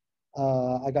girls,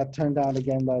 I got turned down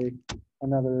again by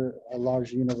another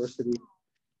large university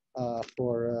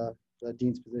for the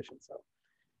dean's position. So,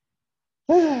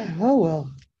 oh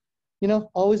well, you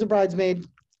know, always a bridesmaid.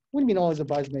 What do you mean always a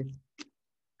bridesmaid?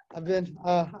 I've been,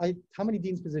 how many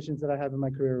dean's positions did I have in my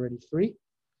career already? 3.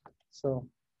 So,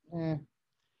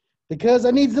 because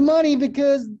I need the money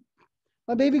because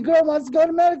my baby girl wants to go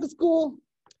to medical school.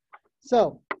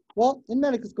 So, well, in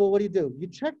medical school, what do? You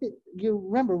check it. You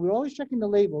remember, we're always checking the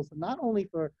labels, not only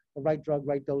for the right drug,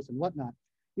 right dose, and whatnot.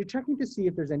 You're checking to see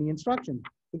if there's any instructions,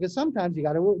 because sometimes you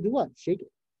got to do what? Shake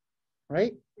it,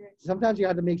 right? Sometimes you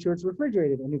have to make sure it's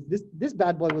refrigerated. And if this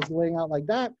bad boy was laying out like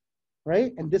that,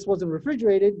 right, and this wasn't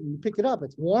refrigerated, and you pick it up,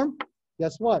 it's warm.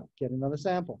 Guess what? Get another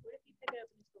sample. What if you pick it up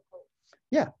and it's still cold?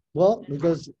 Yeah, well,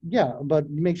 because yeah, but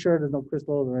make sure there's no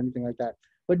crystals or anything like that.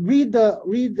 But read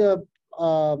the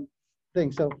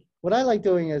thing. So what I like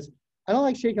doing is I don't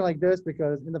like shaking like this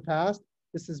because in the past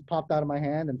this has popped out of my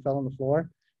hand and fell on the floor.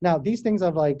 Now these things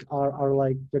are like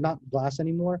they're not glass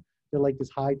anymore. They're like this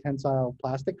high tensile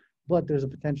plastic, but there's a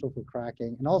potential for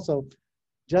cracking. And also,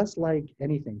 just like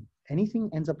anything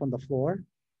ends up on the floor,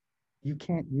 you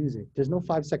can't use it. There's no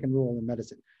 5-second rule in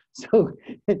medicine. So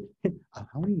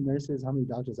how many nurses, how many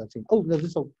doctors I've seen? Oh, no,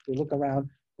 this okay. They look around,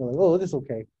 they're like, oh, this is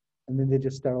okay. And then they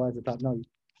just sterilize the top. No,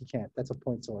 you can't. That's a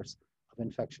point source of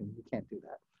infection. You can't do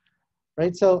that.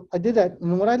 Right? So I did that.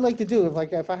 And what I'd like to do, if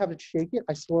I have to shake it,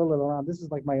 I swirl it around. This is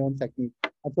like my own technique.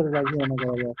 I put it right here and I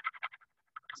go, yeah.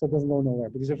 So it doesn't go nowhere.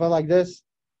 Because if I like this,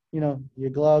 you know, your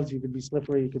gloves, you could be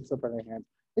slippery, you could slip on your hands.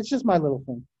 It's just my little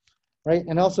thing. Right?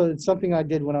 And also it's something I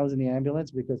did when I was in the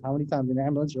ambulance, because how many times in the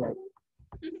ambulance you're like,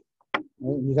 right?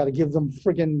 You got to give them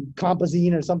freaking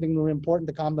Compazine or something really important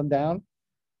to calm them down.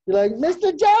 You're like,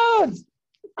 Mr. Jones,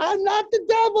 I'm not the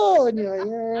devil. And you're like,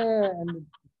 yeah. And,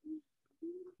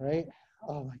 right?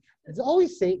 Oh my God. It's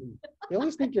always Satan. They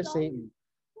always think you're Satan.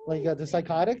 Like the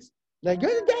psychotics. Like, you're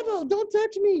the devil. Don't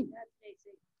touch me.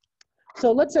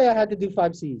 So let's say I had to do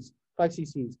 5 cc's.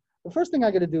 The first thing I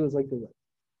got to do is like do it.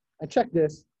 I check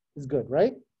this is good,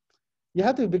 right? You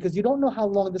have to, because you don't know how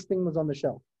long this thing was on the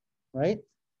shelf, right?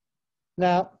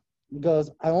 Now, it goes,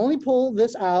 I only pull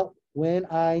this out when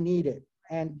I need it.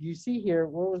 And you see here,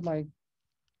 where was my,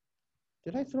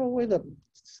 did I throw away the,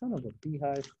 son of a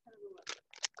beehive?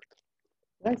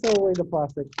 Did I throw away the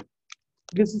plastic?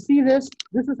 Because you see this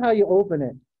is how you open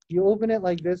it. You open it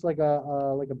like this, like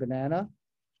a banana.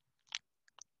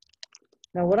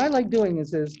 Now, what I like doing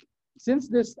is since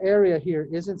this area here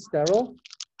isn't sterile,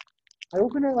 I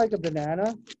open it like a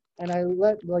banana, and I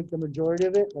let like the majority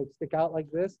of it like stick out like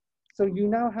this. So you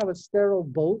now have a sterile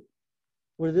boat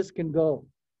where this can go.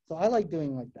 So I like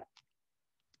doing like that.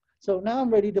 So now I'm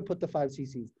ready to put the 5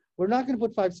 cc's. We're not going to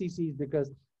put 5 cc's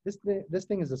because this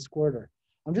thing is a squirter.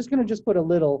 I'm just going to put a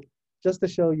little just to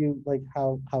show you like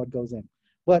how it goes in.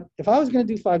 But if I was going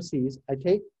to do 5 cc's, I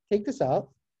take this out.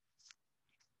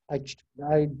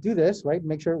 I do this, right?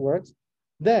 Make sure it works.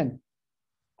 Then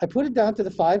I put it down to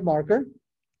the 5 marker,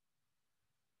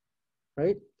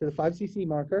 right? To the 5 cc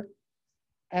marker.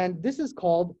 And this is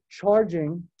called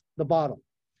charging the bottle.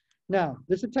 Now,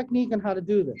 there's a technique on how to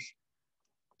do this.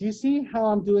 Do you see how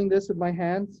I'm doing this with my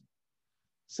hands?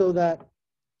 So that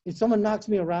if someone knocks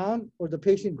me around or the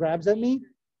patient grabs at me,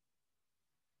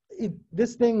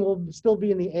 this thing will still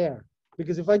be in the air.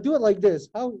 Because if I do it like this,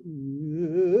 whoa,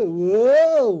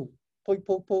 poke,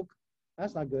 poke, poke,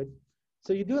 that's not good.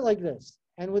 So you do it like this.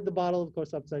 And with the bottle, of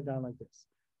course, upside down like this.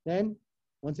 Then,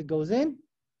 once it goes in,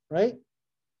 right,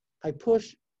 I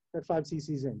push that 5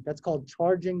 cc's in. That's called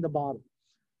charging the bottle.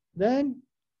 Then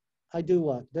I do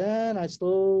what? Then I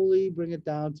slowly bring it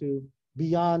down to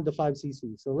beyond the 5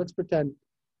 cc's. So let's pretend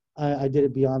I did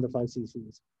it beyond the 5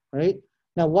 cc's, right?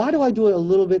 Now, why do I do it a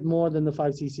little bit more than the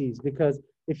 5 cc's? Because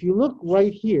if you look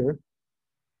right here,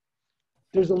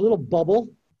 there's a little bubble,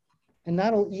 and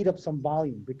that'll eat up some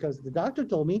volume because the doctor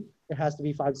told me it has to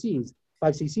be 5 cc's,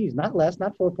 not less,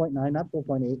 not 4.9, not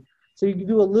 4.8. So you can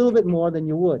do a little bit more than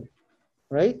you would,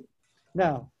 right?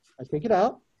 Now, I take it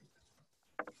out.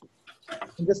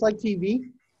 And just like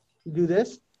TV, you do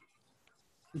this.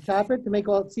 You tap it to make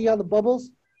all, see how the bubbles?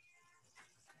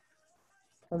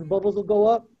 And the bubbles will go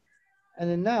up. And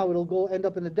then now it'll go end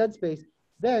up in the dead space.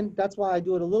 Then that's why I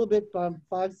do it a little bit from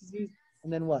 5 cc's.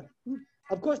 And then what?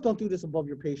 Of course, don't do this above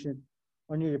your patient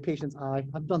or near your patient's eye.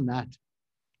 I've done that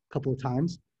a couple of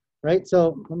times, right?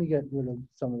 So let me get rid of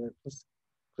some of it.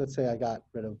 Let's say I got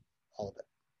rid of all of it.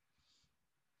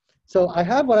 So I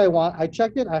have what I want. I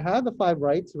checked it. I have the 5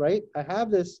 rights, right? I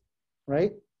have this,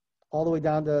 right? All the way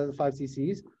down to the 5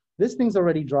 cc's. This thing's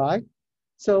already dry.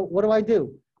 So what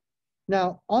do?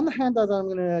 Now, on the handout that I'm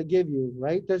going to give you,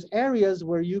 right, there's areas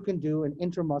where you can do an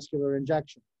intramuscular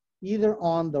injection, either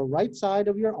on the right side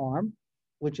of your arm,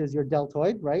 which is your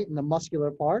deltoid, right, in the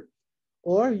muscular part,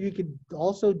 or you could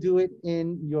also do it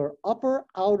in your upper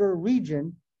outer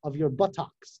region of your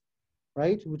buttocks,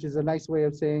 right, which is a nice way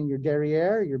of saying your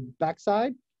derriere, your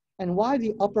backside. And why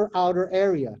the upper outer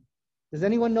area? Does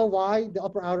anyone know why the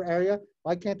upper outer area?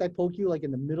 Why can't I poke you like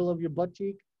in the middle of your butt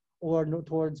cheek or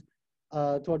towards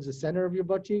the center of your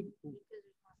butt cheek?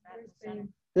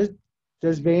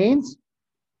 There's veins.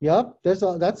 Yep,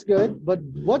 that's good. But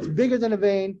what's bigger than a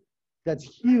vein that's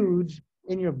huge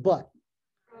in your butt?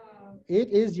 It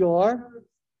is your,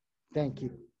 thank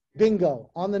you,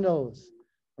 bingo, on the nose,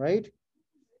 right?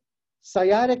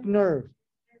 Sciatic nerve.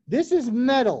 This is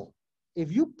metal.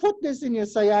 If you put this in your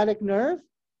sciatic nerve,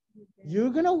 you're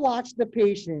going to watch the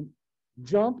patient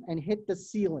jump and hit the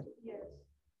ceiling.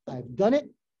 I've done it,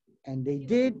 and they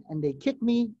did, and they kicked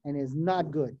me, and it's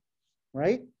not good,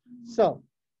 right? So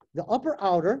the upper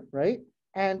outer, right?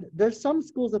 And there's some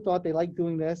schools that thought they like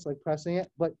doing this, like pressing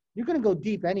it, but you're going to go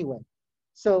deep anyway.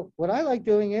 So what I like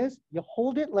doing is you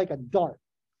hold it like a dart.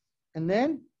 And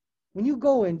then when you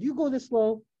go in, you go this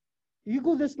slow,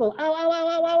 ow, ow, ow,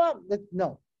 ow, ow, ow.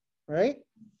 No, right?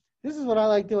 This is what I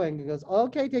like doing. He goes,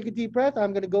 okay, take a deep breath.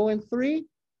 I'm going to go in 3,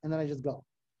 and then I just go.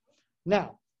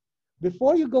 Now,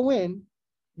 before you go in,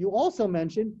 you also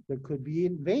mentioned there could be a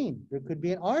vein, there could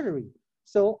be an artery.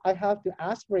 So I have to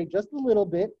aspirate just a little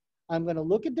bit. I'm going to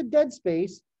look at the dead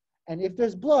space, and if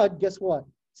there's blood, guess what?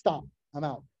 Stop. I'm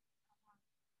out.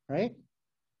 Right?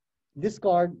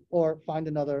 Discard or find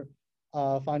another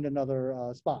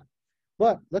spot.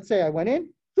 But let's say I went in,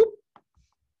 whoop,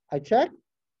 I check,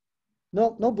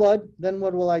 no blood. Then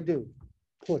what will I do?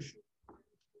 Push,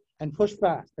 and push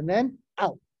fast, and then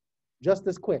out, just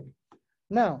as quick.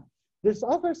 Now, there's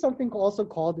also something also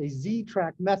called a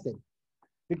Z-track method.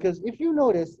 Because if you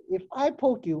notice, if I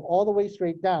poke you all the way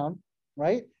straight down,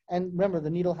 right? And remember, the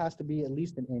needle has to be at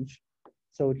least 1 inch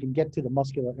so it can get to the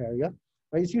muscular area,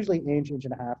 right? It's usually 1 inch, 1.5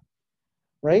 inches,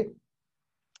 right?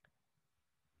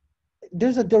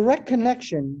 There's a direct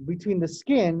connection between the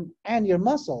skin and your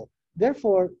muscle.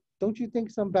 Therefore, don't you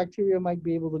think some bacteria might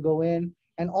be able to go in?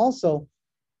 And also,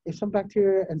 if some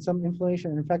bacteria and some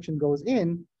inflammation and infection goes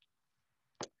in,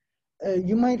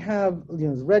 you might have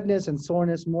redness and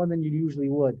soreness more than you usually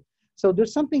would. So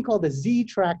there's something called the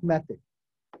Z-track method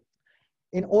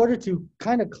in order to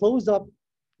kind of close up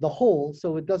the hole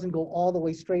so it doesn't go all the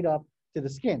way straight up to the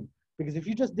skin. Because if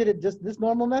you just did it just this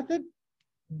normal method,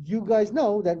 you guys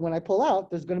know that when I pull out,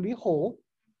 there's going to be a hole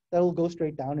that will go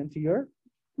straight down into your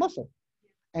muscle.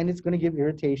 And it's going to give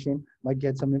irritation, might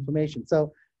get some inflammation.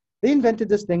 So they invented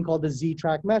this thing called the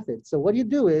Z-track method. So what you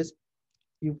do is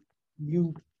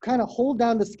you kind of hold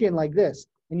down the skin like this.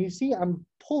 And you see I'm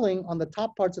pulling on the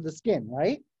top parts of the skin,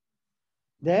 right?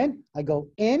 Then I go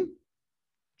in,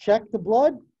 check the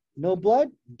blood, no blood,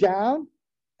 down,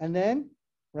 and then,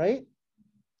 right,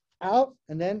 out,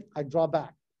 and then I draw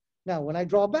back. Now, when I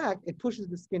draw back, it pushes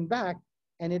the skin back,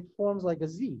 and it forms like a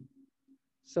Z.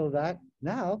 So that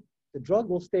now the drug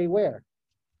will stay where?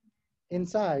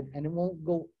 Inside, and it won't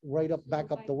go right up,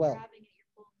 back up the well.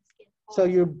 So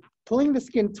you're pulling the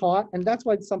skin taut, and that's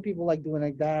why some people like doing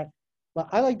like that. But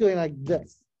I like doing like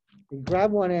this. You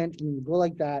grab one end, and you go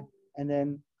like that, and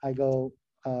then I go,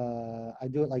 I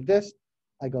do it like this.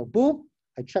 I go, boom,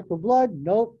 I check for blood,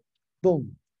 nope,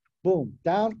 boom, boom,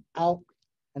 down, out,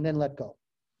 and then let go.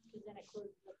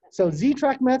 So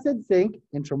Z-track method, think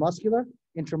intramuscular,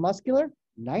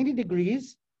 90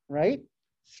 degrees, right?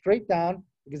 straight down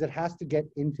because it has to get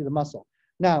into the muscle.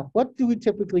 Now, what do we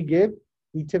typically give?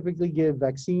 We typically give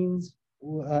vaccines,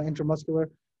 intramuscular.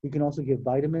 We can also give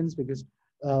vitamins because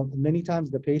many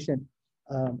times the patient,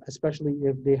 especially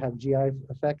if they have GI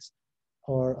effects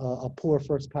or a poor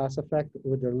first pass effect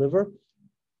with their liver,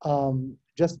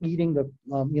 just eating the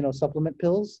supplement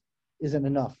pills isn't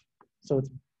enough. So it's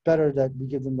better that we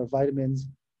give them the vitamins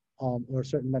or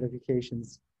certain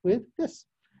medications with this.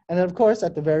 And then of course,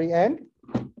 at the very end,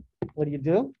 what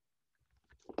do?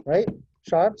 Right?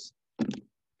 Sharps.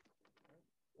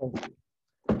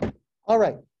 All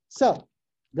right. So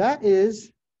that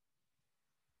is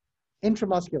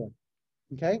intramuscular.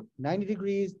 Okay? 90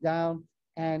 degrees down.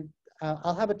 And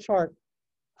I'll have a chart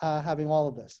having all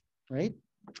of this. Right?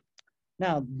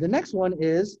 Now, the next one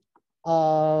is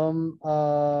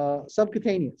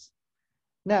subcutaneous.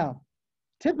 Now,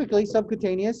 typically,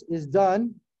 subcutaneous is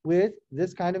done with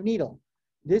this kind of needle.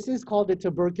 This is called a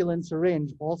tuberculin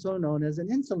syringe, also known as an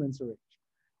insulin syringe.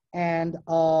 And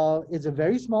it's a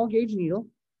very small gauge needle.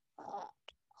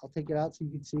 I'll take it out so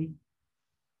you can see.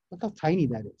 Look how tiny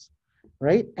that is,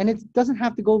 right? And it doesn't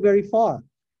have to go very far.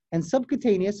 And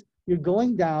subcutaneous, you're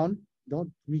going down.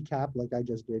 Don't recap like I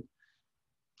just did.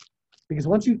 Because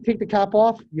once you take the cap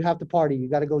off, you have to party. You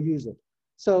got to go use it.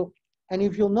 So, and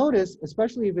if you'll notice,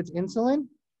 especially if it's insulin,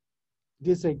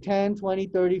 just say 10, 20,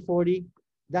 30, 40,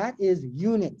 that is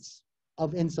units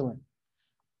of insulin,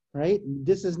 right?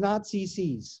 This is not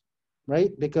cc's,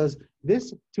 right? Because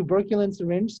this tuberculin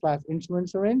syringe / insulin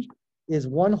syringe is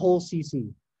one whole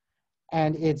cc.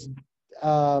 And it's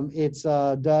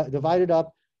divided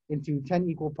up into 10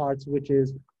 equal parts, which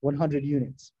is 100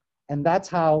 units. And that's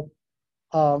how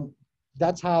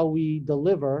we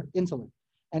deliver insulin.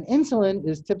 And insulin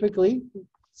is typically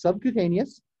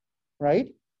subcutaneous,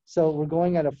 right? So we're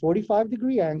going at a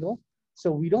 45-degree angle. So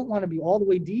we don't want to be all the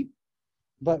way deep,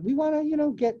 but we want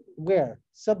to, get where?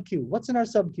 Sub-Q. What's in our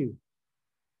sub-Q?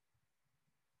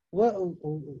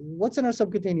 What's in our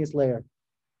subcutaneous layer?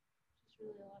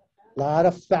 A lot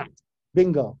of fat.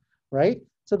 Bingo, right?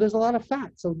 So there's a lot of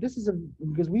fat. So this is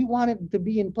because we want it to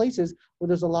be in places where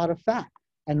there's a lot of fat.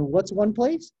 And what's one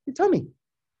place? Your tummy,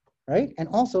 right? And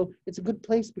also, it's a good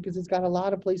place because it's got a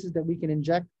lot of places that we can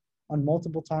inject on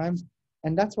multiple times.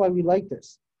 And that's why we like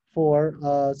this for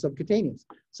subcutaneous.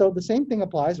 So the same thing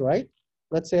applies, right?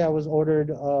 Let's say I was ordered,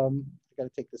 I got to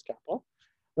take this cap off.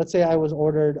 Let's say I was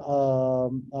ordered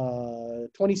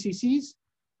 20 cc's,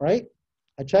 right?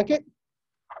 I check it,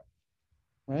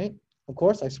 right? Of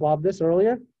course, I swabbed this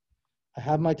earlier. I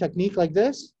have my technique like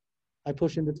this. I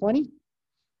push into 20.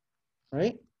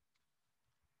 Right?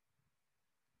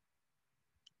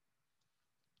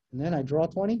 And then I draw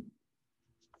 20.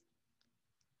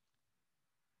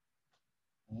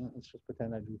 Let's just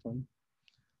pretend I drew 20.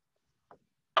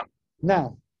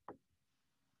 Now,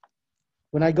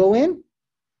 when I go in,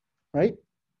 right,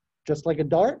 just like a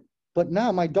dart, but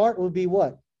now my dart will be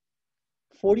what?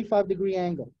 45-degree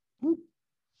angle.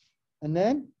 And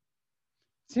then,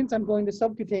 since I'm going to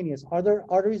subcutaneous, are there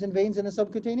arteries and veins in a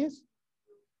subcutaneous?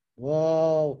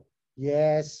 Whoa,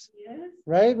 yes.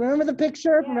 Right? Remember the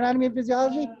picture from Anatomy and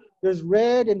Physiology? There's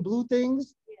red and blue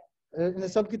things in the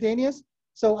subcutaneous.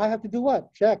 So I have to do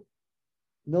what? Check.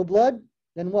 No blood,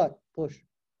 then what? Push.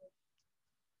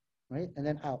 Right? And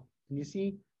then out. And you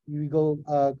see, you go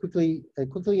quickly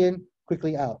in,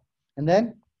 quickly out. And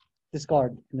then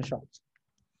discard in the sharps.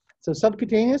 So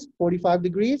subcutaneous, 45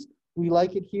 degrees. We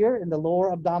like it here in the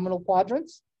lower abdominal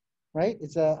quadrants. Right?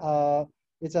 It's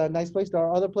a nice place. There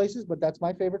are other places, but that's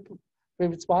my favorite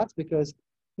spots because,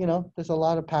 there's a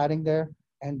lot of padding there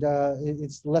and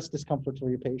it's less discomfort for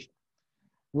your patient.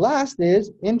 Last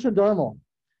is intradermal.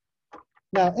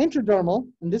 Now, intradermal,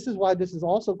 and this is why this is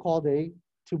also called a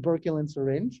tuberculin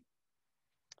syringe.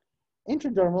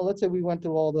 Intradermal, let's say we went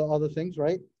through all the other things,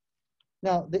 right?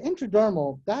 Now, the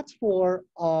intradermal, that's for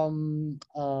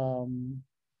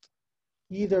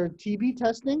either TB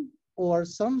testing or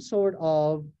some sort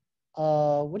of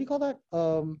what do you call that?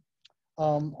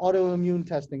 Autoimmune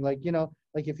testing, like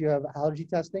if you have allergy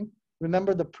testing.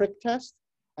 Remember the prick test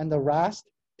and the RAST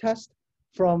test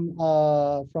from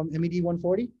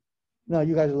MED240? No,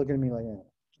 you guys are looking at me like that,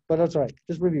 but that's all right.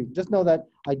 Just review. Just know that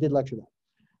I did lecture that.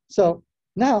 So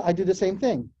now I do the same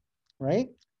thing, right?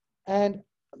 And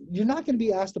you're not going to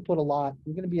be asked to put a lot.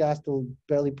 You're going to be asked to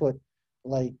barely put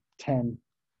like 10.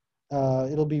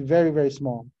 It'll be very, very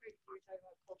small.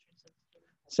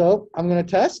 So I'm going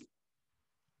to test.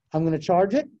 I'm going to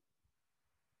charge it.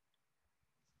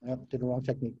 Yep, did the wrong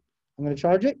technique. I'm going to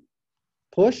charge it,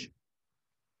 push,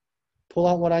 pull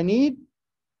out what I need,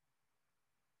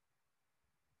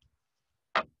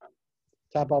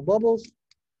 tap out bubbles,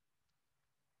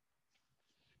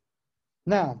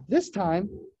 Now, this time,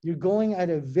 you're going at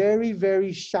a very,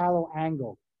 very shallow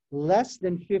angle, less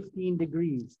than 15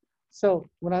 degrees. So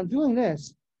when I'm doing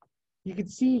this, you can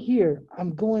see here,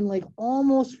 I'm going like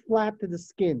almost flat to the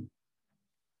skin.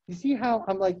 You see how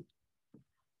I'm like,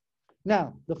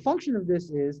 now, the function of this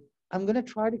is, I'm gonna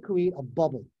try to create a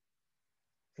bubble.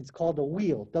 It's called a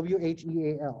wheal,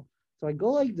 W-H-E-A-L. So I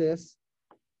go like this,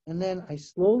 and then I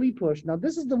slowly push. Now,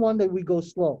 this is the one that we go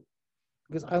slow,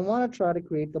 because I wanna try to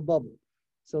create the bubble.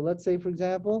 So let's say, for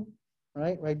example,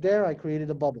 right there, I created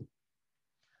a bubble.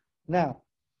 Now,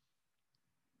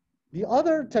 the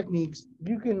other techniques,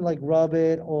 you can like rub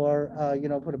it or,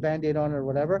 put a Band-Aid on it or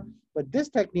whatever. But this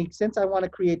technique, since I wanna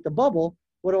create the bubble,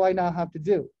 what do I now have to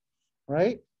do,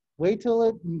 right? Wait till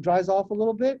it dries off a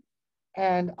little bit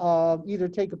and either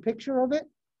take a picture of it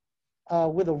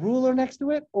with a ruler next to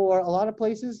it, or a lot of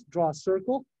places draw a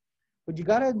circle, but you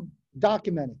gotta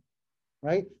document it,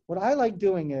 right? What I like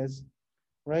doing is,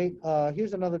 right,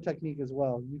 here's another technique as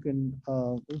well. You can,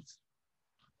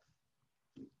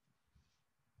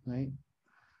 right?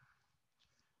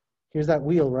 Here's that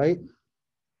wheel, right?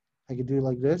 I could do it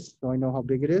like this, so I know how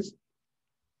big it is.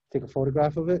 Take a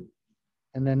photograph of it.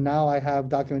 And then now I have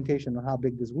documentation on how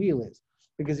big this wheel is.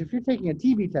 Because if you're taking a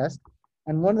TB test,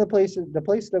 and one of the place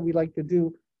that we like to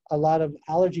do a lot of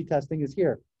allergy testing is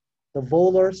here, the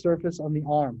volar surface on the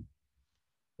arm.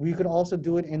 We could also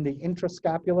do it in the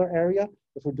intrascapular area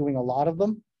if we're doing a lot of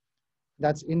them.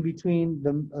 That's in between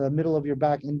the middle of your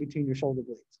back, in between your shoulder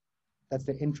blades. That's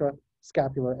the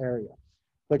intrascapular area.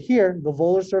 But here, the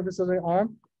volar surface of the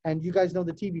arm, and you guys know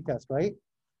the TB test, right?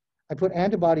 I put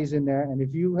antibodies in there, and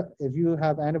if you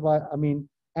have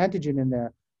antigen in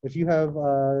there, if you have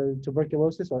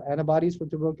tuberculosis or antibodies for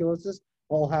tuberculosis,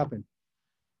 what will happen?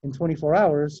 In 24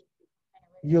 hours,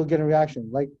 you'll get a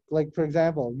reaction. Like for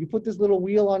example, you put this little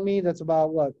wheel on me that's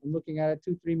about what? I'm looking at it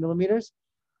 2-3 millimeters.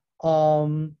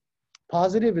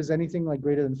 Positive is anything like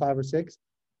greater than 5 or 6.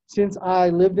 Since I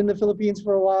lived in the Philippines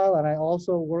for a while, and I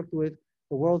also worked with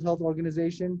the World Health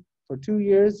Organization for 2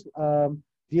 years,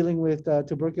 dealing with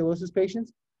tuberculosis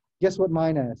patients, guess what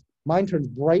mine is? Mine turns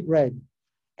bright red,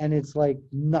 and it's like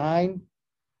 9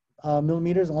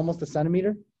 millimeters, almost a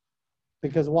centimeter.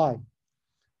 Because why?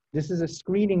 This is a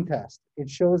screening test. It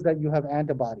shows that you have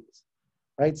antibodies,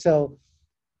 right? So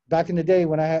back in the day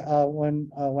when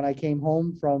I came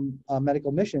home from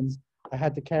medical missions, I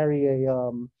had to carry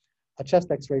a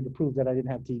chest X-ray to prove that I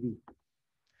didn't have TB.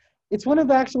 It's one of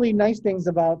the actually nice things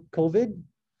about COVID.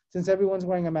 Since everyone's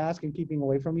wearing a mask and keeping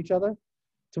away from each other,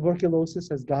 tuberculosis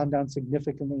has gone down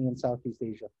significantly in Southeast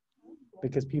Asia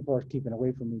because people are keeping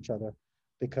away from each other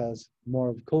because more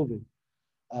of COVID.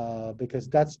 Because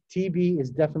TB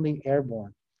is definitely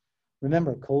airborne.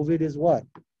 Remember, COVID is what?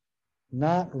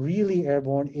 Not really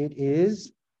airborne. It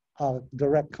is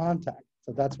direct contact.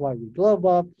 So that's why we glove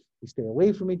up, we stay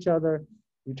away from each other.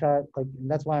 We try, and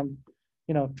that's why I'm,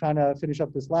 trying to finish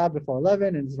up this lab before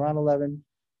 11, and it's around 11.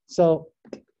 So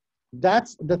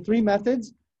that's the 3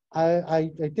 methods. I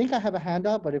think I have a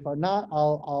handout, but if I'm not,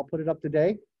 I'll put it up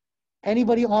today.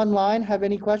 Anybody online have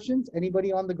any questions?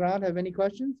 Anybody on the ground have any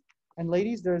questions? And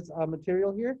ladies, there's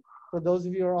material here for those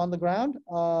of you who are on the ground.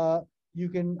 You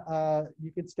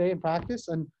could stay and practice,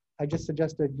 and I just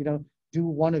suggested do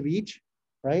one of each,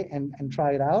 right, and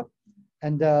try it out,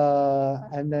 and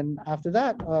then after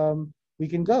that we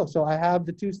can go. So I have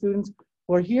the 2 students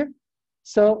who are here.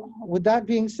 So with that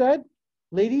being said,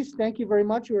 ladies, thank you very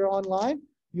much. You are online.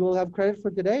 You will have credit for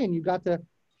today, and you got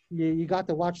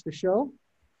to watch the show.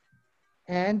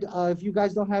 And if you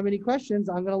guys don't have any questions,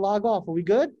 I'm going to log off. Are we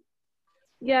good?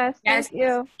 Yes, thank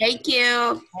you. Thank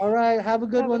you. All right. Have a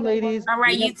good one, ladies. All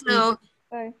right, you too.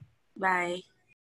 Bye. Bye.